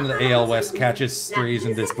sure everyone in the AL West catches strays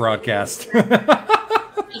in this broadcast.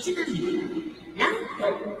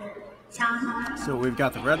 So we've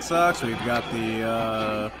got the Red Sox, we've got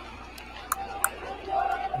the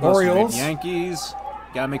Orioles, Yankees.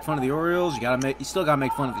 You gotta make fun of the Orioles. You still gotta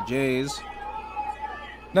make fun of the Jays.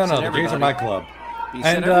 No, Said the Jays everybody. are my club. You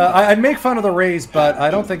said And everybody. I'd make fun of the Rays, but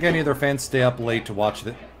I don't think any of their fans stay up late to watch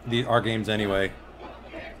our games anyway.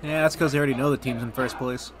 Yeah, that's because they already know the team's in first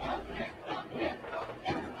place.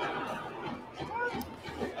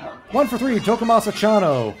 1 for 3, Tokumasa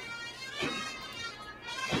Chano.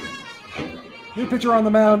 New pitcher on the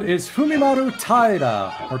mound is Fumimaru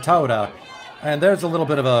Tauda. And there's a little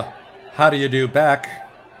bit of a how do you do back.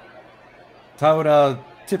 Tauda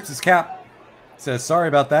tips his cap, says sorry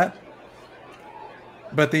about that.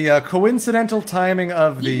 But the coincidental timing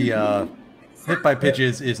of the hit by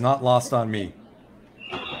pitches is not lost on me.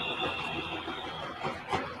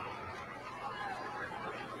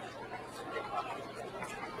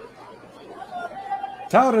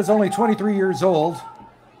 Tauda is only 23 years old.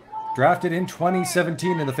 Drafted in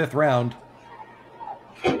 2017 in the 5th round.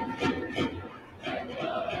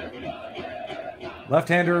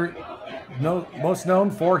 Left-hander, most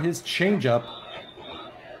known for his changeup.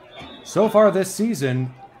 So far this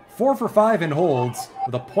season, 4 for 5 in holds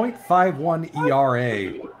with a .51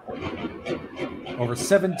 ERA. Over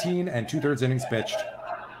 17 and 2/3 innings pitched.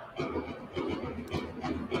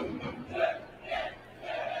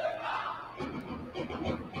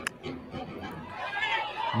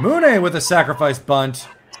 Mune with a sacrifice bunt.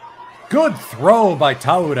 Good throw by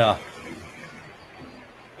Tauda.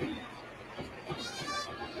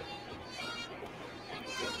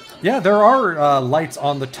 Yeah, there are lights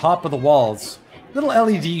on the top of the walls. Little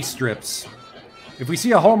LED strips. If we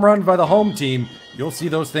see a home run by the home team, you'll see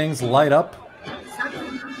those things light up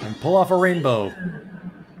and pull off a rainbow.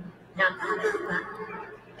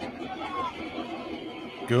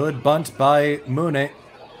 Good bunt by Mune.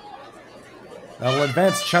 That will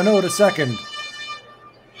advance Chano to second.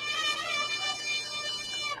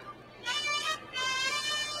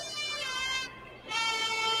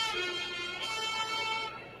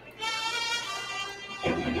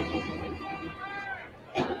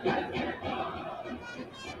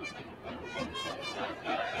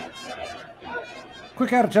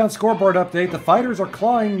 Quick out-of-town scoreboard update. The Fighters are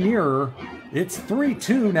clawing nearer. It's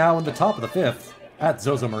 3-2 now in the top of the 5th at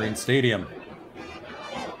Zozo Marine Stadium.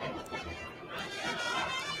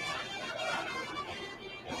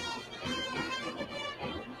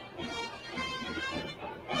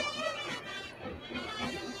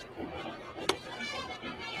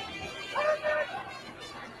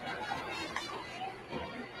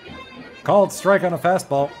 Called strike on a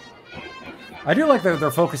fastball. I do like that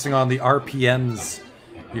they're focusing on the RPMs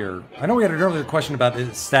here. I know we had an earlier question about is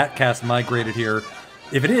StatCast migrated here.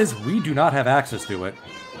 If it is, we do not have access to it.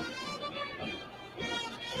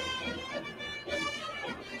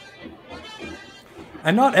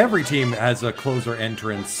 And not every team has a closer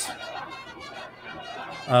entrance.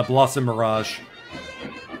 Blossom Mirage.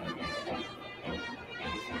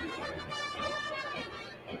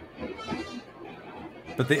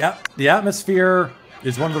 But the atmosphere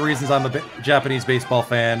is one of the reasons I'm a Japanese baseball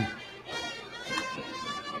fan.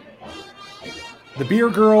 The beer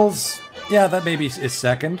girls, yeah, that maybe is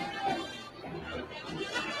second.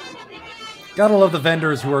 Gotta love the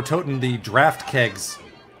vendors who are toting the draft kegs,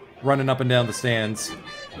 running up and down the stands.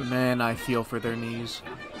 Man, I feel for their knees.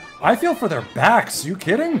 I feel for their backs. You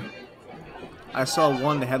kidding? I saw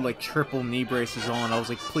one that had like triple knee braces on. I was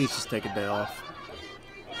like, please just take a day off.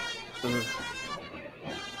 Ugh.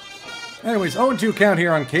 Anyways, 0-2 count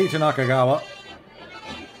here on Keita Nakagawa.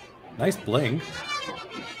 Nice bling.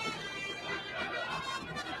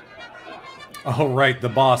 Oh, right, the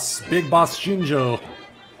boss. Big Boss Shinjo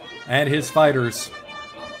and his fighters,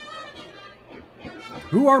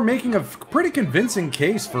 who are making a pretty convincing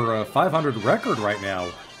case for a 500 record right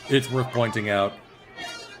now. It's worth pointing out.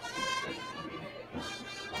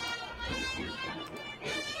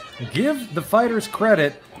 Give the fighters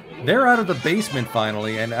credit. They're out of the basement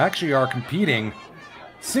finally and actually are competing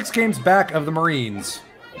 6 games back of the Marines.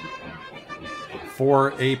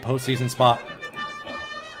 for a postseason spot.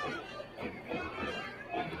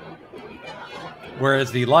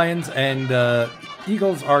 Whereas the Lions and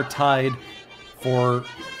Eagles are tied for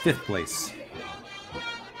 5th place.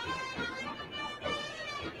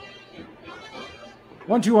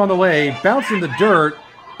 1-2 on the way, bounce in the dirt.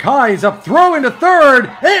 Kai's up, throw into third,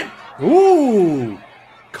 hit! Ooh!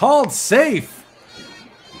 Called safe.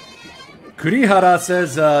 Kurihara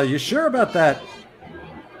says, you sure about that?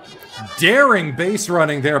 Daring base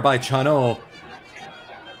running there by Chano.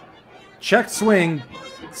 Checked swing.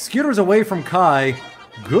 Skitters away from Kai.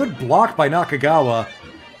 Good block by Nakagawa.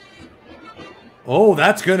 Oh,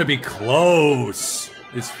 that's going to be close.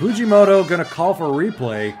 Is Fujimoto going to call for a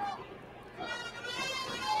replay?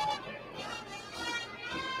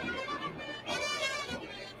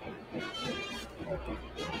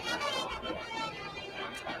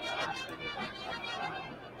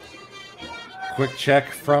 Quick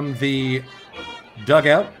check from the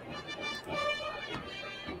dugout.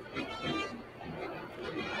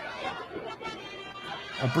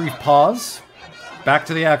 A brief pause. Back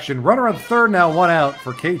to the action. Runner on third now, 1 out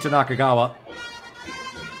for Keita Nakagawa.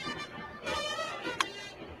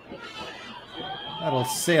 That'll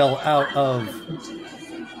sail out of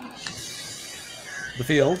the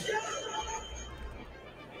field.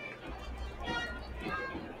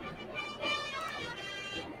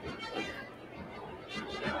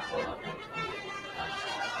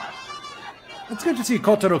 It's good to see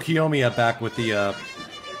Kotaro Kiyomiya back with the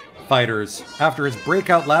fighters. After his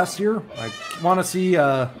breakout last year, I want to see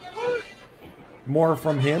more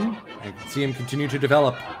from him. I can see him continue to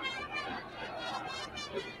develop.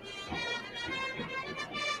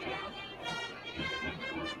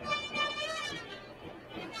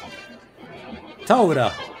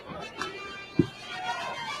 Taura.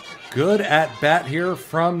 Good at bat here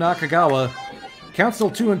from Nakagawa. Count still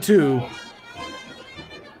 2-2.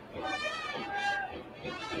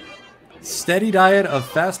 Steady diet of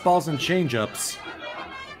fastballs and changeups.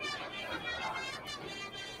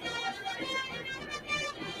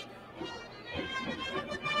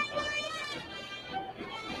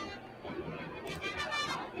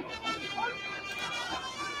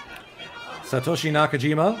 Satoshi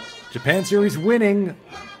Nakajima, Japan Series winning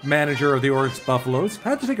manager of the Oryx Buffaloes,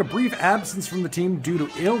 had to take a brief absence from the team due to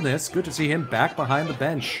illness. Good to see him back behind the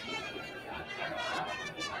bench.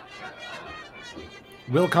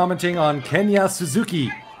 Will commenting on Kenya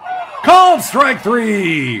Suzuki. Called strike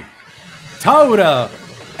 3! Taura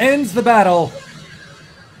ends the battle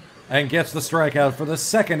and gets the strikeout for the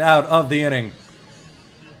 2nd out of the inning.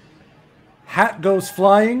 Hat goes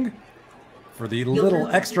flying for the little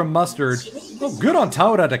extra mustard. Oh, good on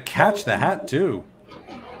Taura to catch the hat, too.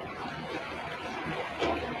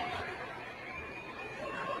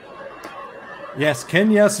 Yes,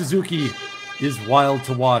 Kenya Suzuki is wild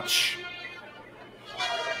to watch.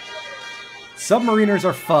 Submariners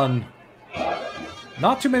are fun.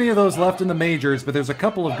 Not too many of those left in the majors, but there's a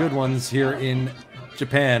couple of good ones here in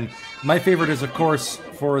Japan. My favorite is, of course,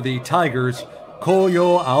 for the Tigers,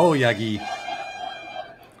 Koyo Aoyagi.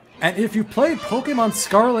 And if you played Pokemon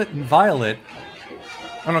Scarlet and Violet...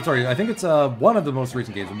 Oh, no, sorry. I think it's one of the most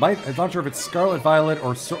recent games. I'm not sure if it's Scarlet Violet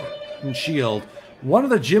or Sword and Shield. One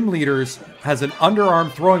of the gym leaders has an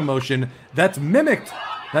underarm throwing motion that mimics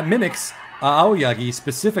Aoyagi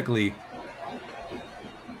specifically.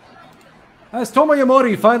 As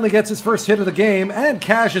Tomoyamori finally gets his first hit of the game and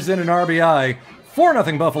cashes in an RBI,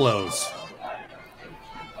 4-0 Buffaloes.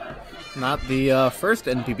 Not the first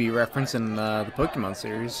NPB reference in the Pokemon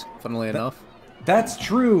series, funnily enough. That's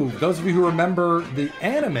true. Those of you who remember the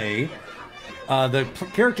anime, the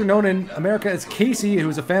character known in America as Casey, who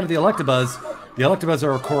is a fan of the Electabuzz. The Electabuzz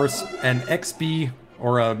are, of course, an XB,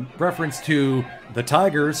 or a reference to the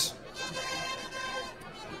Tigers.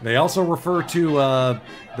 They also refer to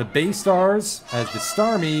the Baystars as the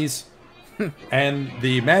Starmies, and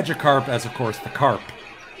the Magikarp as, of course, the Carp.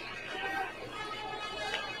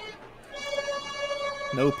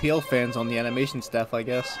 No PL fans on the animation staff, I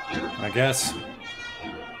guess. I guess.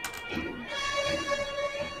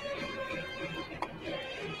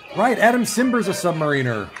 Right, Adam Simber's a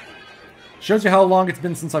Submariner. Shows you how long it's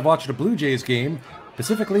been since I've watched a Blue Jays game.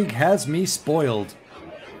 Pacific League has me spoiled.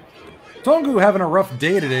 Tongu having a rough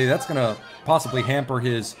day today. That's going to possibly hamper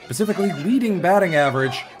his Pacific League leading batting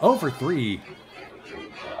average. 0 for 3.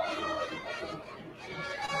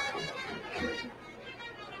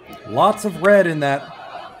 Lots of red in that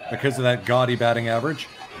because of that gaudy batting average.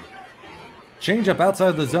 Change up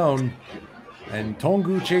outside the zone, and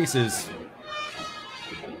Tongu chases.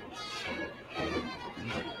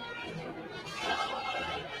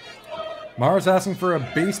 Mars asking for a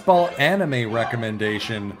baseball anime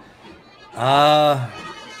recommendation.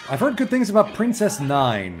 I've heard good things about Princess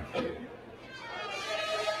 9.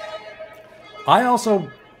 I also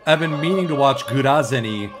have been meaning to watch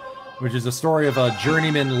Gurazeni, which is a story of a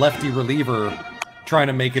journeyman lefty reliever trying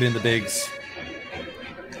to make it in the bigs.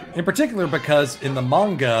 In particular because in the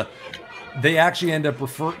manga, they actually end up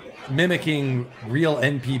mimicking real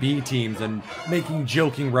NPB teams and making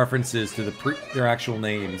joking references to their actual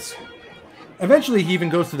names. Eventually, he even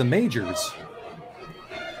goes to the majors.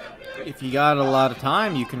 If you got a lot of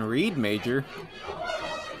time, you can read Major.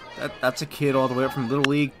 That's a kid all the way up from Little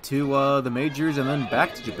League to the majors and then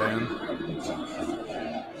back to Japan.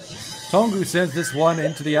 Tongu sends this one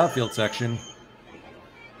into the outfield section.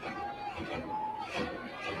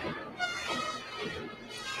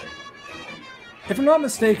 If I'm not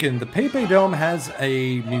mistaken, the PayPay Dome has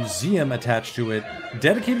a museum attached to it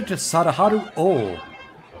dedicated to Sadaharu Oh.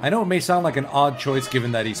 I know it may sound like an odd choice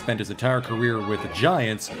given that he spent his entire career with the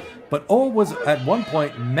Giants, but Oh was at one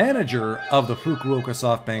point manager of the Fukuoka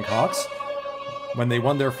SoftBank Hawks when they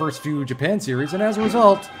won their first few Japan series, and as a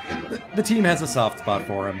result, the team has a soft spot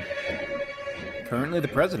for him. Currently the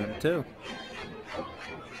president, too.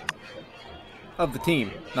 Of the team,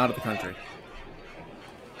 not of the country.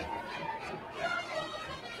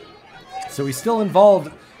 So he's still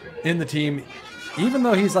involved in the team, even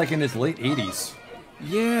though he's like in his late 80s.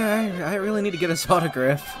 Yeah, I really need to get his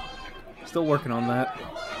autograph. Still working on that.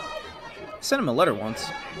 Sent him a letter once.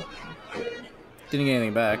 Didn't get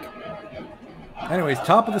anything back. Anyways,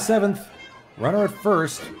 top of the 7th, runner at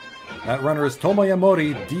first. That runner is Tomoya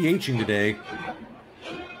Mori, DHing today.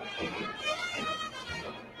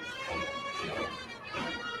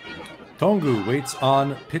 Tongu waits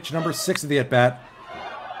on pitch number 6 of the at-bat.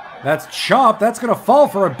 That's chopped. That's going to fall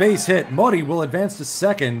for a base hit. Mori will advance to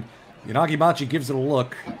second. Yanagimachi gives it a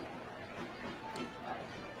look.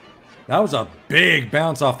 That was a big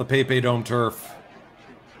bounce off the PayPay Dome turf.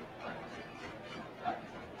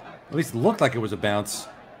 At least it looked like it was a bounce.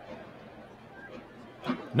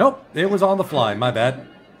 Nope, it was on the fly. My bad.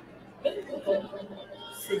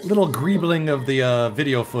 Little greebling of the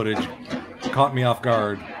video footage caught me off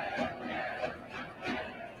guard.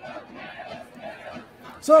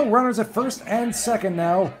 So, runners at first and second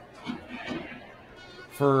now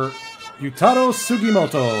for Yutaro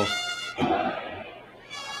Sugimoto.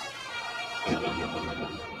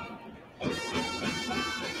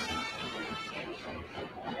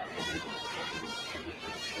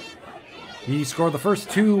 He scored the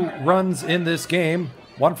first 2 runs in this game,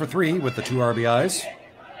 1 for 3 with the 2 RBIs.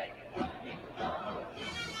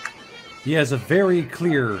 He has a very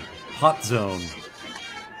clear hot zone.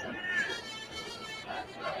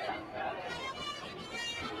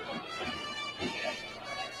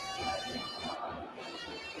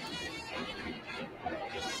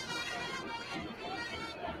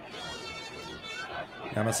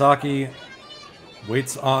 Yamasaki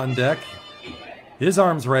waits on deck. His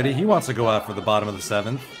arm's ready. He wants to go out for the bottom of the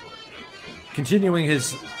 7th. Continuing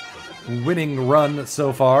his winning run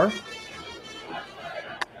so far.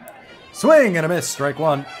 Swing and a miss. Strike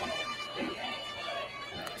 1.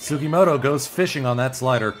 Sugimoto goes fishing on that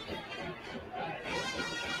slider.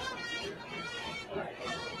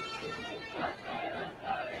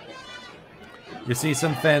 You see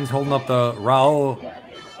some fans holding up the Rao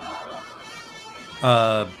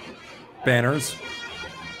banners.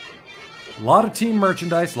 A lot of team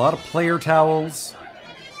merchandise, a lot of player towels.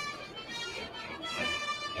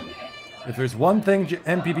 If there's one thing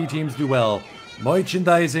MPB teams do well,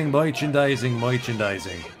 merchandising, merchandising,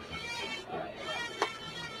 merchandising.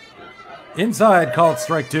 Inside, called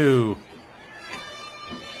strike 2.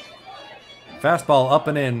 Fastball up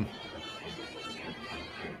and in.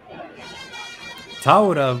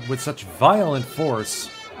 Taura with such violent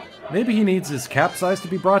force. Maybe he needs his cap size to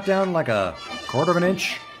be brought down like a 1/4 of an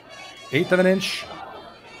inch, 1/8 of an inch.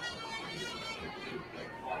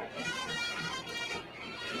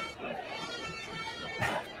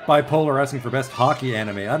 Bipolar asking for best hockey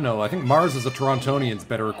anime. I don't know. I think Mars as a Torontonian's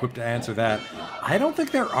better equipped to answer that. I don't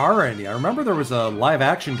think there are any. I remember there was a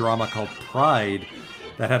live-action drama called Pride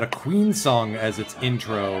that had a Queen song as its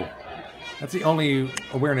intro. That's the only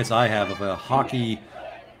awareness I have of a hockey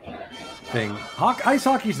thing. Ice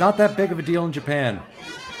hockey's not that big of a deal in Japan.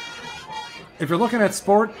 If you're looking at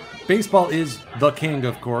sport, baseball is the king,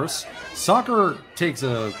 of course. Soccer takes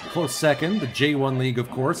a close second, the J1 League, of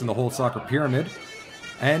course, and the whole soccer pyramid.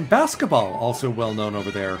 And basketball, also well known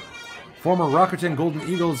over there. Former Rakuten Golden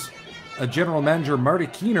Eagles general manager Marty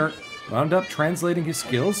Keener wound up translating his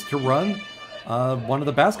skills to run one of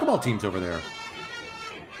the basketball teams over there.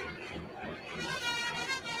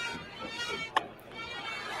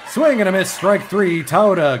 Swing and a miss, strike 3.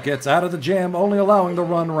 Tauda gets out of the jam, only allowing the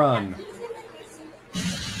run.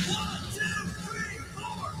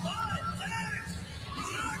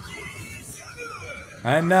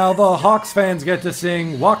 And now the Hawks fans get to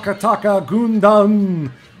sing Wakataka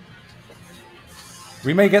Gundam.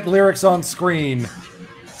 We may get lyrics on screen.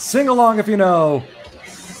 Sing along if you know.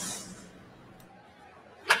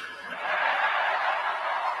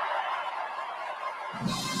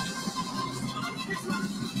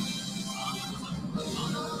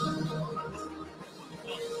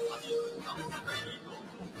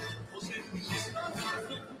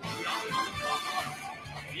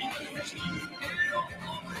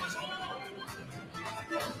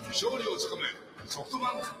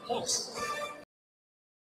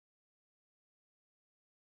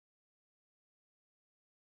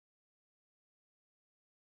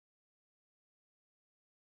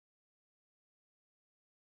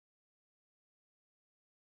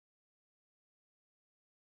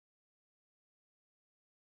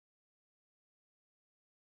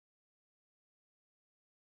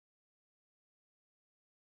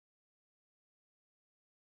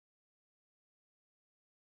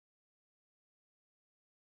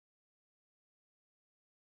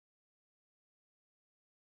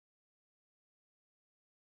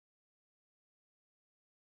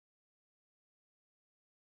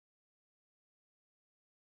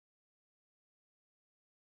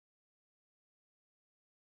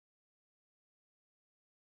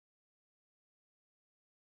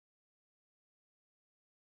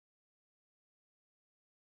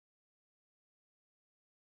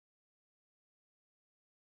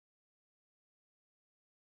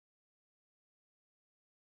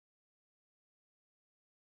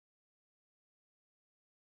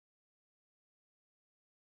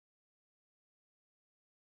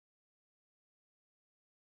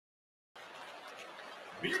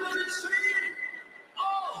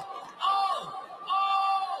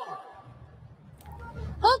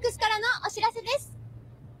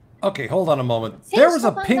 Okay, hold on a moment. There was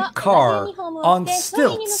a pink car on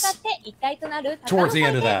stilts towards the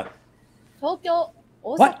end of that.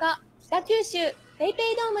 What?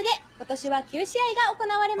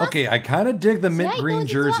 Okay, I kind of dig the mint green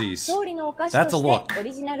jerseys. That's a look.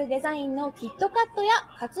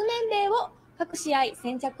 各試合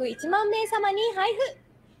先着1万名様に配布。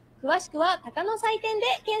詳しくは鷹の祭典で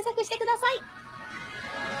検索してください。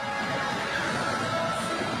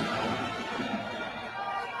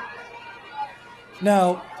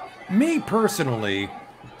Now, me personally,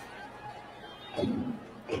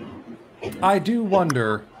 I do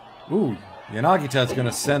wonder. Ooh, Yanagita's going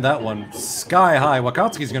to send that one sky high.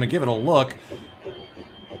 Wakatsuki's going to give it a look.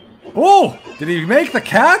 Oh, did he make the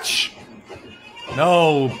catch?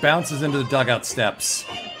 No, bounces into the dugout steps.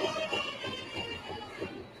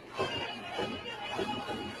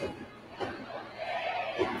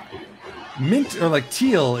 Mint, or like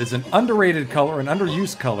teal, is an underrated color, an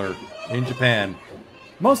underused color in Japan.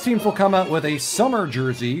 Most teams will come out with a summer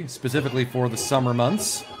jersey, specifically for the summer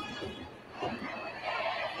months.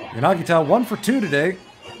 Yanagita 1 for 2 today.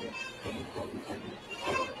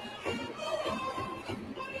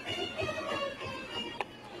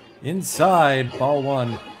 Inside, ball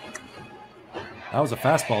 1. That was a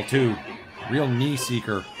fastball too. Real knee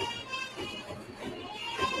seeker.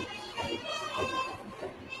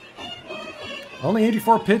 Only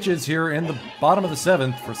 84 pitches here in the bottom of the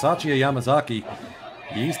 7th for Sachiya Yamazaki.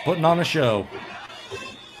 He's putting on a show.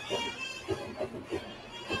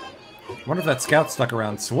 Wonder if that scout stuck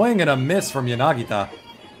around. Swing and a miss from Yanagita.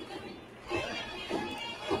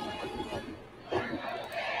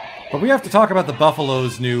 But we have to talk about the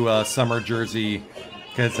Buffalo's new summer jersey,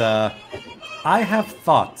 because I have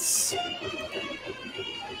thoughts.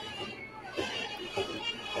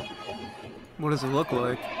 What does it look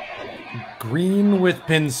like? Green with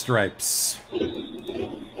pinstripes.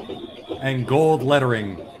 And gold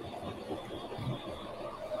lettering.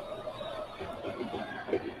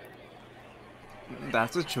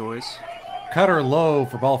 That's a choice. Cutter low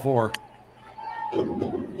for ball 4.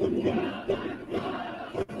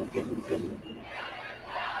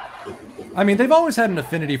 I mean, they've always had an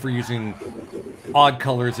affinity for using odd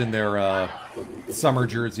colors in their summer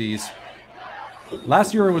jerseys.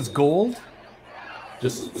 Last year it was gold.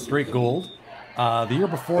 Just straight gold. The year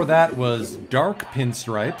before that was dark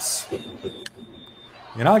pinstripes.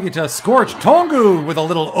 Yanagita scorched Tongu with a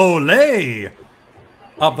little ole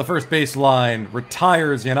up the first base line.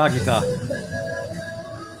 Retires Yanagita.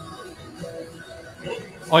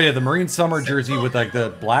 Oh yeah, the Marine Summer jersey with like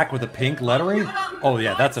the black with the pink lettering. Oh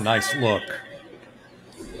yeah, that's a nice look.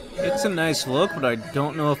 It's a nice look, but I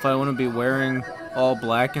don't know if I want to be wearing all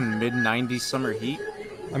black in mid-90s summer heat.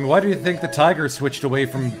 I mean, why do you think the Tigers switched away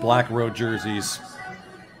from black road jerseys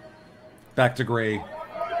back to gray?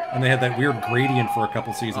 And they had that weird gradient for a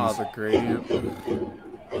couple seasons. Oh, the gradient.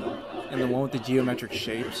 And the one with the geometric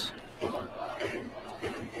shapes.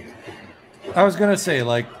 I was gonna say,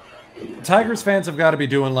 like, Tigers fans have got to be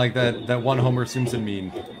doing like that one Homer Simpson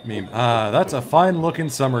meme. Ah, that's a fine-looking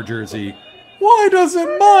summer jersey. Why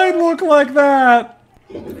doesn't mine look like that?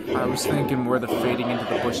 I was thinking more the fading into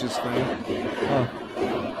the bushes thing.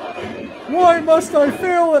 Why must I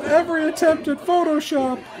fail at every attempt at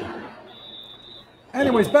Photoshop?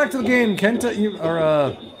 Anyways, back to the game.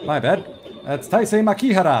 My bad. That's Taisei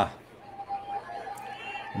Makihara.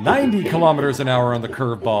 90 kilometers an hour on the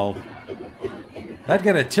curveball. That'd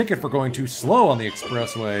get a ticket for going too slow on the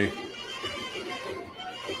expressway.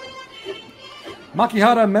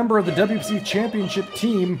 Makihara, member of the WBC Championship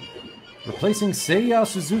team, replacing Seiya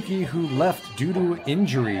Suzuki, who left due to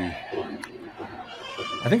injury.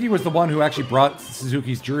 I think he was the one who actually brought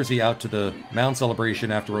Suzuki's jersey out to the mound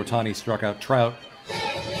celebration after Otani struck out Trout.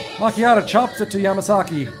 Makihara chops it to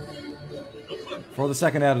Yamasaki for the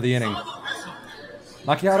second out of the inning.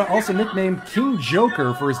 Makihara also nicknamed King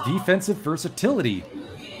Joker for his defensive versatility.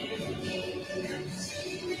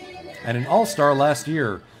 And an All-Star last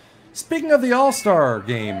year. Speaking of the All-Star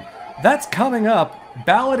game, that's coming up.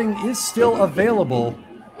 Balloting is still available.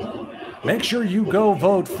 Make sure you go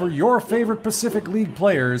vote for your favorite Pacific League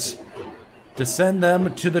players to send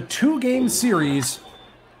them to the 2-game series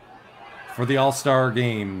for the All-Star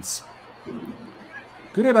games.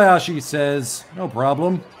 Kurebayashi says, no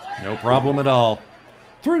problem. No problem at all.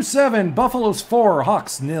 Through 7, Buffaloes 4,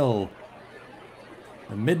 Hawks 0.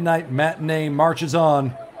 The midnight matinee marches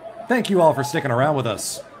on. Thank you all for sticking around with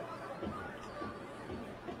us.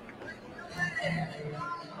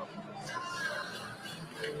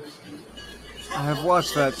 I have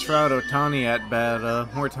watched that Trout Otani at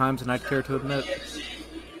bat more times than I'd care to admit.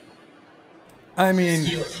 I mean,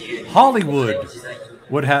 Hollywood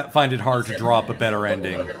would find it hard to draw up a better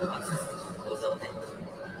ending.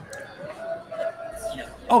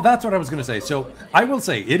 Oh, that's what I was going to say. So, I will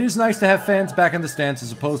say, it is nice to have fans back in the stands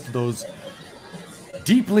as opposed to those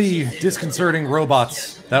deeply disconcerting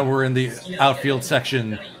robots that were in the outfield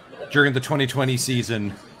section during the 2020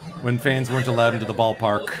 season when fans weren't allowed into the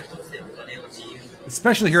ballpark.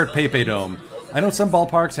 Especially here at Pepe Dome. I know some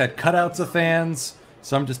ballparks had cutouts of fans,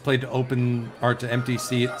 some just played to open or to empty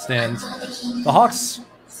stands. The Hawks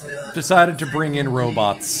decided to bring in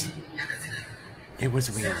robots. It was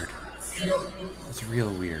weird. It's real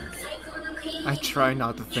weird. I try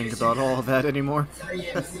not to think about all of that anymore.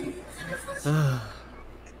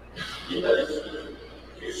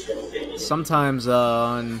 Sometimes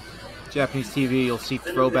on Japanese TV you'll see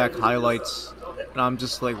throwback highlights, and I'm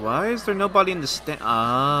just like, why is there nobody in the stand?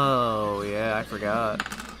 Oh, yeah, I forgot.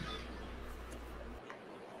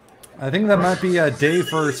 I think that might be a day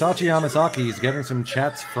for Sachi Yamasaki. He's getting some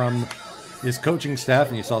chats from his coaching staff,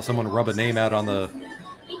 and you saw someone rub a name out on the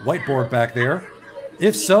whiteboard back there.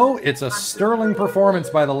 If so, it's a sterling performance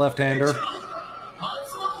by the left-hander.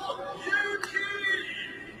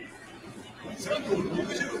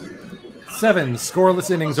 7 scoreless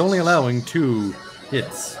innings, only allowing 2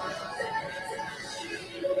 hits.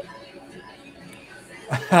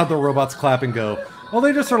 How'd the robots clap and go? Well,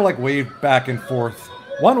 they just sort of like wave back and forth.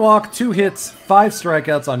 1 walk, 2 hits, 5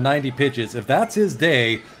 strikeouts on 90 pitches. If that's his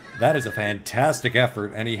day, that is a fantastic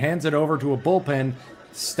effort, and he hands it over to a bullpen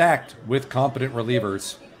stacked with competent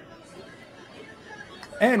relievers.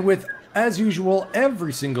 And with, as usual,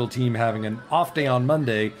 every single team having an off day on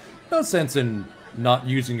Monday, no sense in not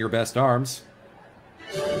using your best arms.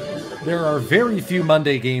 There are very few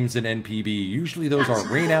Monday games in NPB. Usually those are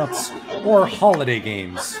rainouts or holiday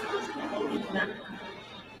games.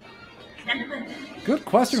 Good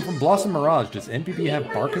question from Blossom Mirage. Does NPB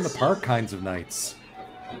have Bark in the Park kinds of nights?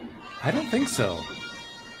 I don't think so.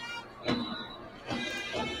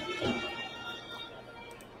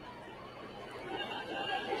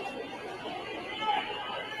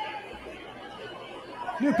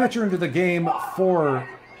 New pitcher into the game for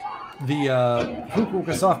the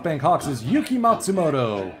Fukuoka SoftBank Hawks is Yuki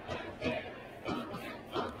Matsumoto.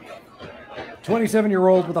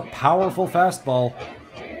 27-year-old with a powerful fastball.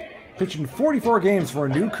 Pitched in 44 games for a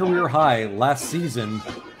new career high last season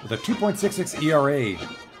with a 2.66 ERA.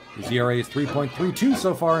 His ERA is 3.32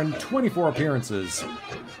 so far in 24 appearances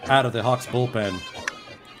out of the Hawks bullpen.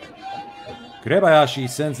 Kurebayashi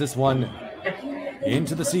sends this one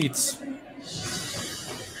into the seats.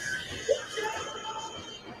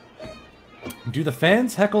 Do the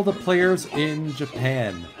fans heckle the players in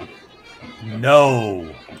Japan?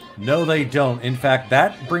 No. No, they don't. In fact,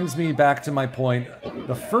 that brings me back to my point.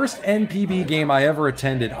 The first NPB game I ever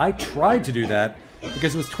attended, I tried to do that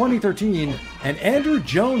because it was 2013 and Andrew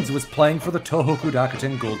Jones was playing for the Tohoku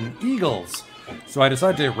Rakuten Golden Eagles. So I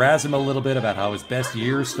decided to razz him a little bit about how his best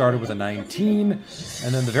years started with a 19,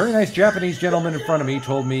 and then the very nice Japanese gentleman in front of me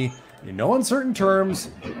told me, in no uncertain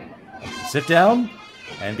terms, sit down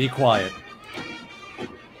and be quiet.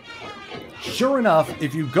 Sure enough,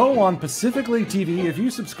 if you go on Pacific League TV, if you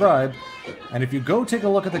subscribe, and if you go take a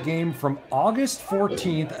look at the game from August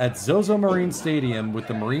 14th at Zozo Marine Stadium with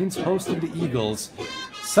the Marines hosting the Eagles,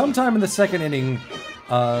 sometime in the second inning,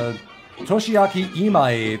 Toshiaki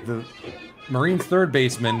Imae, the Marines third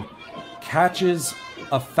baseman, catches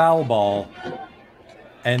a foul ball,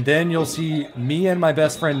 and then you'll see me and my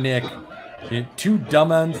best friend Nick, two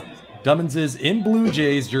Dummonses in Blue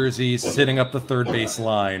Jays jerseys, sitting up the third base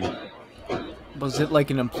line. Was it like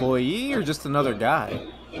an employee or just another guy?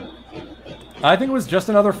 I think it was just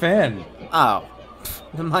another fan. Oh.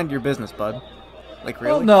 Mind your business, bud. Like,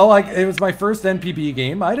 really? Well, no, it was my first NPB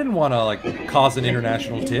game. I didn't want to, cause an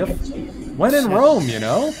international tiff. When in Rome, you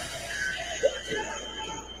know?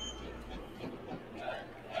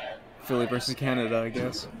 Philly versus Canada, I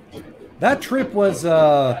guess. That trip was,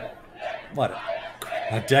 what?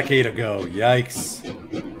 A decade ago. Yikes.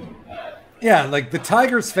 Yeah, the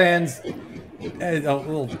Tigers fans...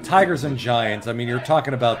 well, Tigers and Giants. I mean, you're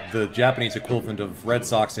talking about the Japanese equivalent of Red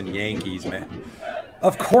Sox and Yankees, man.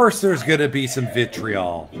 Of course there's going to be some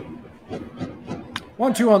vitriol.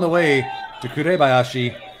 1-2 on the way to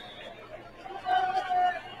Kurebayashi.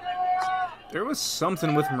 There was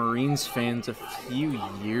something with Marines fans a few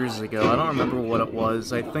years ago. I don't remember what it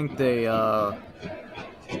was. I think they, did,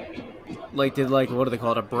 what do they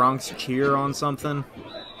call it, a Bronx cheer on something?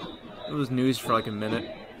 It was news for, a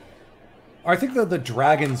minute. I think that the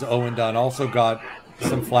Dragons Owendon also got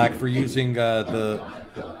some flack for using the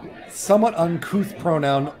somewhat uncouth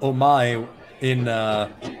pronoun omae in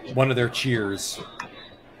one of their cheers.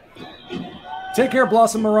 Take care,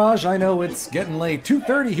 Blossom Mirage. I know it's getting late.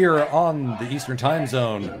 2:30 here on the Eastern Time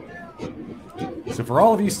Zone. So for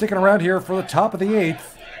all of you sticking around here for the top of the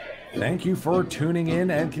 8th, thank you for tuning in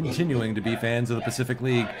and continuing to be fans of the Pacific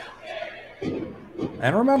League.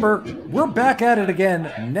 And remember, we're back at it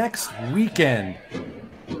again next weekend.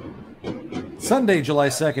 Sunday, July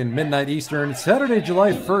 2nd, midnight Eastern. Saturday,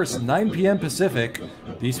 July 1st, 9 p.m. Pacific.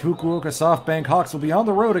 These Fukuoka SoftBank Hawks will be on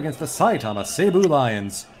the road against the Saitama Seibu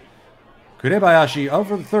Lions. Kurebayashi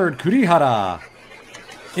over the third, Kurihara.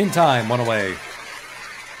 In time, one away.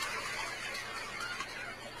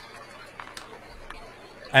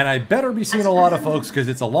 And I better be seeing a lot of folks because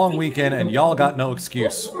it's a long weekend and y'all got no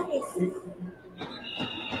excuse.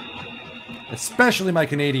 Especially my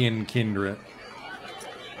Canadian kindred.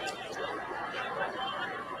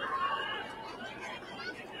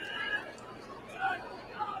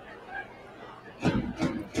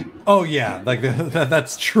 Oh yeah,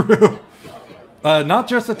 that's true. Not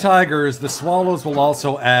just the Tigers, the Swallows will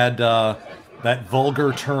also add that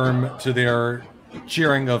vulgar term to their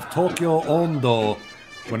cheering of Tokyo Ondo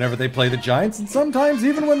whenever they play the Giants, and sometimes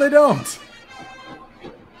even when they don't.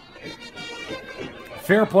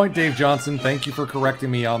 Fair point, Dave Johnson. Thank you for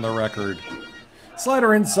correcting me on the record.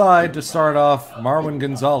 Slider inside to start off, Marwin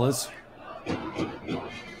Gonzalez.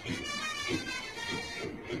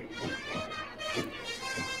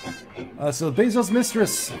 So Bezos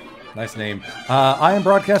Mistress, nice name. I am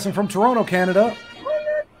broadcasting from Toronto, Canada.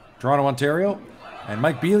 Toronto, Ontario. And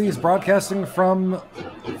Mike Bealey is broadcasting from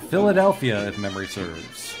Philadelphia, if memory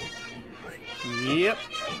serves. Yep.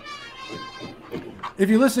 If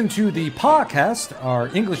you listen to the podcast,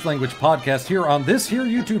 our English language podcast here on this here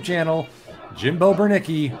YouTube channel, Jimbo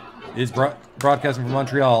Bernicki is broadcasting from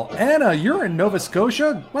Montreal. Anna, you're in Nova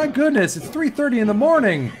Scotia? My goodness, it's 3:30 in the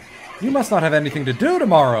morning. You must not have anything to do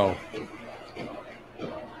tomorrow.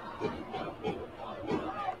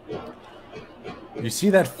 You see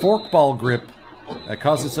that forkball grip that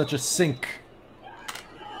causes such a sink.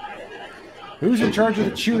 Who's in charge of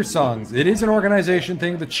the cheer songs? It is an organization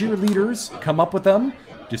thing. The cheerleaders come up with them,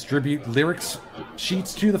 distribute lyrics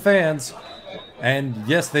sheets to the fans, and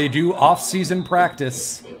yes, they do off-season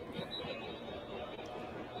practice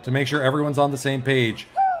to make sure everyone's on the same page.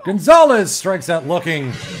 Gonzalez strikes out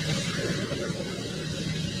looking.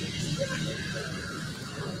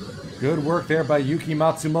 Good work there by Yuki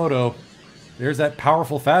Matsumoto. There's that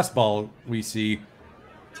powerful fastball we see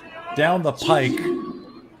down the pike.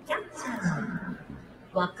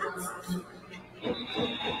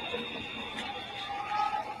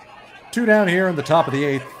 Two down here in the top of the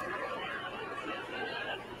 8th.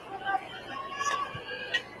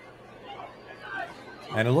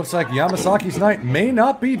 And it looks like Yamasaki's night may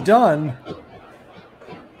not be done.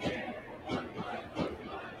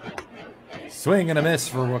 Swing and a miss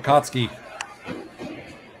for Wakatsuki.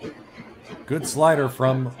 Good slider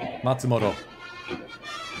from Matsumoto.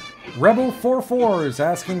 Rebel 44 is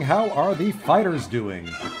asking, how are the fighters doing?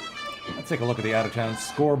 Let's take a look at the out-of-town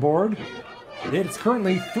scoreboard. It's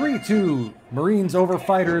currently 3-2 Marines over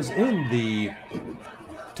Fighters in the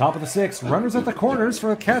top of the sixth. Runners at the corners for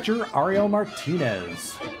the catcher, Ariel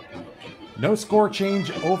Martinez. No score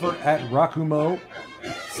change over at Rakumo.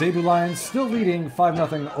 Seibu Lions still leading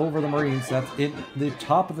 5-0 over the Marines. That's in the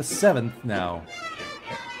top of the seventh now.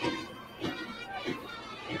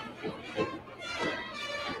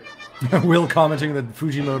 Will commenting that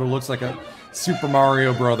Fujimoto looks like a Super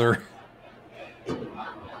Mario brother.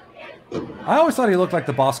 I always thought he looked like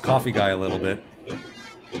the Boss Coffee guy a little bit.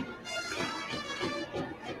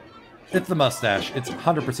 It's the mustache. It's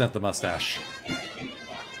 100% the mustache.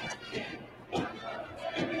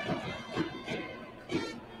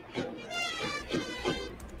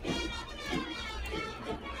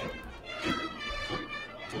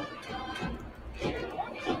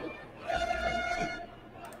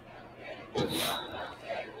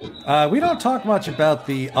 We don't talk much about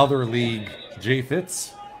the other league,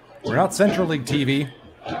 J-Fits. We're not Central League TV.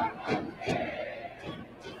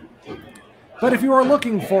 But if you are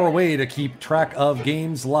looking for a way to keep track of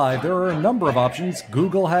games live, there are a number of options.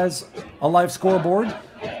 Google has a live scoreboard.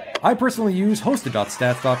 I personally use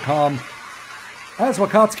hosted.stats.com. As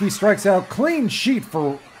Wakatsuki strikes out, clean sheet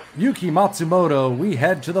for Yuki Matsumoto. We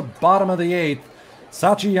head to the bottom of the eighth.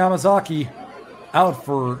 Sachi Yamazaki out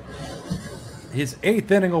for his eighth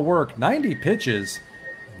inning of work, 90 pitches.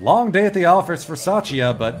 Long day at the office for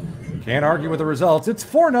Sachia, but can't argue with the results. It's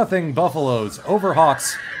 4-0 Buffaloes over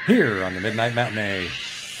Hawks here on the Midnight Matinee.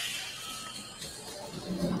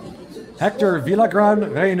 Hector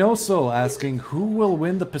Villagran Reynoso asking, who will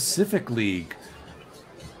win the Pacific League?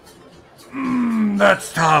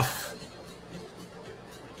 That's tough.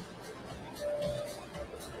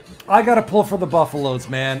 I gotta pull for the Buffaloes,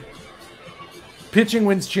 man. Pitching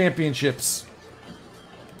wins championships.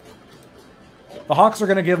 The Hawks are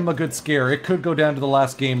going to give them a good scare. It could go down to the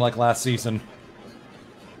last game like last season.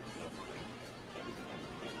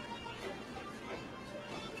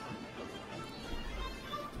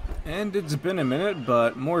 And it's been a minute,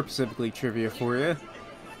 but more specifically trivia for you.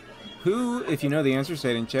 Who, if you know the answer, say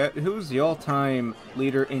it in chat, who's the all-time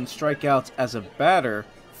leader in strikeouts as a batter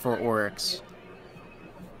for Oryx?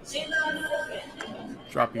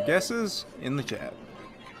 Drop your guesses in the chat.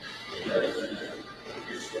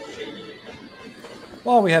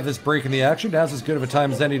 While we have this break in the action, now's as good of a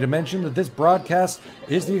time as any to mention that this broadcast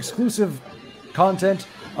is the exclusive content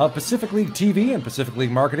of Pacific League TV and Pacific League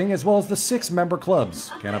Marketing, as well as the 6 member clubs.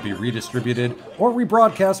 Cannot be redistributed or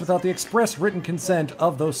rebroadcast without the express written consent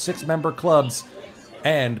of those 6 member clubs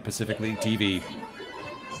and Pacific League TV.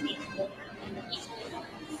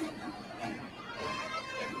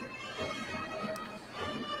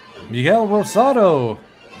 Miguel Rosado.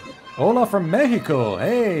 Hola from Mexico.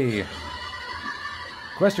 Hey.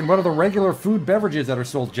 Question, what are the regular food beverages that are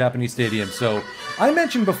sold at Japanese stadiums? So, I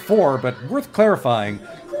mentioned before, but worth clarifying,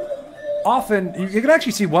 often, you can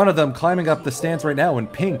actually see one of them climbing up the stands right now in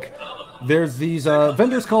pink. There's these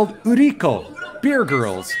vendors called Uriko, beer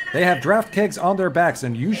girls. They have draft kegs on their backs,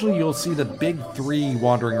 and usually you'll see the big 3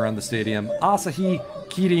 wandering around the stadium. Asahi,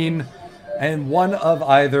 Kirin, and one of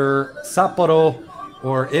either Sapporo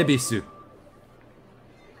or Ebisu.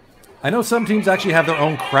 I know some teams actually have their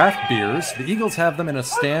own craft beers. The Eagles have them in a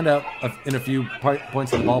stand out in a few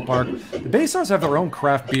points in the ballpark. The Bay Stars have their own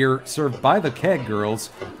craft beer served by the keg girls.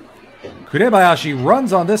 Kurebayashi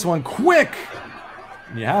runs on this one quick!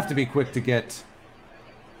 You have to be quick to get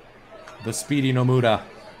the speedy Nomura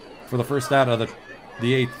for the first out of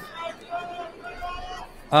the eighth.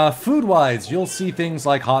 Food-wise, you'll see things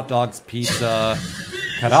like hot dogs, pizza,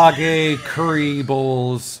 karage, curry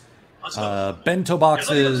bowls, bento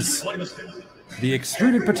boxes, the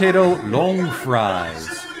extruded potato long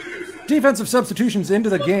fries. Defensive substitutions into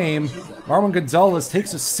the game. Marwin Gonzalez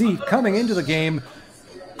takes a seat. Coming into the game,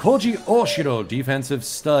 Koji Oshiro, defensive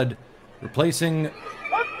stud. Replacing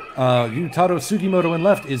Yutaro Sugimoto in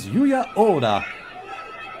left is Yuya Oda.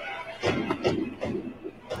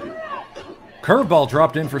 Curveball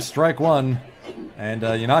dropped in for strike 1. And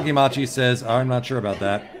Yanagimachi says, I'm not sure about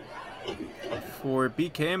that. For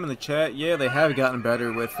BKM in the chat, yeah, they have gotten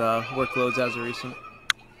better with workloads as of recent.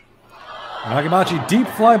 Yanagimachi, deep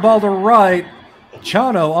fly ball to right.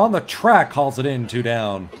 Chano on the track calls it in, 2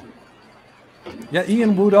 down. Yeah,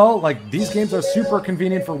 Ian Woodall, like, these games are super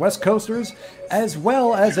convenient for West Coasters, as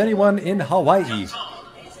well as anyone in Hawaii.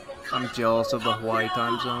 I'm jealous of the Hawaii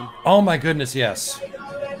time zone. Oh my goodness, yes.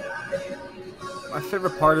 My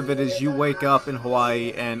favorite part of it is you wake up in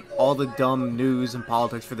Hawaii and all the dumb news and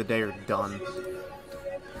politics for the day are done.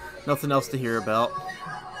 Nothing else to hear about.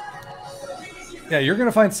 Yeah, you're going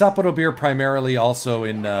to find Sapporo beer primarily also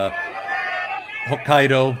in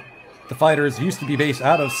Hokkaido. The fighters used to be based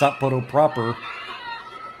out of Sapporo proper.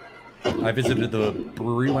 I visited the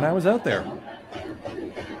brewery when I was out there.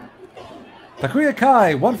 Takuya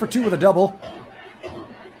Kai, 1 for 2 with a double.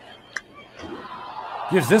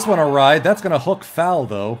 Gives this one a ride. That's going to hook foul,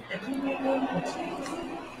 though.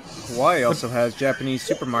 Hawaii also has Japanese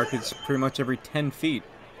supermarkets pretty much every 10 feet.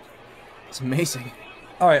 It's amazing.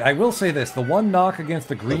 All right, I will say this. The one knock against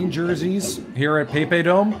the green jerseys here at Pepe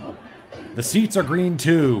Dome, the seats are green,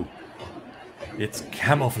 too. It's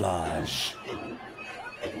camouflage.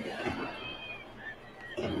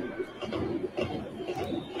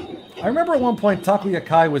 I remember at one point Takuya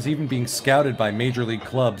Kai was even being scouted by major league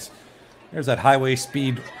clubs. There's that highway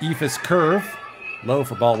speed Ephus curve. Low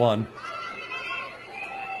for ball 1.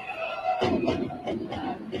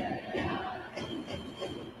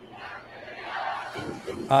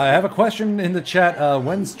 I have a question in the chat.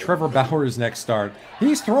 When's Trevor Bauer's next start?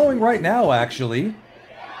 He's throwing right now, actually.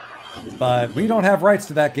 But we don't have rights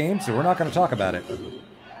to that game, so we're not going to talk about it.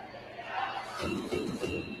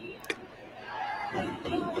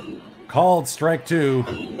 Called strike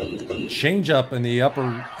 2. Change up in the upper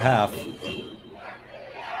half.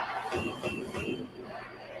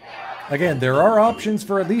 Again, there are options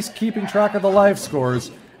for at least keeping track of the live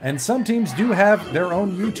scores, and some teams do have their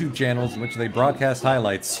own YouTube channels in which they broadcast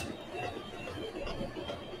highlights.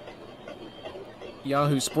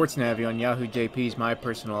 Yahoo Sports Navi on Yahoo JP is my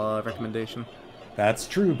personal recommendation. That's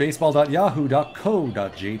true.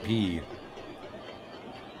 Baseball.yahoo.co.jp.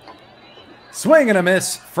 Swing and a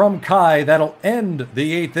miss from Kai. That'll end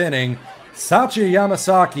the 8th inning. Sachi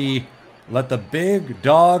Yamasaki let the big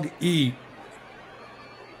dog eat.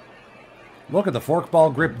 Look at the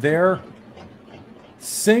forkball grip there.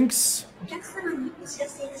 Sinks.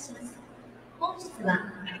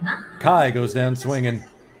 Kai goes down swinging.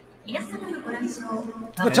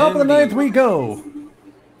 To the top of the 9th we go.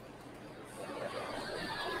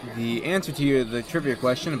 The answer to the trivia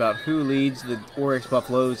question about who leads the Oryx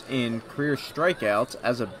Buffaloes in career strikeouts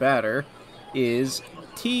as a batter is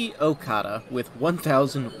T. Okada with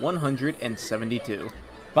 1,172.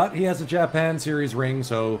 But he has a Japan Series ring,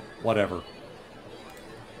 so whatever.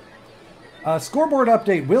 Scoreboard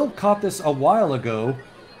update. Will caught this a while ago.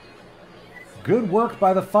 Good work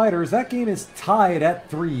by the fighters. That game is tied at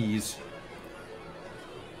 3s.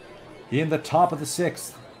 In the top of the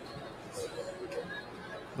 6th.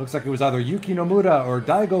 Looks like it was either Yuki Nomura or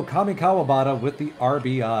Daigo Kamikawabata with the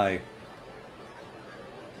RBI.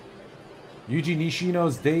 Yuji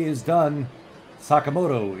Nishino's day is done.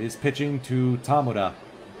 Sakamoto is pitching to Tamura.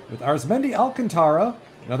 With Arzmendi Alcantara,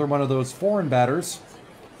 another one of those foreign batters,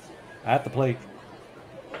 at the plate.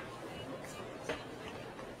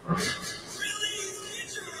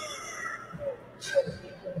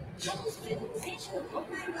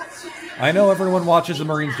 I know everyone watches the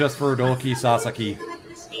Marines just for Udoki Sasaki.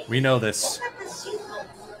 We know this.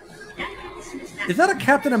 Is that a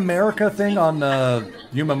Captain America thing on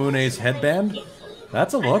Yumamune's headband?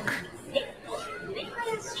 That's a look.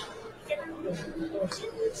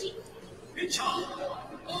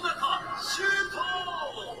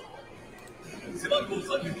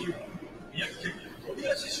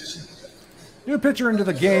 New pitcher into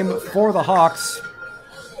the game for the Hawks.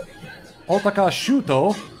 Otaka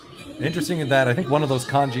Shuto. Interesting in that I think one of those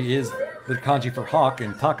kanji is the kanji for hawk,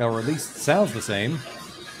 and taka, or at least sounds the same.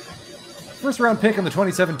 First round pick in the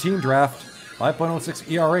 2017 draft. 5.06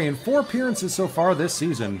 ERA in 4 appearances so far this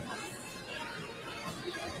season.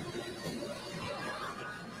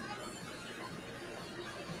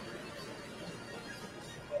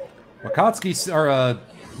 Wakatsuki, or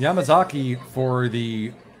Yamazaki for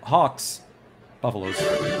the Hawks. Buffaloes.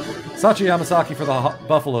 Sachi Yamasaki for the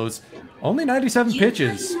Buffaloes. Only 97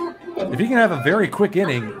 pitches. If he can have a very quick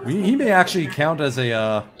inning, he may actually count as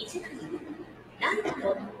a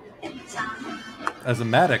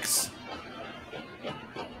Maddox.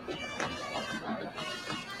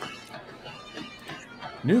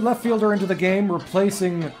 New left fielder into the game,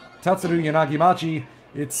 replacing Tatsuru Yanagimachi.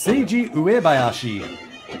 It's Seiji Uebayashi.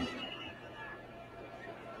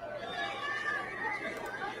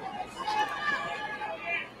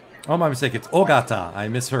 Oh, my mistake. It's Ogata. I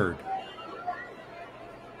misheard.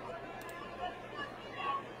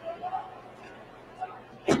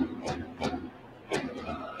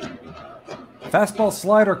 Fastball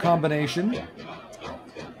slider combination.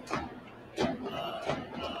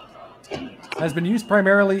 has been used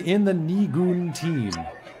primarily in the Nigun team.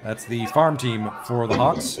 That's the farm team for the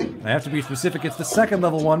Hawks. I have to be specific, it's the second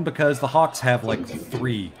level one because the Hawks have like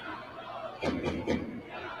 3.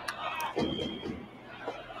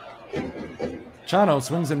 Chano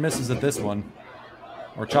swings and misses at this one.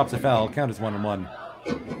 Or chops a foul, count as 1-1.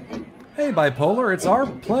 Hey Bipolar, it's our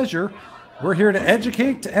pleasure. We're here to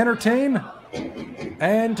educate, to entertain,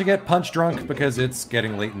 and to get punch drunk because it's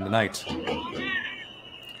getting late in the night.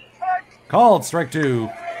 Called, strike 2.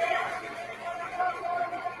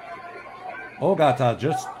 Ogata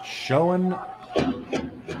just showing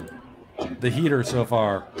the heater so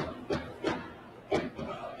far.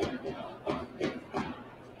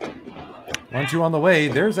 One, two on the way.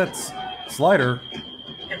 There's that slider.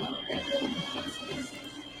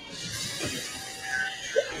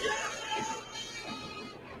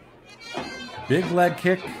 Big leg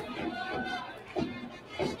kick.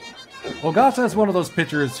 Ogata is one of those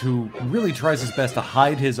pitchers who really tries his best to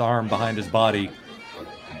hide his arm behind his body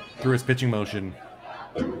through his pitching motion.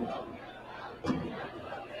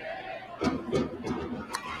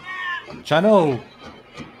 Chano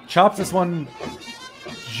chops this one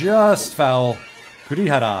just foul.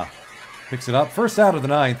 Kurihara picks it up. First out of the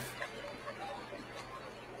 9th.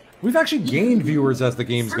 We've actually gained viewers as the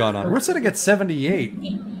game's gone on. We're sitting at 78.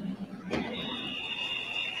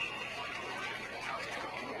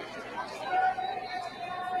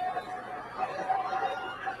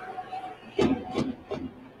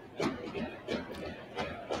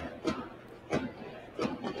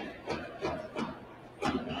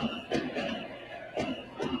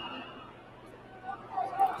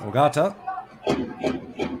 Ogata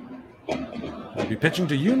will be pitching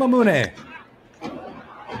to Yuma Mune.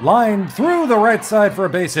 Line through the right side for a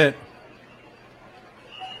base hit.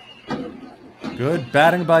 Good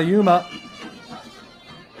batting by Yuma.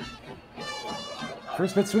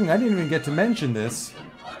 First pitch swing, I didn't even get to mention this.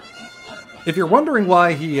 If you're wondering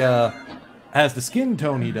why he has the skin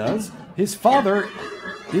tone he does, his father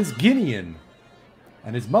is Guinean,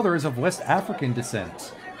 and his mother is of West African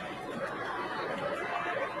descent.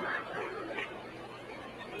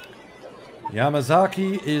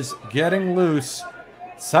 Yamazaki is getting loose.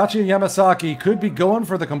 Sachi Yamasaki could be going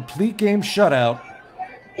for the complete game shutout.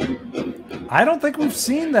 I don't think we've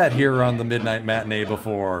seen that here on the Midnight Matinee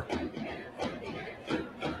before.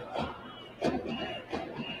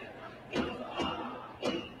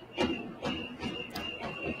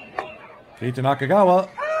 Keita Nakagawa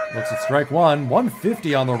looks at strike 1.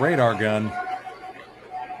 150 on the radar gun.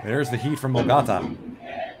 There's the heat from Ogata.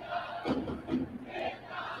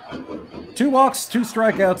 2 walks, 2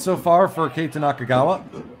 strikeouts so far for Keita Nakagawa.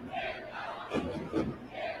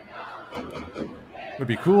 Would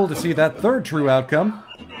be cool to see that 3rd true outcome.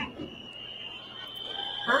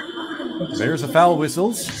 There's the foul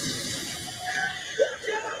whistles.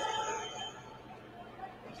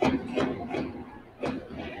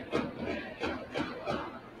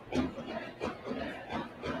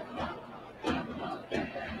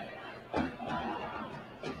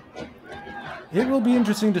 It will be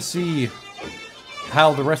interesting to see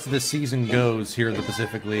how the rest of this season goes here in the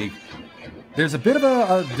Pacific League. There's a bit of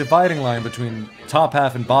a dividing line between top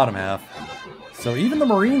half and bottom half. So even the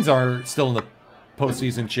Marines are still in the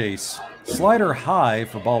postseason chase. Slider high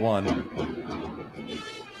for ball 1.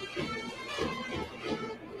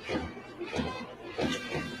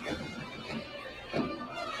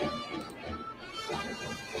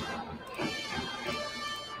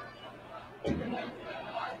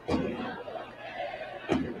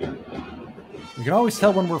 You can always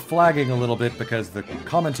tell when we're flagging a little bit because the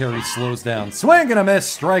commentary slows down. Swing and a miss,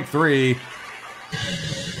 strike 3.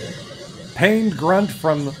 Pained grunt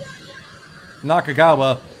from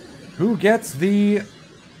Nakagawa, who gets the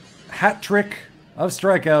hat trick of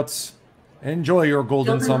strikeouts. Enjoy your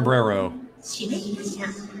golden sombrero.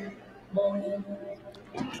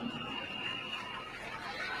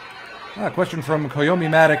 Question from Koyomi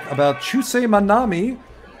Matic about Chusei Manami,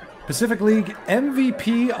 Pacific League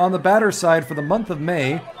MVP on the batter side for the month of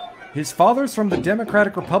May. His father's from the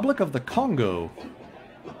Democratic Republic of the Congo.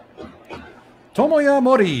 Tomoya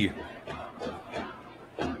Mori.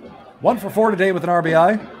 1 for 4 today with an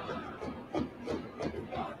RBI.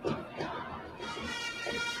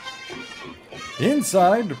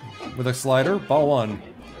 Inside with a slider, ball 1.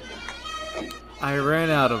 I ran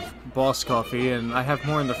out of Boss coffee and I have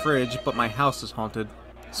more in the fridge, but my house is haunted,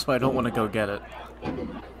 so I don't want to go get it.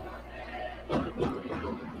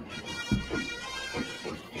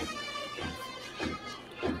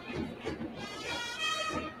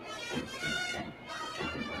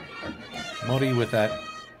 Mori with that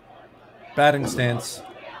batting stance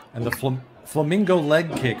and the flamingo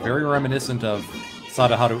leg kick, very reminiscent of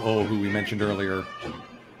Sadaharu O, who we mentioned earlier.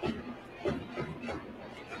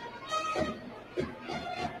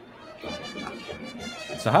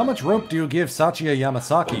 So how much rope do you give Sachiya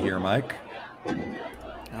Yamasaki here, Mike?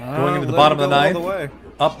 Going into the bottom of the ninth,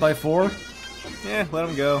 up by 4. Yeah, let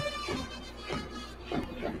him go.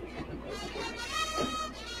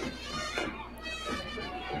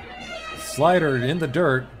 Slider in the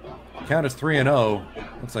dirt. Count is 3-0.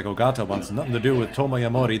 Looks like Ogata wants nothing to do with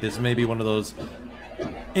Tomoyamori. This may be one of those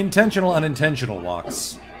intentional, unintentional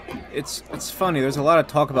walks. It's funny. There's a lot of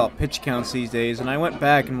talk about pitch counts these days, and I went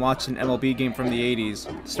back and watched an MLB game from the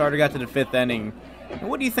 80s. Starter got to the 5th inning. And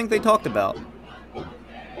what do you think they talked about?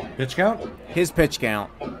 Pitch count? His pitch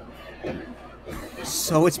count.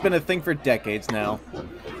 So it's been a thing for decades now.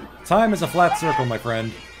 Time is a flat circle, my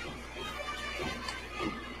friend.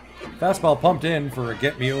 Fastball pumped in for a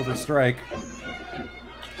get-me-over strike.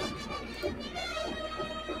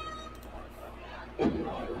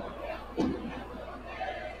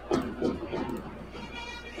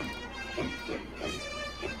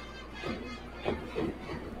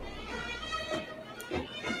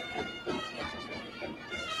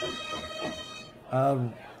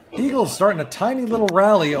 Eagles starting a tiny little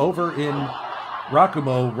rally over in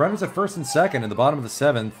Rakumo. Runners at first and second in the bottom of the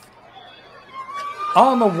 7th.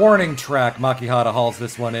 On the warning track, Makihata hauls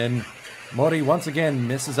this one in. Mori once again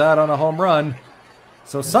misses out on a home run.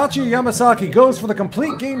 So Sachi Yamasaki goes for the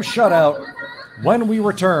complete game shutout when we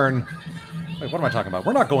return. Wait, what am I talking about?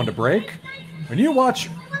 We're not going to break. When you watch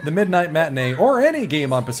the Midnight Matinee or any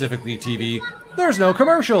game on Pacific League TV, there's no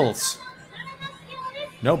commercials.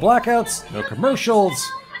 No blackouts, no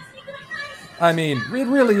commercials. I mean, it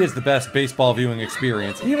really is the best baseball viewing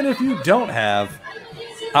experience, even if you don't have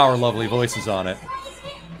our lovely voices on it.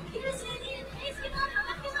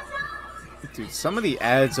 Dude, some of the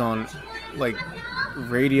ads on, like,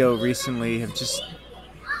 radio recently have just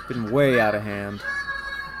been way out of hand.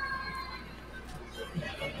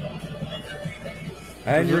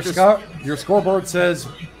 And your scoreboard says,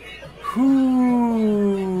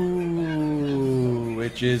 "Whoo,"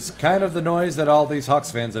 which is kind of the noise that all these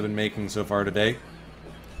Hawks fans have been making so far today.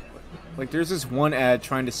 Like, there's this one ad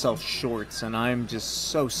trying to sell shorts, and I'm just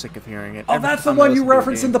so sick of hearing it. Oh, that's the one you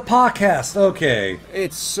referenced in the podcast. Okay.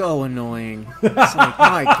 It's so annoying. It's like,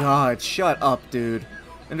 my God, shut up, dude.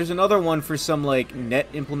 And there's another one for some, like, net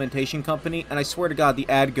implementation company, and I swear to God, the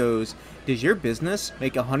ad goes, "Does your business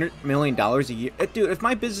make $100 million a year?" Dude, if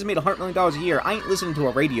my business made $100 million a year, I ain't listening to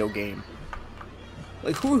a radio game.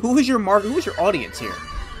 Like, who is your market? Who is your audience here?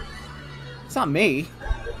 It's not me.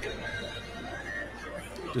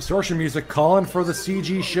 Distortion music calling for the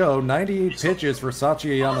CG show. 98 pitches for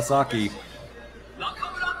Sachi Yamasaki.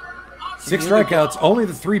 6 strikeouts, only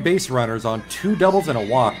the 3 base runners on 2 doubles and a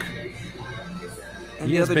walk. And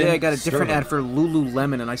the other day I got a different ad for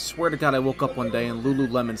Lululemon, and I swear to God I woke up one day and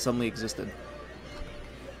Lululemon suddenly existed.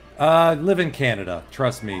 Live in Canada.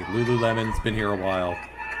 Trust me, Lululemon's been here a while.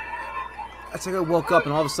 It's like I woke up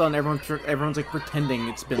and all of a sudden everyone's like pretending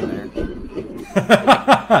it's been there.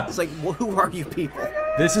 It's like, well, who are you people?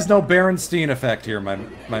 This is no Berenstein effect here, my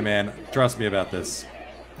man. Trust me about this.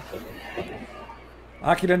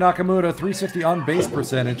 Akira Nakamura, 360 on-base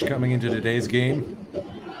percentage coming into today's game.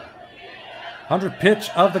 100th pitch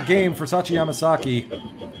of the game for Sachi Yamasaki.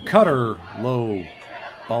 Cutter, low,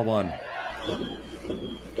 ball 1.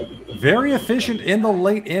 Very efficient in the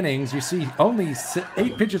late innings. You see only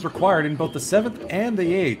 8 pitches required in both the 7th and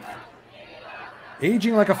the 8th.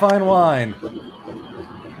 Aging like a fine wine.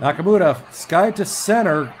 Nakamura, sky to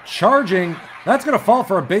center, charging. That's going to fall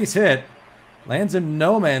for a base hit. Lands in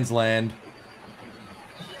no man's land.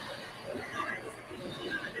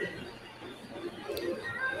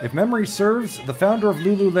 If memory serves, the founder of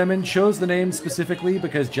Lululemon chose the name specifically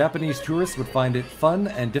because Japanese tourists would find it fun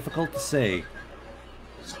and difficult to say.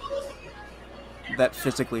 That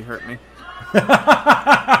physically hurt me.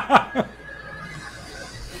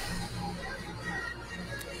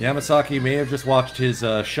 Yamasaki may have just watched his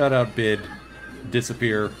shutout bid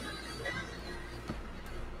disappear.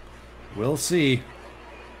 We'll see.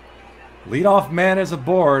 Leadoff man is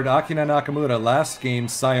aboard. Akina Nakamura, last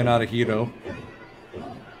game's Sayonara hero.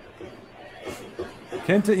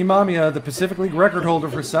 Kenta Imamiya, the Pacific League record holder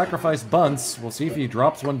for sacrifice bunts. We'll see if he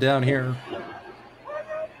drops one down here.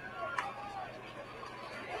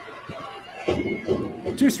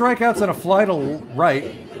 Two strikeouts and a fly to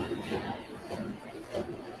right.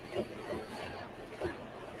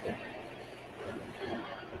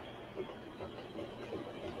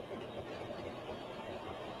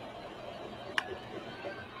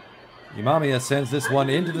 Imamiya sends this one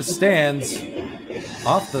into the stands.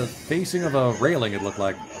 off the facing of a railing, it looked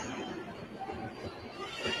like.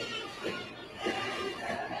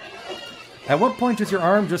 At what point does your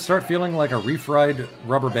arm just start feeling like a refried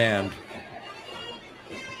rubber band?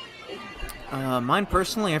 Mine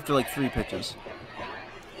personally after like 3 pitches.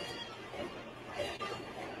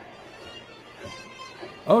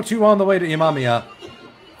 0-2 on the way to Imamiya.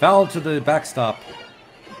 Foul to the backstop.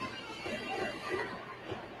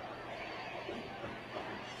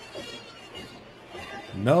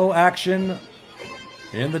 No action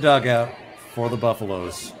in the dugout for the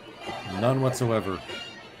Buffaloes. None whatsoever.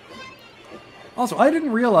 Also, I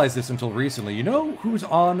didn't realize this until recently. You know who's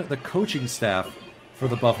on the coaching staff for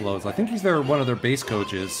the Buffaloes? I think he's one of their base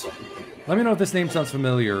coaches. Let me know if this name sounds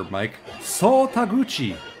familiar, Mike. So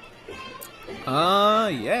Taguchi.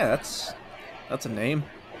 Yeah, that's a name.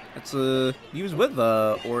 That's he was with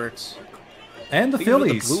Oryx. And the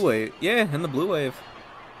Phillies. The Blue Wave. Yeah, and the Blue Wave.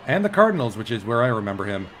 And the Cardinals, which is where I remember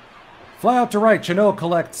him. Fly out to right. Chino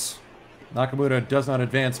collects. Nakamura does not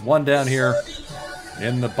advance. 1 down here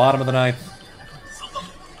in the bottom of the 9th.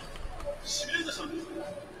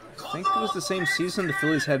 I think it was the same season the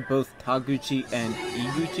Phillies had both Taguchi and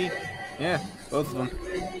Iguchi. Yeah, both of them.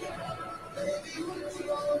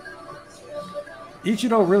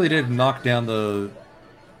 Ichiro really did knock down the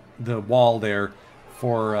wall there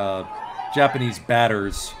for Japanese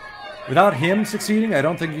batters. Without him succeeding, I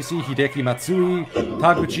don't think you see Hideki Matsui,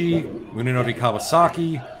 Taguchi, Munenori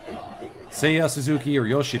Kawasaki, Seiya Suzuki, or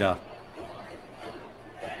Yoshida.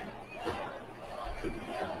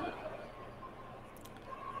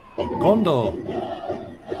 Kondo.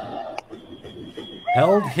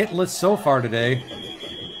 Held hitless so far today.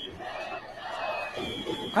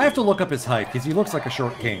 I have to look up his height, because he looks like a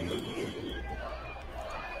short king.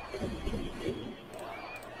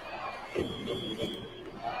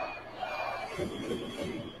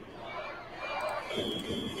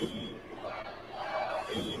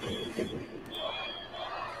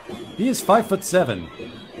 He is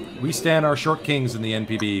 5'7". We stand our short kings in the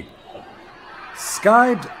NPB.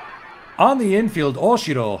 Skied on the infield,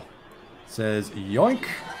 Oshiro says yoink.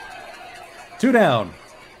 2 down.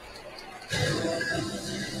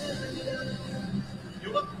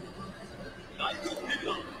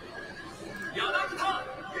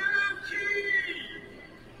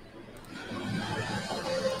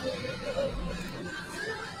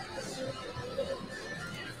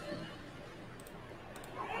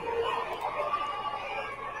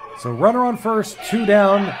 So runner on first, 2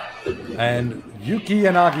 down, and Yuki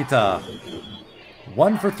Yanagita.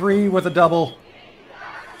 1 for 3 with a double.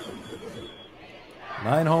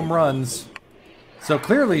 9 home runs. So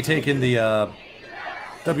clearly taking the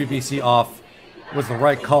WBC off was the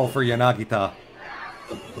right call for Yanagita.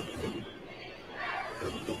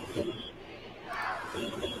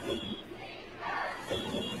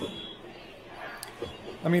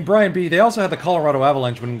 I mean, Brian B., they also had the Colorado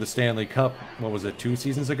Avalanche winning the Stanley Cup, what was it, 2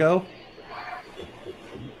 seasons ago?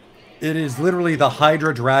 It is literally the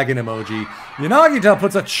Hydra Dragon emoji. Yanagita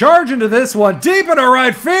puts a charge into this one, deep into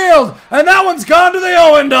right field, and that one's gone to the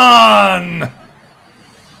Owen Don!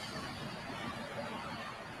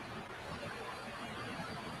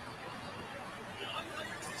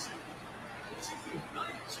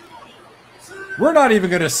 We're not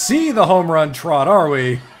even going to see the home run trot, are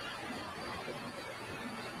we?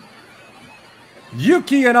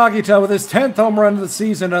 Yuki Yanagita with his 10th home run of the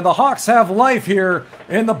season, and the Hawks have life here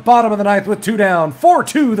in the bottom of the 9th with 2 down.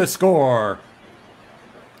 4-2 the score.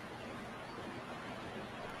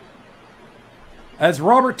 As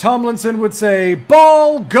Robert Tomlinson would say,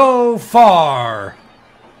 ball go far.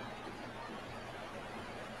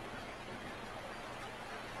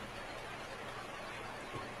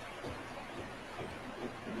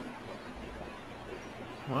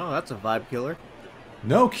 Wow, that's a vibe killer.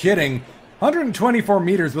 No kidding. 124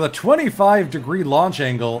 meters with a 25-degree launch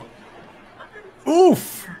angle.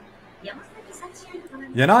 Oof!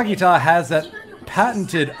 Yanagita has that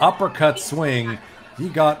patented uppercut swing. He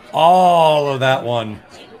got all of that one.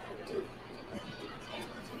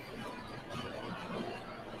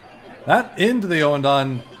 That into the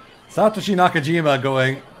Owendan. Satoshi Nakajima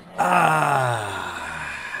going,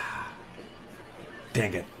 ah.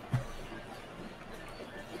 Dang it.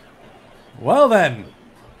 Well then.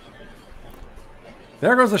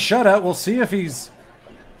 There goes a shutout. We'll see if he's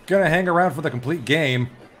going to hang around for the complete game.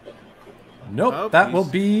 Nope, Oh, that will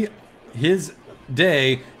be his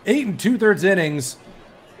day. 8 2/3 innings.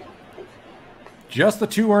 Just the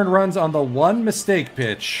 2 earned runs on the 1 mistake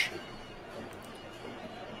pitch.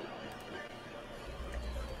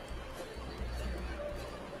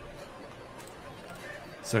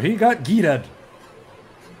 So he got Gita'd.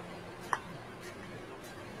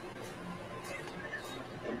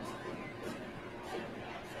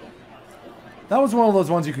 That was one of those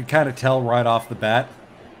ones you could kind of tell right off the bat.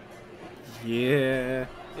 Yeah,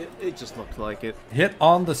 it just looked like it. Hit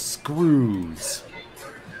on the screws.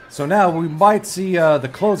 So now we might see the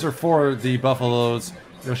closer for the Buffaloes,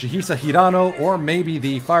 Yoshihisa Hirano, or maybe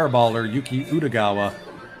the fireballer, Yuki Udagawa.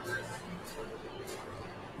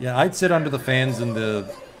 Yeah, I'd sit under the fans in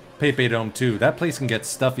the Pepe Dome too. That place can get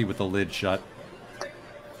stuffy with the lid shut.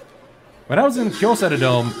 When I was in Kyocera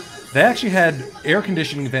Dome, they actually had air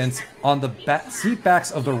conditioning vents on the seat backs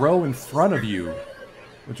of the row in front of you,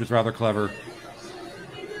 which was rather clever.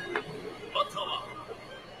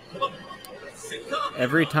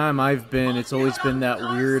 Every time I've been, it's always been that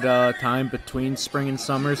weird time between spring and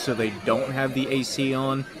summer, so they don't have the AC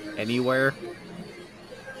on anywhere.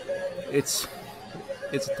 It's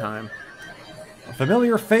a time. A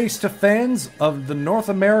familiar face to fans of the North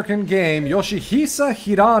American game, Yoshihisa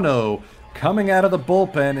Hirano, coming out of the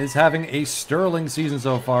bullpen, is having a sterling season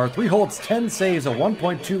so far. 3 holds, 10 saves, a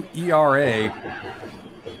 1.2 ERA.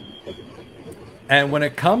 And when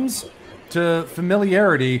it comes to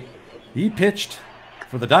familiarity, he pitched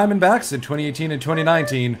for the Diamondbacks in 2018 and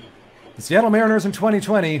 2019, the Seattle Mariners in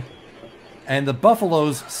 2020, and the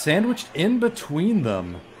Buffaloes sandwiched in between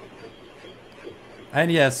them. And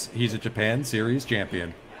yes, he's a Japan Series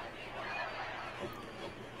champion.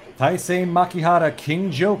 Taisei Makihara, King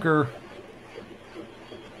Joker,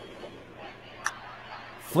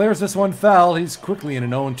 flares this one foul. He's quickly in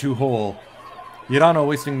an 0-2 hole. Hirano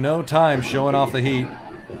wasting no time showing off the heat.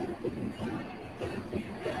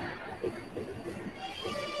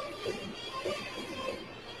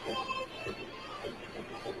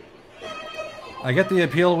 I get the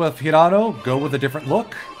appeal with Hirano. Go with a different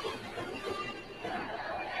look.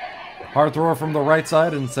 Hard thrower from the right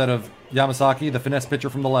side instead of Yamasaki, the finesse pitcher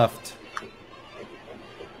from the left.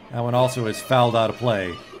 That one also is fouled out of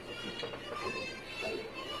play.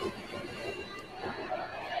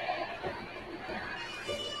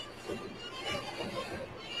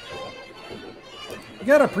 You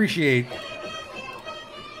gotta appreciate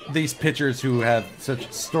these pitchers who have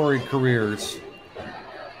such storied careers.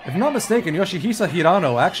 If I'm not mistaken, Yoshihisa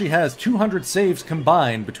Hirano actually has 200 saves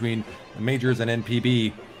combined between the majors and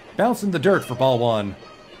NPB. Bounced in the dirt for ball 1.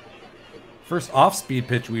 First off-speed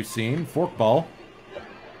pitch we've seen, forkball.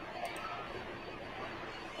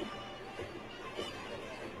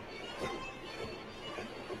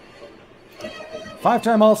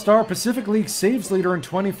 Five-time All-Star, Pacific League saves leader in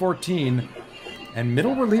 2014, and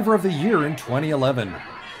middle reliever of the year in 2011.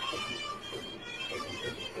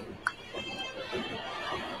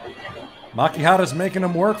 Makihara's making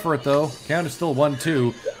him work for it, though. Count is still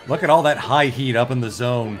 1-2. Look at all that high heat up in the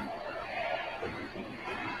zone.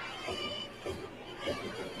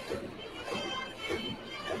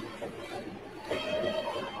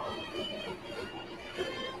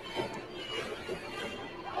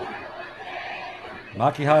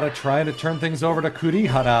 Makihara trying to turn things over to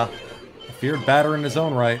Kurihara, a feared batter in his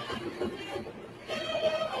own right.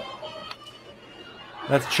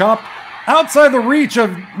 That's chopped outside the reach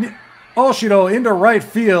of Oshiro into right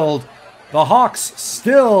field. The Hawks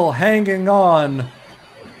still hanging on.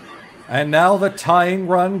 And now the tying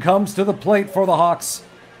run comes to the plate for the Hawks.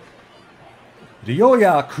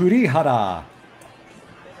 Ryoya Kurihara.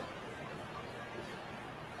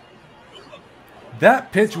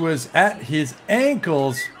 That pitch was at his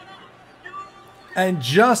ankles and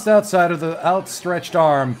just outside of the outstretched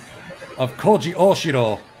arm of Koji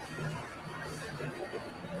Oshiro.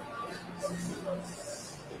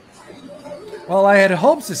 Well, I had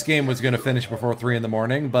hopes this game was going to finish before 3 in the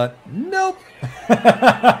morning, but nope.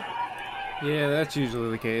 Yeah, that's usually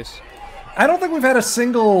the case. I don't think we've had a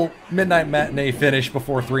single midnight matinee finish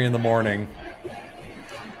before 3 in the morning.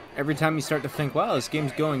 Every time you start to think, wow, this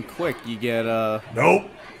game's going quick, you get, Nope.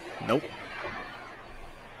 Nope.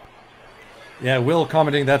 Yeah, Will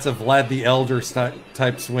commenting that's a Vlad the Elder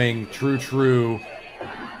type swing. True, true.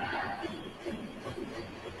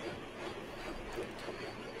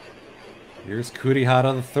 Here's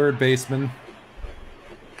Kurihara, the third baseman.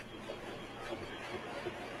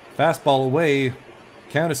 Fastball away.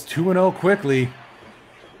 Count is 2-0 quickly.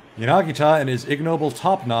 Yanagita and his ignoble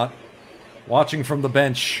top knot watching from the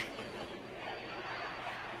bench.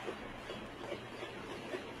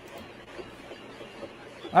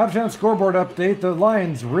 Out of town scoreboard update. The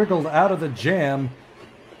Lions wriggled out of the jam.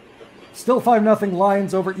 Still 5-0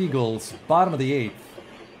 Lions over Eagles. Bottom of the 8th.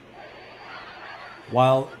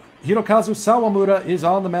 While Hirokazu Sawamura is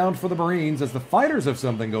on the mound for the Marines as the Fighters have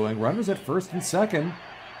something going. Runners at first and second.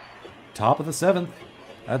 Top of the 7th.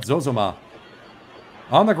 That's Zozoma.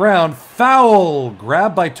 On the ground, foul!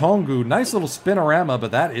 Grabbed by Tongu. Nice little spinorama,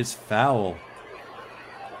 but that is foul.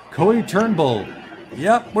 Koi Turnbull.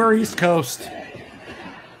 Yep, we're East Coast.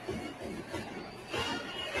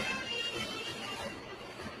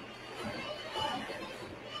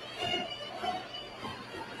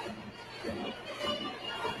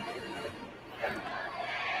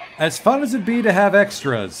 As fun as it'd be to have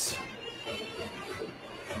extras,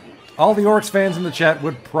 all the Orcs fans in the chat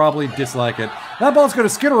would probably dislike it. That ball's going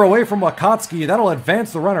to skitter away from Wakatsuki. That'll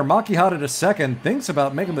advance the runner. Makihata to second. Thinks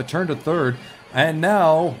about making the turn to third. And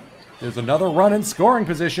now there's another run in scoring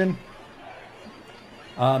position.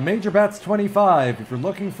 Major Bats 25. If you're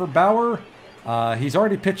looking for Bauer, he's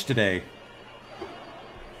already pitched today.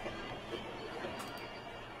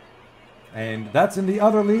 And that's in the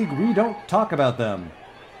other league. We don't talk about them.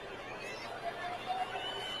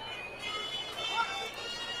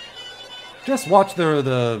 Just watch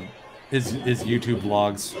his YouTube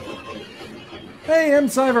vlogs. Hey, M.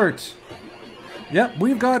 Seivert. Yep,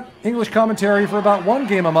 we've got English commentary for about one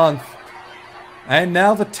game a month. And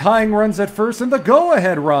now the tying runs at first and the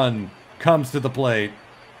go-ahead run comes to the plate.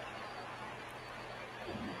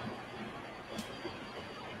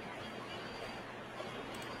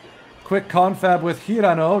 Quick confab with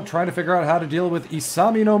Hirano, trying to figure out how to deal with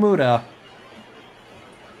Isami Nomura.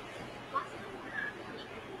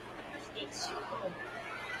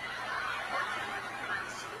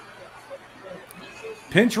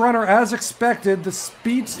 Pinch runner as expected, the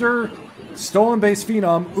speedster stolen base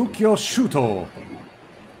phenom Ukyo Shuto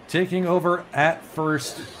taking over at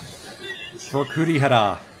first for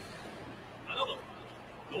Kurihara.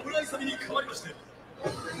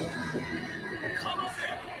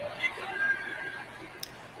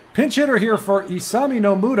 Pinch hitter here for Isami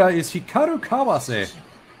Nomura is Hikaru Kawase.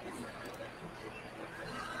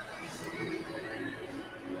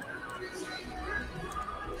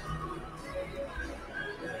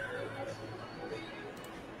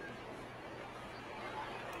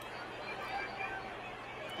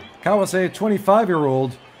 Kawase,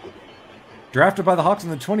 25-year-old, drafted by the Hawks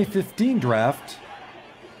in the 2015 draft.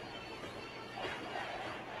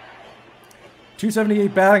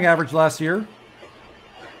 278 batting average last year.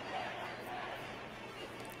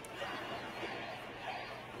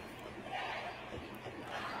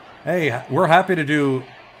 Hey, we're happy to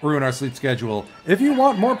ruin our sleep schedule. If you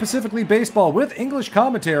want more Pacific League baseball with English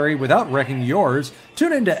commentary without wrecking yours,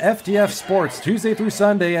 tune into FTF Sports Tuesday through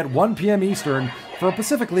Sunday at 1 p.m. Eastern for a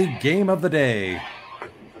Pacific League game of the day.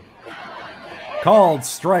 Called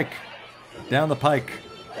strike down the pike.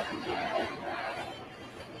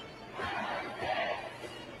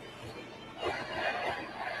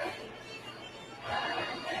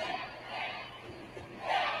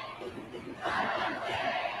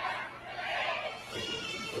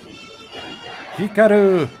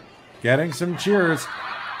 Hikaru getting some cheers.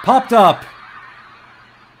 Popped up.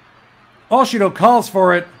 Oshido calls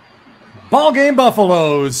for it. Ball game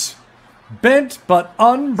Buffaloes. Bent but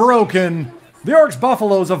unbroken. The Orcs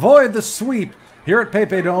Buffaloes avoid the sweep here at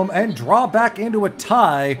Pepe Dome and draw back into a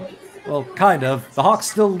tie. Well, kind of. The Hawks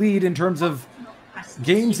still lead in terms of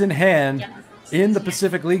games in hand in the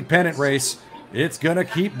Pacific League pennant race. It's going to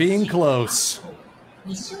keep being close.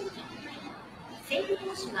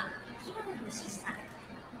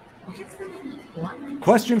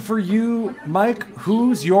 Question for you, Mike.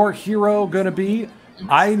 Who's your hero going to be?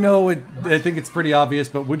 I know it. I think it's pretty obvious,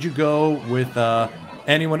 but would you go with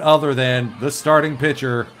anyone other than the starting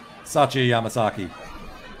pitcher, Sachi Yamasaki?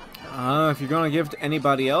 If you're going to give it to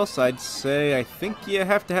anybody else, I'd say I think you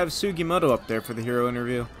have to have Sugimoto up there for the hero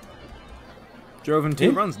interview. Drove in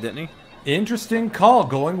 2 runs, didn't he? Interesting call,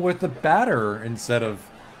 going with the batter instead of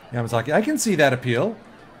Yamasaki. I can see that appeal.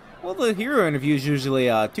 Well, the hero interview is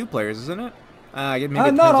usually 2 players, isn't it? Maybe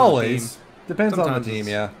it not always. Depends Sometimes on the team,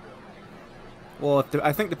 yeah. Well,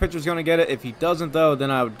 I think the pitcher's going to get it. If he doesn't, though, then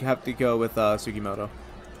I would have to go with Sugimoto.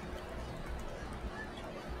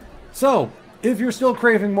 So, if you're still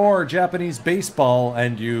craving more Japanese baseball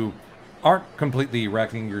and you aren't completely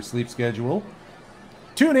wrecking your sleep schedule,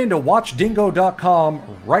 tune in to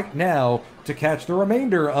WatchDingo.com right now to catch the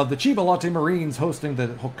remainder of the Chiba Lotte Marines hosting the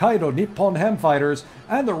Hokkaido Nippon Ham Fighters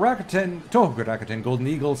and the Tohoku Rakuten Golden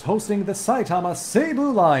Eagles hosting the Saitama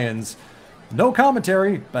Seibu Lions. No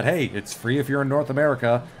commentary, but hey, it's free if you're in North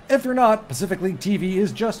America. If you're not, Pacific League TV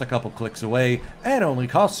is just a couple clicks away and only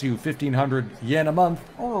costs you 1,500 yen a month,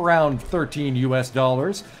 or around 13 US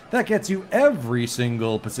dollars. That gets you every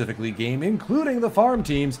single Pacific League game, including the farm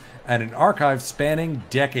teams, and an archive spanning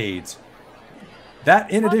decades.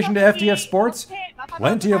 That, in addition to FTF Sports,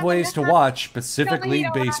 plenty of ways to watch Pacific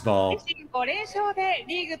League baseball. Alright,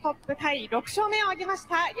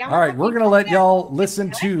 we're going to let y'all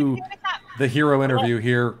listen to the hero interview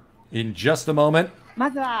here in just a moment. ま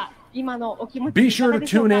ずは今のお気持ち Be いか sure が to で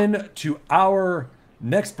しょう tune か。 in to our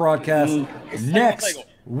next broadcast next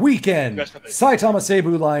weekend. Saitama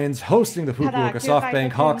Seibu Lions hosting the Fukuoka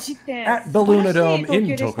SoftBank Hawks at the Luna Dome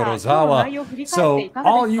in Tokorozawa. So,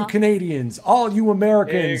 all you Canadians, all you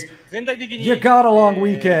Americans, you got a long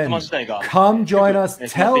weekend. Come join us.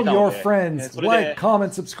 Tell your friends. Like,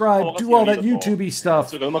 comment, subscribe. Do all that YouTube-y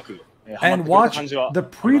stuff. And watch the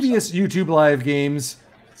previous YouTube live games.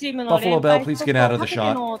 チームの Buffalo 連 Bell, 敗 please スト get ッ out プ of を the かけて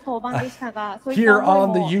shot. の登板でしたが、そういった Here 思い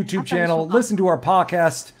on the もあった YouTube でしょ channel. うか。 Listen to our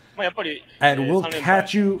podcast. やっぱり And we'll 3連 catch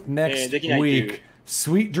敗 you next できないという week.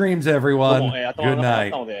 Sweet dreams, のも everyone. 頭の Good 中だっ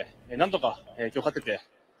night. たので、なんとか今日勝てて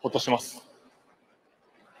ほっとしてます。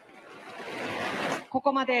こ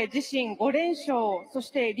こまで自身5連勝、そし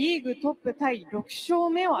てリーグトップタイ6勝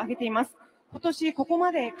目を挙げています。今年ここ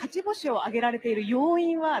まで勝ち星を挙げられている要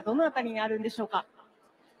因はどのあたりにあるんでしょうか。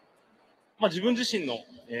まあ、自分自身の、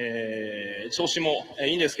調子も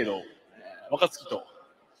いいんですけど、若月と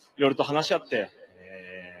いろいろと話し合って、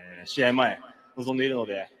試合前臨んでいるの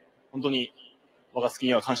で、本当に若月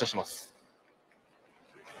には感謝します。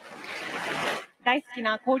大好き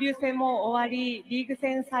な交流戦も終わり、リーグ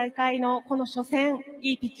戦再開のこの初戦、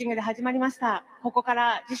いいピッチングで始まりました。ここか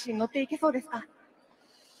ら自身乗っていけそうですか。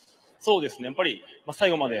そうですね、やっぱり、最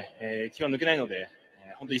後まで、気は抜けないので、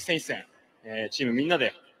本当一戦一戦、チームみんな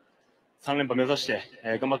で3連覇目指して、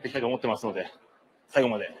頑張っていきたいと思ってますので、最後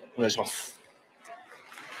までお願いします。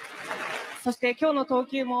そして今日の投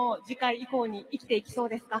球も次回以降に生きていきそう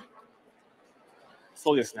ですか。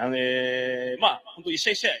そうですね、本当一試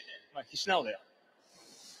合一試合、必死なので、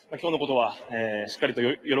今日のことは、しっかりと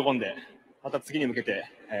喜んで、また次に向けて、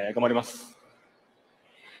頑張ります。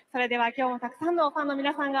それでは今日もたくさんのファンの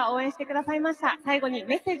皆さんが応援してくださいました。最後に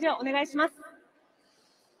メッセージをお願いします。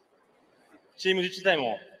チーム自体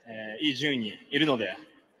も、いい順位にいるので、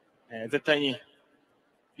絶対に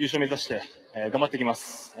優勝目指して、頑張っていきま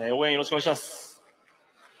す。応援よろしくお願いします。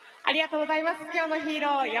ありがとうございます。今日のヒーロ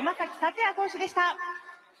ー、山崎達也投手でした。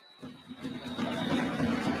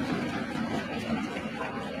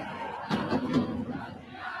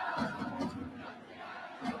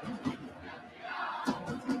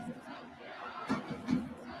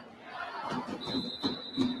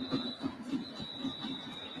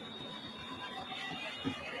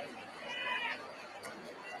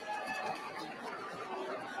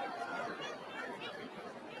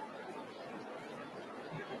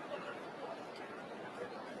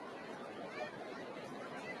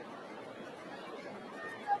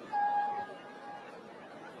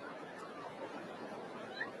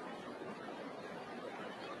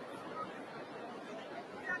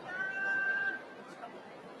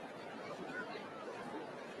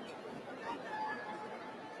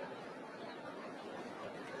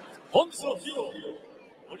本日のヒーロ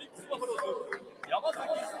ー、オリックスバファローズ、山崎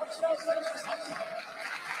幸也選手でした。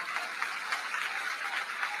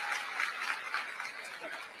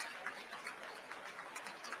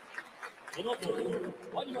この後、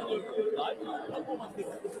ワニマによるライブパフォーマンスです。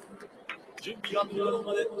準備が整う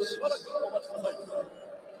までしばらくお待ちください。